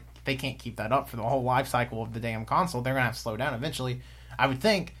 but like they can't keep that up for the whole life cycle of the damn console. They're gonna have to slow down eventually, I would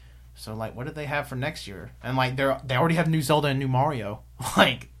think. So like, what do they have for next year? And like, they already have new Zelda and new Mario.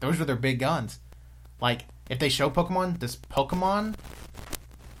 Like, those are their big guns. Like, if they show Pokemon, does Pokemon?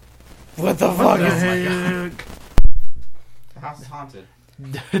 What the fuck the is Heck. The house is haunted.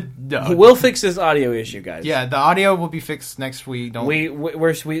 No. We'll fix this audio issue, guys. Yeah, the audio will be fixed next week. Don't We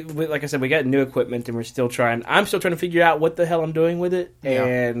like I said, we got new equipment and we're still trying. I'm still trying to figure out what the hell I'm doing with it, Yeah.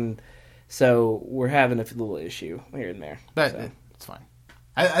 and so we're having a little issue here and there. But So, it's fine.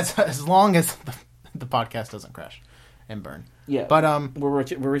 As long as the podcast doesn't crash and burn. yeah, But we're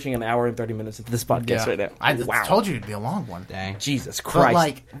reaching an hour and 30 minutes into this podcast right now. I Wow. told you it'd be a long one. Dang. Jesus But Christ,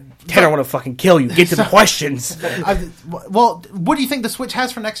 like, Tanner, I want to fucking kill you. Get to the questions. well, what do you think the Switch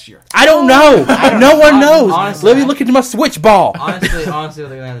has for next year? I don't know. No one knows. Honestly, Let me look into my Switch ball. Honestly, what they're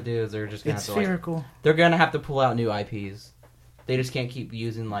gonna have to do is they're just gonna It's have to spherical. they're gonna have to pull out new IPs. They just can't keep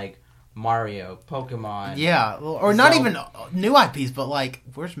using like Mario, Pokemon. Yeah, or not Zelda. even new IPs, but like,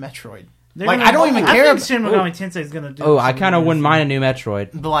 where's Metroid? They're Like, gonna- I don't even I care think ab- Shin Megami Tensei is gonna do. Oh, I something kind of wouldn't different. mind a new Metroid.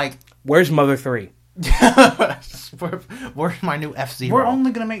 But like, Where's Mother 3? where's my new F-Zero? We're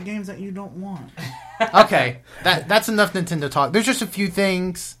only gonna make games that you don't want. Okay, that's enough Nintendo talk. There's just a few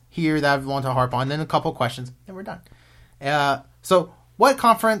things here that I want to harp on, then a couple questions, and we're done. So, what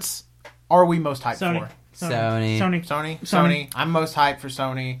conference are we most hyped Sony. for? Sony. Sony. I'm most hyped for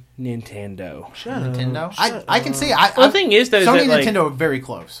Sony. Nintendo. Shut Nintendo. up. Shut I can up. see. Well, the thing is, though, is Sony that, and like- Nintendo are very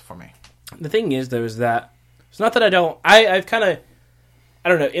close for me. The thing is, though, is that it's not that I don't. I've kind of. I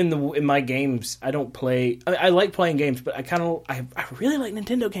don't know. In my games, I don't play. I like playing games, but I really like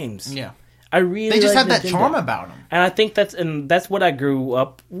Nintendo games. Yeah, I really. they just like have that Nintendo. charm about them. And I think that's what I grew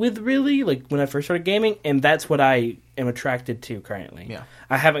up with, really, like when I first started gaming, and that's what I am attracted to currently. Yeah.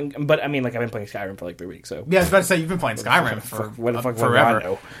 I haven't, but I mean, like I've been playing Skyrim for like 3 weeks, so Yeah, I was about to say you've been playing Skyrim for what the fuck forever. would I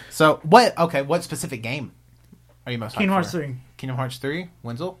know? So what? Okay, what specific game are you most hyped Kingdom Hearts for? 3. Kingdom Hearts 3.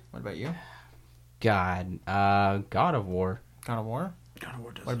 Wenzel, what about you? God of War. God of War. God of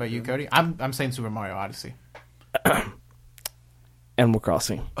War does What it about you, good. Cody? I'm saying Super Mario Odyssey. Animal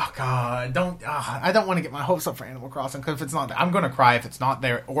Crossing. Oh God, I don't want to get my hopes up for Animal Crossing because if it's not there, I'm going to cry if it's not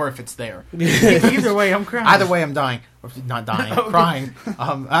there or if it's there. Either way, I'm crying. Either way, I'm dying. Or not dying, crying.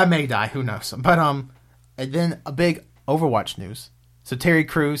 I may die. Who knows? But and then a big Overwatch news. So Terry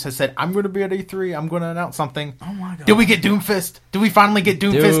Crews has said, "I'm going to be at E3. I'm going to announce something." Oh my god. Did we get Doomfist? Did we finally get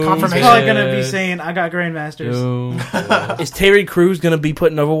Doomfist Doom. He's confirmation? probably gonna be saying, "I got Grandmasters." Doom. Is Terry Crews gonna be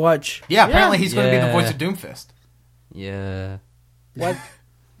putting Overwatch? Yeah, apparently he's going to be the Yeah. voice of Doomfist. Yeah. What?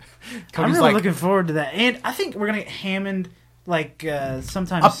 Cody's really looking forward to that, and I think we're gonna get Hammond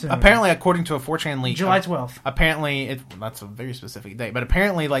sometime soon. apparently, according to a 4chan leak, July 12th. Apparently, that's a very specific date. But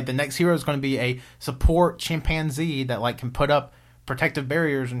apparently, like the next hero is going to be a support chimpanzee that like can put up protective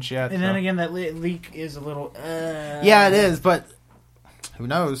barriers and shit. And then again, that leak is a little. yeah, it is. But who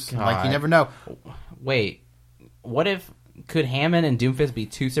knows? Like you God. never know. Wait, what if could Hammond and Doomfist be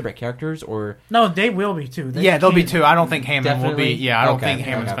two separate characters, or No, they will be too. They Yeah, there'll be can't- two. I don't think Hammond will be. Definitely? Yeah, I don't Okay, think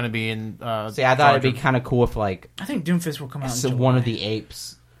Hammond's okay. going to be in. see? I thought it'd be charge kind of cool if like I think Doomfist will come out. In one of July. the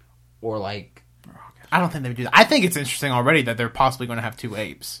apes, or like I don't think they would do that. I think it's interesting already that they're possibly going to have two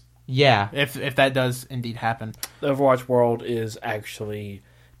apes. yeah, If that does indeed happen. The Overwatch world is actually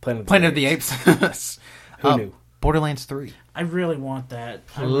Planet Planet of the Apes. Who knew? Borderlands 3. I really want that.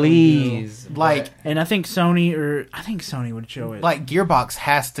 I really do. please, Like, And I think Sony would show it. like Gearbox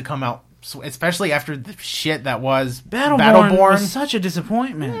has to come out, especially after the shit that was Battleborn was such a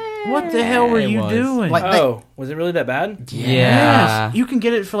disappointment. What the hell were it you was. doing? Like- Oh, was it really that bad? yeah. Yes, you can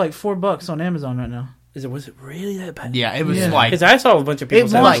get it for like $4 on Amazon right now. Was it really that bad? Yeah, it was Yeah. like Because I saw a bunch of people It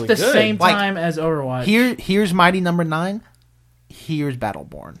say launched it the was really good. same Like, time as Overwatch. here's Mighty Number 9. Here's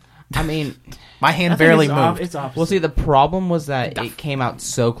Battleborn. I mean, My I hand think barely it's moved. It's opposite. well, see, the problem was that it came out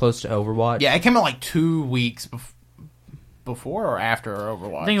so close to Overwatch. Yeah, it came out like 2 weeks before or after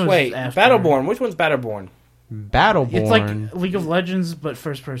Overwatch. I think it was Wait, after. Battleborn. Which one's Battleborn? Battleborn. It's like League of Legends, but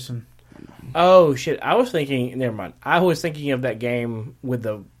first person. Oh shit! I was thinking. Never mind. I was thinking of that game with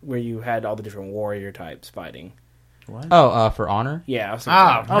where you had all the different warrior types fighting. What? For Honor. Yeah, I was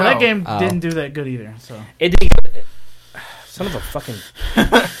thinking. Oh, that No. game Oh. didn't do that good either. So It didn't. Son of a fucking.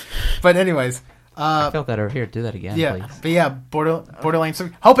 But anyways, I felt that over here. Do that again, yeah, please. but yeah, Borderlands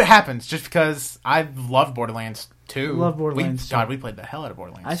 3. Hope it happens, just because I love Borderlands 2. Love Borderlands 2. God, we played the hell out of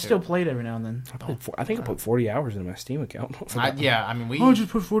Borderlands. I 2. still play it every now and then. I think I put 40 hours into my Steam account. Yeah, I mean we. Oh, I just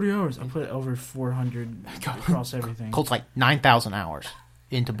put 40 hours. I put over 400 across everything. Colt's like 9,000 hours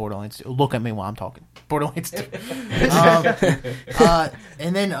into Borderlands 2. Look at me while I'm talking. Borderlands 2.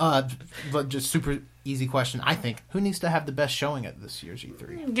 And then, but just super easy question. I think who needs to have the best showing at this year's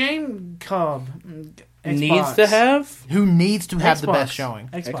E3? Game Cub Needs to have, Who needs to have the Xbox. best showing?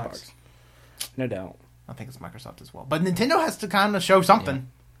 Xbox. no doubt. I think it's Microsoft as well, but Nintendo has to kind of show something.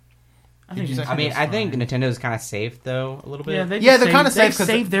 I think Did you say- I mean, Nintendo's I think fine. Nintendo's kind of safe though, a little bit. Yeah, they Yeah, just they're kinda saved- safe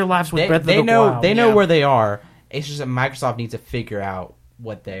They 'cause saved their lives with they, Breath of they the know Wild. they know Yeah. where they are. It's just that Microsoft needs to figure out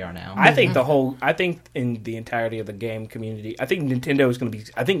what they are now. I think I think in the entirety of the game community, I think Nintendo is going to be.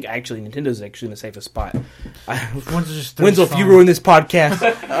 I think actually Nintendo is actually in the safest spot. Wenzel just threw Wenzel, his if you phone. ruin this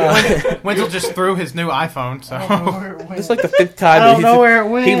podcast, Wenzel just threw his new iPhone, so it's like the fifth time. I that don't know where it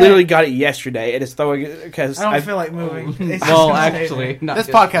went. He literally got it yesterday, and it's throwing it because I don't feel like moving. It's just well, gonna stay actually, there. not this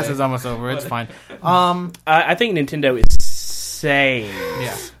just podcast today. is almost over. It's fine. I think Nintendo is safe.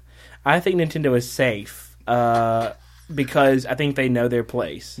 Yeah. I think Nintendo is safe because I think they know their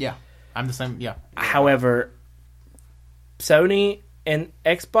place. Yeah, I'm the same. Yeah, However, Sony and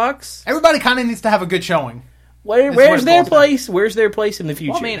Xbox, everybody kind of needs to have a good showing. where's what it their boils down. place? Where's their place in the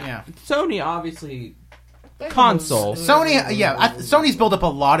future? Well, I mean, Yeah. Sony obviously console. Sony, Sony's built up a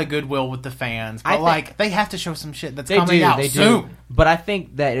lot of goodwill with the fans, I but think- like they have to show some shit that's They coming do, out they soon. do. But I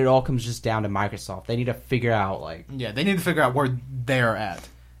think that it all comes just down to Microsoft. They need to figure out like Yeah, they need to figure out where they're at,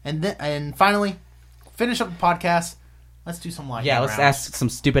 and finally, finish up the podcast. Let's do some lightning let's rounds. ask some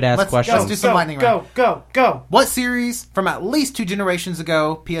stupid ass Let's questions. do some lightning round. Go. What series from at least 2 generations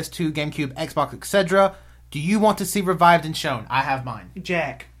ago, PS2, GameCube, Xbox, etc., do you want to see revived and shown? I have mine.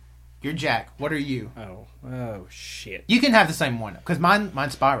 Jack. You're Jack. What are you? Oh shit! You can have the same one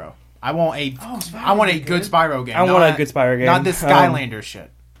mine's Spyro. I want Spyro I want a would be good good. Spyro game. I want a good Spyro game. Not this Skylander shit.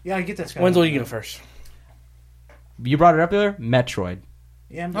 Yeah, I get that. Guy. Wenzel, you go first. You brought it up there, Metroid.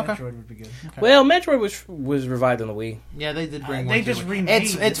 Yeah, Metroid would be good. Well, Metroid was revived on the Wii. Yeah, they did bring. They one just to it. remade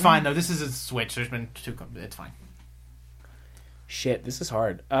It's it, it's didn't fine they? though. This is a Switch. There's been 2. It's fine. Shit, this is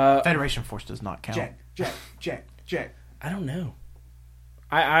hard. Federation Force does not count. Jack. I don't know.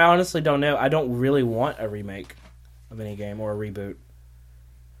 I honestly don't know. I don't really want a remake of any game or a reboot.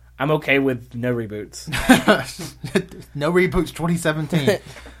 I'm okay with no reboots. No reboots 2017.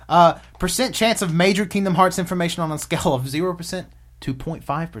 Percent chance of major Kingdom Hearts information on a scale of 0% to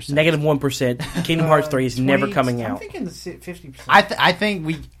 0.5%. Negative 1%. Kingdom Hearts 3 is never 20 coming I'm out. thinking the 50%. I think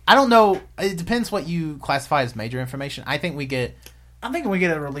we. I don't know. It depends what you classify as major information. I think we get. I'm thinking we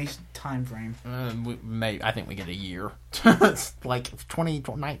get a release time frame. I think we get a year. It's like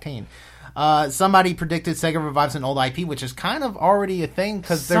 2019. Somebody predicted Sega revives an old IP, which is kind of already a thing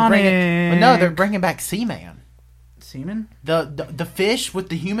because they're Sonic. bringing. But no, they're bringing back Seaman. Semen? The fish with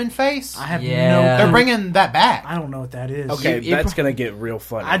the human face. I have Yeah. no. They're clue. bringing that back. I don't know what that is. Okay, You that's gonna get real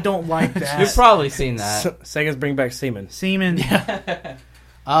funny. I don't like that. You've probably seen that. Sega's bring back semen. Semen.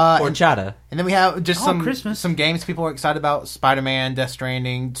 Horchata. And then we have just Christmas. some games people are excited about. Spider-Man, Death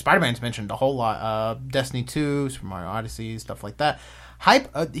Stranding. Spider-Man's mentioned a whole lot. Destiny 2, Super Mario Odyssey, stuff like that.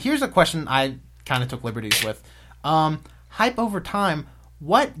 Hype. Here's a question I kind of took liberties with. Hype over time.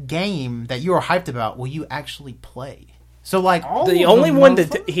 What game that you are hyped about will you actually play? So like The only one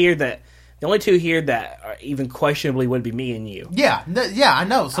to hear that, the only two here that are even questionably would be me and you. yeah, I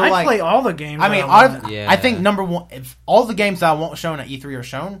know. So I like play all the games. I mean, that Yeah. I think number one, if all the games that I want shown at E3 are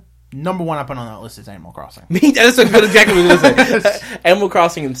shown, number one I put on that list is Animal Crossing. Me, that's exactly what I was saying. Animal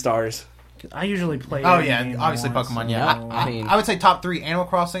Crossing and Stars. I usually play. Oh every yeah, game obviously once, Pokemon. so- Yeah, No, I I mean- I would say top 3: Animal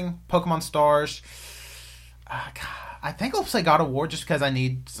Crossing, Pokemon Stars. God, I think I'll say God of War just because I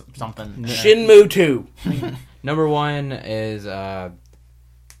need something. Shenmue 2. Number 1 is oh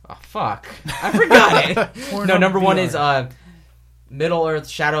fuck, I forgot it. Or No, number 1 VR. is Middle Earth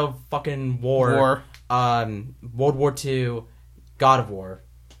Shadow fucking War. World War 2, God of War.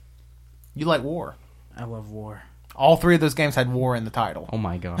 You like war? I love war. All 3 of those games had war in the title. Oh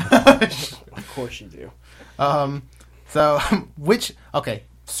my god. Of course you do. So which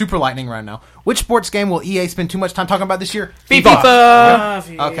super lightning right now. Which sports game will EA spend too much time talking about this year?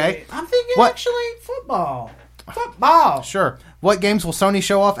 Okay. I'm thinking What? actually football. Football. Sure. What games will Sony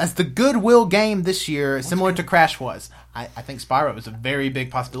show off as the goodwill game this year, similar to Crash was? I think Spyro is a very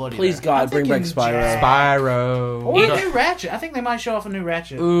big possibility. Please, there. God, I'm bring back thinking Spyro. Jack. Spyro. Or a new Ratchet. I think they might show off a new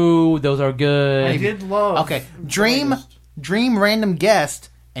Ratchet. Ooh, those are I good. did love. Okay, Dream random guest,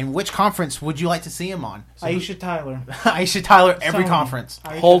 and which conference would you like to see him on? So, Aisha Tyler. Aisha Tyler, every Sony. conference.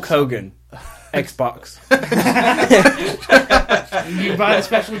 Hulk Hogan. Xbox. You buy the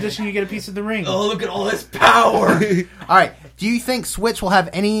special edition, you get a piece of the ring. Oh, look at all this power. All right, do you think Switch will have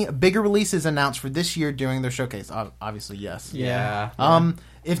any bigger releases announced for this year during their showcase? Obviously, yes. Yeah.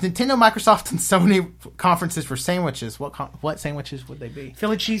 If Nintendo, Microsoft, and Sony conferences for sandwiches, what sandwiches would they be?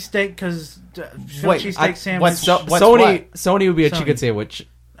 Philly cheesesteak, because Philly Wait, cheesesteak sandwich. what's Sony would be a Sony. chicken sandwich.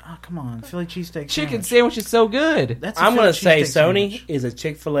 Oh, come on, Philly cheesesteak Chicken sandwich. sandwich is so good. That's a I'm Philly going to say cheesesteak Sony sandwich. is a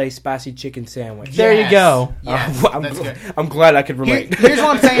Chick-fil-A spicy chicken sandwich. There you go. Yes, I'm, that's good. I'm glad I could relate. Here's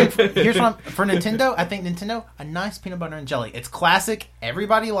what I'm saying. For Nintendo. I think Nintendo, a nice peanut butter and jelly. It's classic.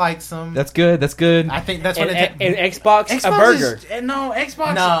 Everybody likes them. That's good. That's good. I think that's what and it. Xbox, a burger.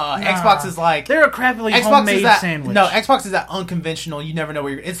 Xbox. No, Xbox is like they're a crappily Xbox homemade is that sandwich. no. Xbox is that unconventional. You never know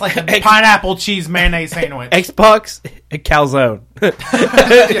where you're. It's like a pineapple cheese mayonnaise sandwich. Xbox, a calzone.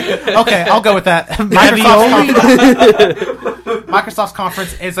 Okay, I'll go with that. Microsoft's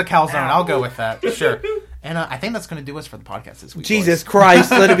conference is a calzone. I'll go with that. Sure. And I think that's going to do us for the podcast this week. Jesus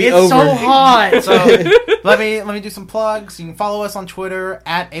Christ, let it be It's over. so hot. So let me do some plugs. You can follow us on Twitter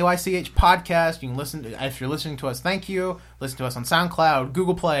at AYCH Podcast. You can listen to, if you're listening to us. Thank you. Listen to us on SoundCloud,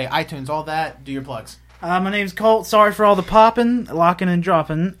 Google Play, iTunes, all that. Do your plugs. My name's Colt. Sorry for all the popping, locking, and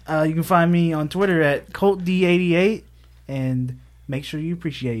dropping. You can find me on Twitter at ColtD88, and make sure you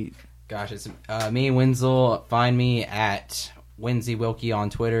appreciate. Gosh, it's me, Wenzel. Find me at Wenzy Wilkie on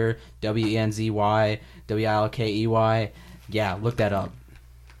Twitter. WENZY WILKEY. Yeah, look that up.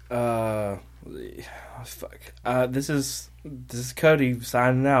 Fuck. This is Cody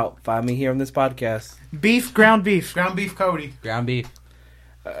signing out. Find me here on this podcast. Beef, ground beef. Ground beef, Cody. Ground beef.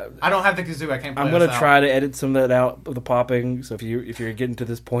 I don't have the kazoo. I can't play I'm gonna this out. try to edit some of that out of the popping. So if you're getting to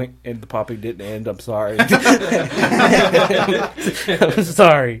this point and the popping didn't end, I'm sorry. I'm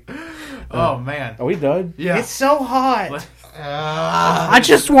sorry. Oh man. Are we done? Yeah. It's so hot. Let- I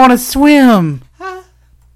just want to swim.